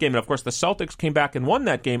winning that game. And, of course, the Celtics came back and won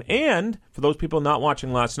that game. And for those people not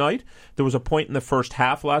watching last night, there was a point in the first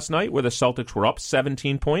half last night where the Celtics were up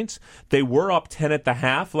 17 points. They were up 10 at the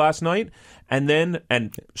half last night.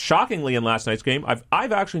 And shockingly in last night's game,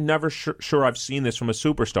 I've actually never sure I've seen this from a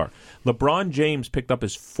superstar. LeBron James picked up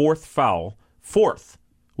his fourth foul,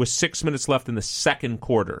 with 6 minutes left in the second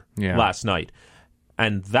quarter last night.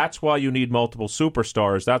 And that's why you need multiple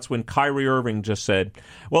superstars. That's when Kyrie Irving just said,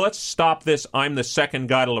 well, let's stop this. I'm the second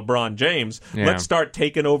guy to LeBron James. Yeah. Let's start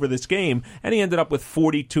taking over this game. And he ended up with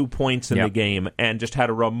 42 points in the game and just had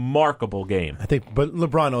a remarkable game. But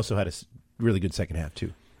LeBron also had a really good second half,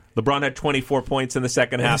 too. LeBron had 24 points in the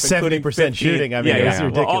second half. 70% shooting. I mean, it was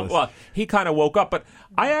ridiculous. Well, he kind of woke up. But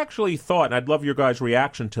I actually thought, and I'd love your guys'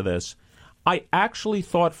 reaction to this, I actually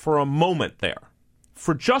thought for a moment there,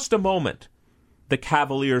 for just a moment, the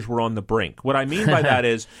Cavaliers were on the brink. What I mean by that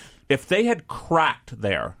is, if they had cracked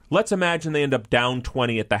there, let's imagine they end up down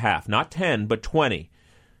 20 at the half. Not 10, but 20.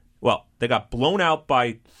 Well, they got blown out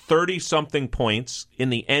by 30-something points in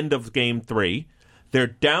the end of Game 3. They're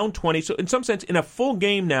down 20. So in some sense, in a full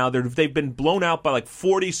game now, they've been blown out by like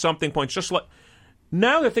 40-something points, just like...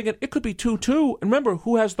 Now they're thinking it could be 2-2. And remember,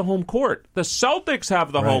 who has the home court? The Celtics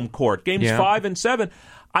have the home court. Games 5 and 7.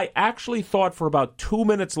 I actually thought for about 2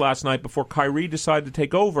 minutes last night before Kyrie decided to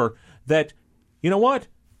take over that, you know what?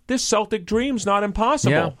 This Celtic dream's not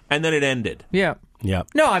impossible. Yeah. And then it ended. Yeah. Yeah.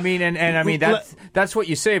 No, I mean, and I mean that's what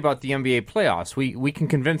you say about the NBA playoffs. We can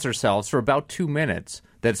convince ourselves for about 2 minutes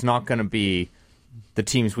that it's not going to be the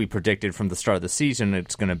teams we predicted from the start of the season,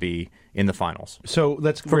 it's going to be in the finals. So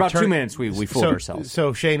let's for about 2 minutes we fooled ourselves.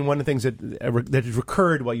 So Shane, one of the things that has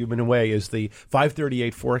recurred while you've been away is the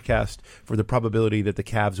 538 forecast for the probability that the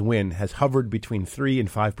Cavs win has hovered between 3 and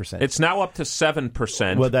 5%. It's now up to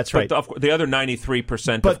 7%. Well, that's right. But the other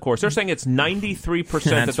 93%, of course, they're saying it's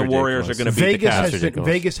 93% that the Warriors are going to beat the Cavs.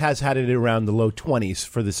 Vegas has had it around the low 20s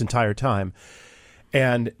for this entire time.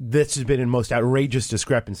 And this has been the most outrageous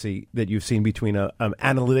discrepancy that you've seen between an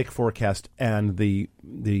analytic forecast and the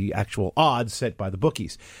actual odds set by the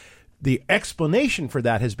bookies. The explanation for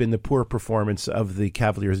that has been the poor performance of the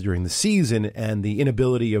Cavaliers during the season and the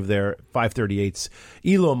inability of their 538's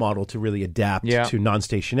ELO model to really adapt to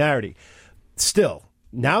non-stationarity. Still,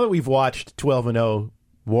 now that we've watched 12-0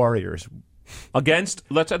 Warriors against,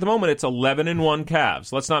 at the moment it's 11-1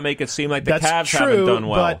 Cavs. Let's not make it seem like the Cavs haven't done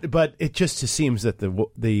well. But it just seems that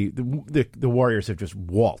the Warriors have just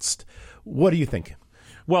waltzed. What do you think?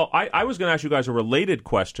 Well, I was going to ask you guys a related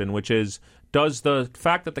question, which is, does the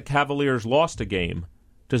fact that the Cavaliers lost a game,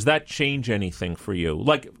 does that change anything for you?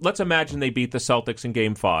 Like, let's imagine they beat the Celtics in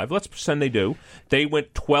Game 5. Let's pretend they do. They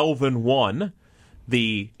went 12-1.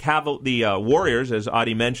 The Warriors, as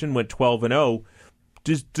Adi mentioned, went 12-0.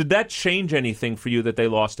 Did that change anything for you that they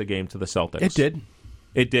lost a game to the Celtics? It did.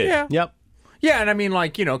 It did. Yeah. Yep. Yeah, and I mean,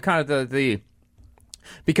 like, kind of the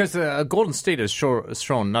because Golden State has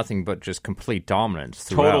shown nothing but just complete dominance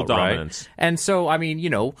throughout, total dominance. Right? And so, I mean,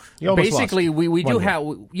 basically we do have,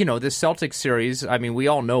 this Celtics series, I mean, we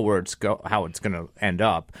all know how it's going to end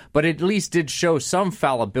up, but it at least did show some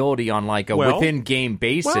fallibility on like a within-game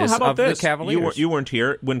basis of the Cavaliers. You weren't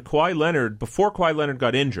here when before Kawhi Leonard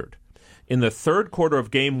got injured. In the third quarter of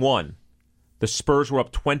Game 1, the Spurs were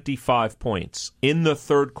up 25 points. In the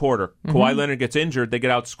third quarter, Kawhi Leonard gets injured. They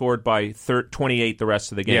get outscored by 28 the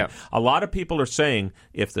rest of the game. Yeah. A lot of people are saying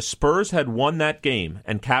if the Spurs had won that game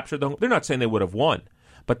and captured they're not saying they would have won,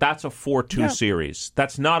 but that's a 4-2 series.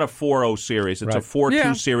 That's not a 4-0 series. It's a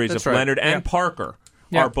 4-2 series if Leonard and Parker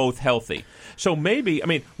are both healthy. So maybe, I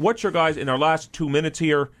mean, what's your guys, in our last 2 minutes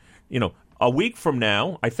here, a week from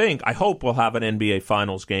now, I hope we'll have an NBA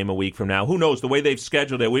Finals game a week from now. Who knows? The way they've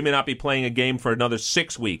scheduled it, we may not be playing a game for another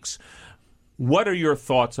 6 weeks. What are your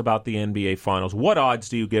thoughts about the NBA Finals? What odds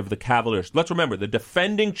do you give the Cavaliers? Let's remember, the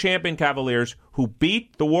defending champion Cavaliers who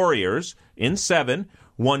beat the Warriors in 7,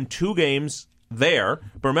 won 2 games there,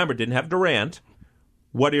 but remember, didn't have Durant.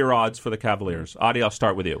 What are your odds for the Cavaliers? Adi, I'll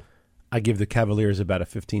start with you. I give the Cavaliers about a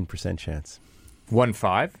 15% chance.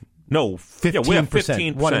 1-5? No, 15%. We have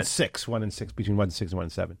 15%. 1-6, between 1-6 and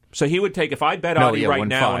 1-7. So he would take, if I bet Adi right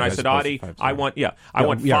now, and I said, Adi, I want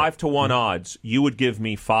 5-1 odds. You would give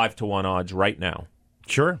me 5-1 odds right now.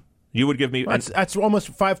 Sure. You would give me that's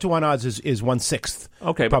almost 5-1 odds is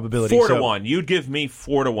 1/6 probability. 4-1. You'd give me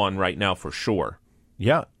 4-1 right now for sure.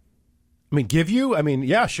 Yeah. I mean, give you? I mean,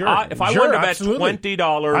 yeah, sure. If I wanted to bet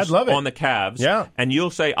 $20 on the Cavs, and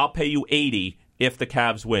you'll say I'll pay you $80 if the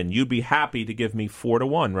Cavs win, you'd be happy to give me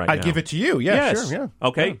 4-1 right now. I'd give it to you. Yeah, yes. Sure. Yeah.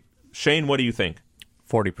 Okay. Yeah. Shane, what do you think?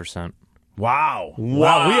 40%. Wow. We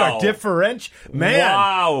are differential. Man.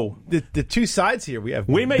 Wow. The two sides here we have.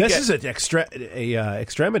 This is an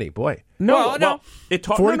extremity, boy. No.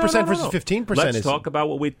 40% versus 15%. Let's talk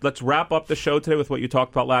about let's wrap up the show today with what you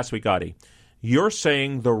talked about last week, Adi. You're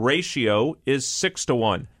saying the ratio is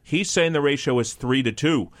 6-1. He's saying the ratio is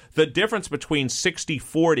 3-2. The difference between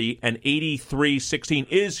 60-40 and 83-16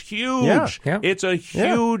 is huge. Yeah. It's a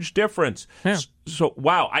huge difference. Yeah. So,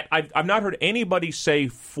 wow, I've not heard anybody say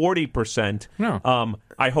 40%. No.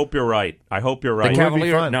 I hope you're right. The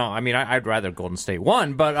Cavaliers, no, I mean, I'd rather Golden State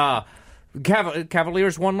won, but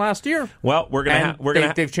Cavaliers won last year. Well,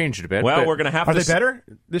 they've changed it a bit. Well, we're going to have to. Are they better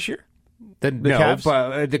this year? No,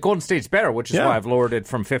 but the Golden State's better, which is why I've lowered it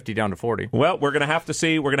from 50 down to 40. Well, we're going to have to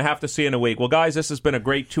see. We're going to have to see in a week. Well, guys, this has been a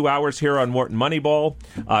great 2 hours here on Wharton Moneyball.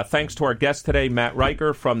 Thanks to our guest today, Matt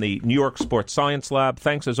Riker from the New York Sports Science Lab.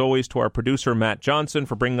 Thanks, as always, to our producer, Matt Johnson,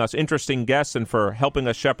 for bringing us interesting guests and for helping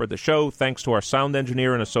us shepherd the show. Thanks to our sound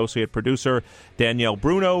engineer and associate producer, Danielle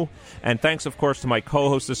Bruno. And thanks, of course, to my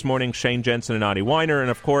co-hosts this morning, Shane Jensen and Adi Weiner. And,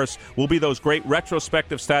 of course, we'll be those great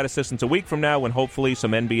retrospective statisticians a week from now when hopefully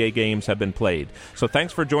some NBA games have been played. So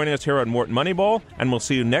thanks for joining us here on Wharton Moneyball, and we'll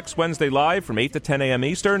see you next Wednesday live from 8 to 10 a.m.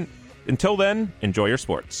 Eastern. Until then, enjoy your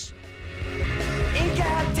sports. Ain't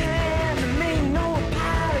got time to make no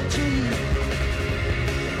apology.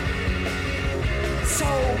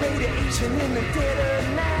 Soul radiation in the dead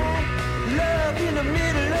of night. Love in the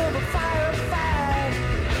middle of a fire.